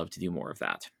 I would love to do more of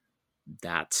that.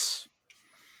 That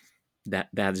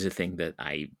is a thing that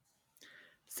I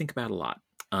think about a lot.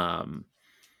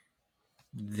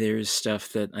 There's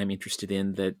stuff that I'm interested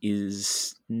in that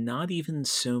is not even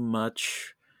so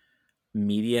much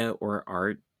media or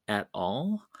art at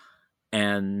all.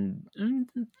 And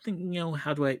thinking,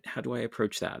 how do I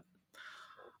approach that?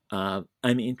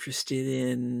 I'm interested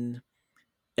in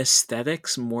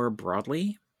aesthetics more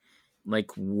broadly,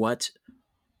 like what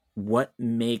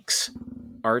makes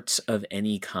arts of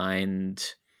any kind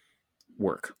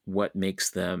work, what makes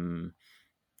them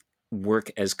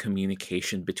work as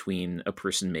communication between a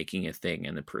person making a thing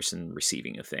and a person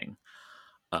receiving a thing,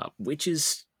 which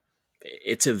is,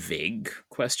 it's a vague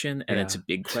question, and it's a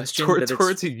big question.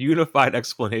 Towards a unified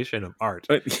explanation of art.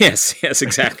 Yes,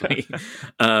 exactly.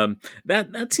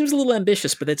 That seems a little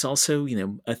ambitious, but it's also,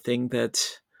 a thing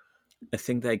that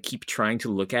I keep trying to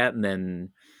look at, and then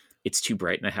it's too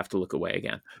bright, and I have to look away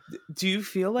again. Do you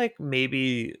feel like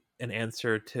maybe an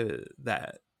answer to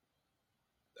that,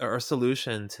 or a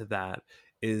solution to that,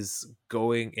 is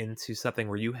going into something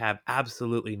where you have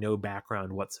absolutely no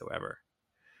background whatsoever?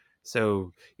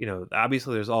 So,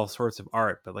 obviously there's all sorts of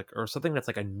art, but or something that's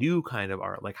like a new kind of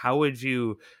art. Like, how would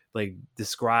you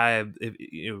describe,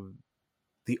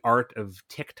 the art of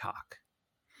TikTok?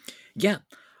 Yeah.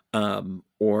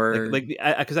 Or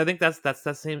because I think that's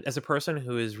the same, as a person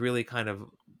who is really kind of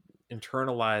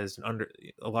internalized and under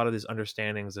a lot of these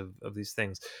understandings of these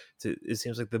things. It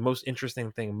seems like the most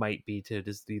interesting thing might be to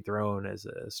just be thrown as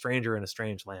a stranger in a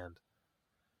strange land.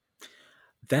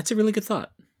 That's a really good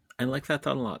thought. I like that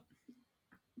thought a lot.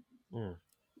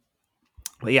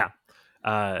 But yeah,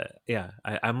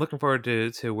 I'm looking forward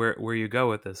to where you go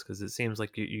with this, because it seems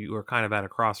like you are kind of at a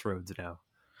crossroads now.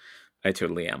 I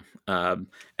totally am.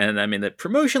 And I'm in the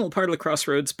promotional part of the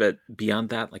crossroads, but beyond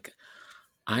that, like,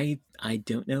 I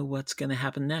don't know what's going to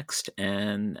happen next,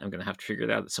 and I'm going to have to figure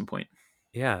it out at some point.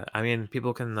 Yeah, I mean,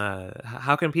 people can.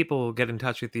 How can people get in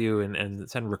touch with you and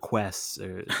send requests?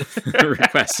 Or...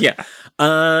 Requests, yeah.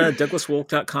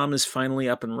 DouglasWolk.com is finally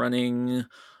up and running.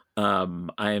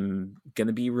 I'm going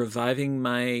to be reviving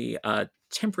my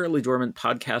temporarily dormant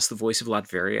podcast, The Voice of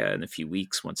Latveria, in a few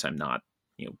weeks once I'm not,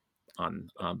 on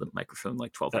the microphone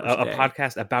like 12 hours a day. A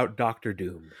podcast about Doctor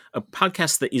Doom. A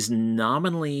podcast that is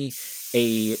nominally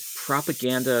a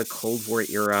propaganda Cold War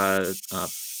era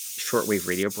shortwave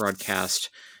radio broadcast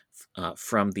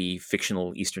from the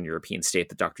fictional Eastern European state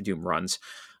that Doctor Doom runs,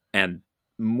 and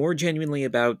more genuinely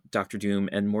about Doctor Doom,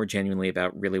 and more genuinely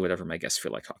about really whatever my guests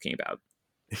feel like talking about.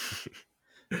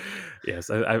 Yes,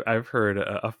 I've heard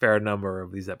a fair number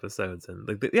of these episodes, and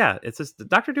it's just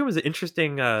Doctor Doom is an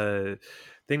interesting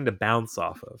thing to bounce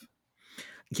off of.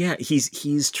 Yeah,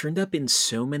 he's turned up in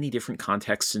so many different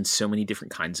contexts and so many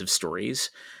different kinds of stories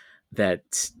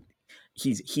that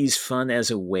he's fun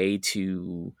as a way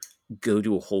to go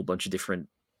to a whole bunch of different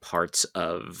parts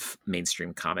of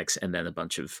mainstream comics, and then a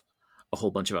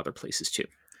whole bunch of other places too.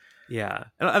 Yeah,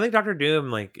 and I think Doctor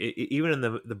Doom, like even in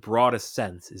the broadest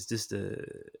sense, is just an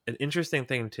interesting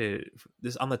thing to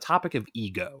this on the topic of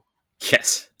ego.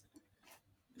 Yes.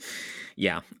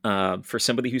 Yeah, for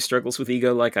somebody who struggles with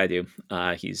ego like I do,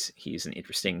 he's an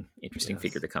interesting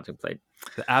figure to contemplate.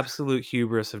 The absolute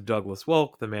hubris of Douglas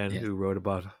Wolk, the man who wrote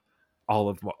about all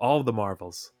of the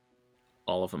Marvels,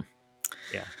 all of them.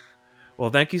 Yeah. Well,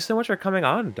 thank you so much for coming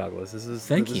on, Douglas. This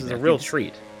is a real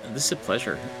treat. This is a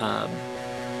pleasure.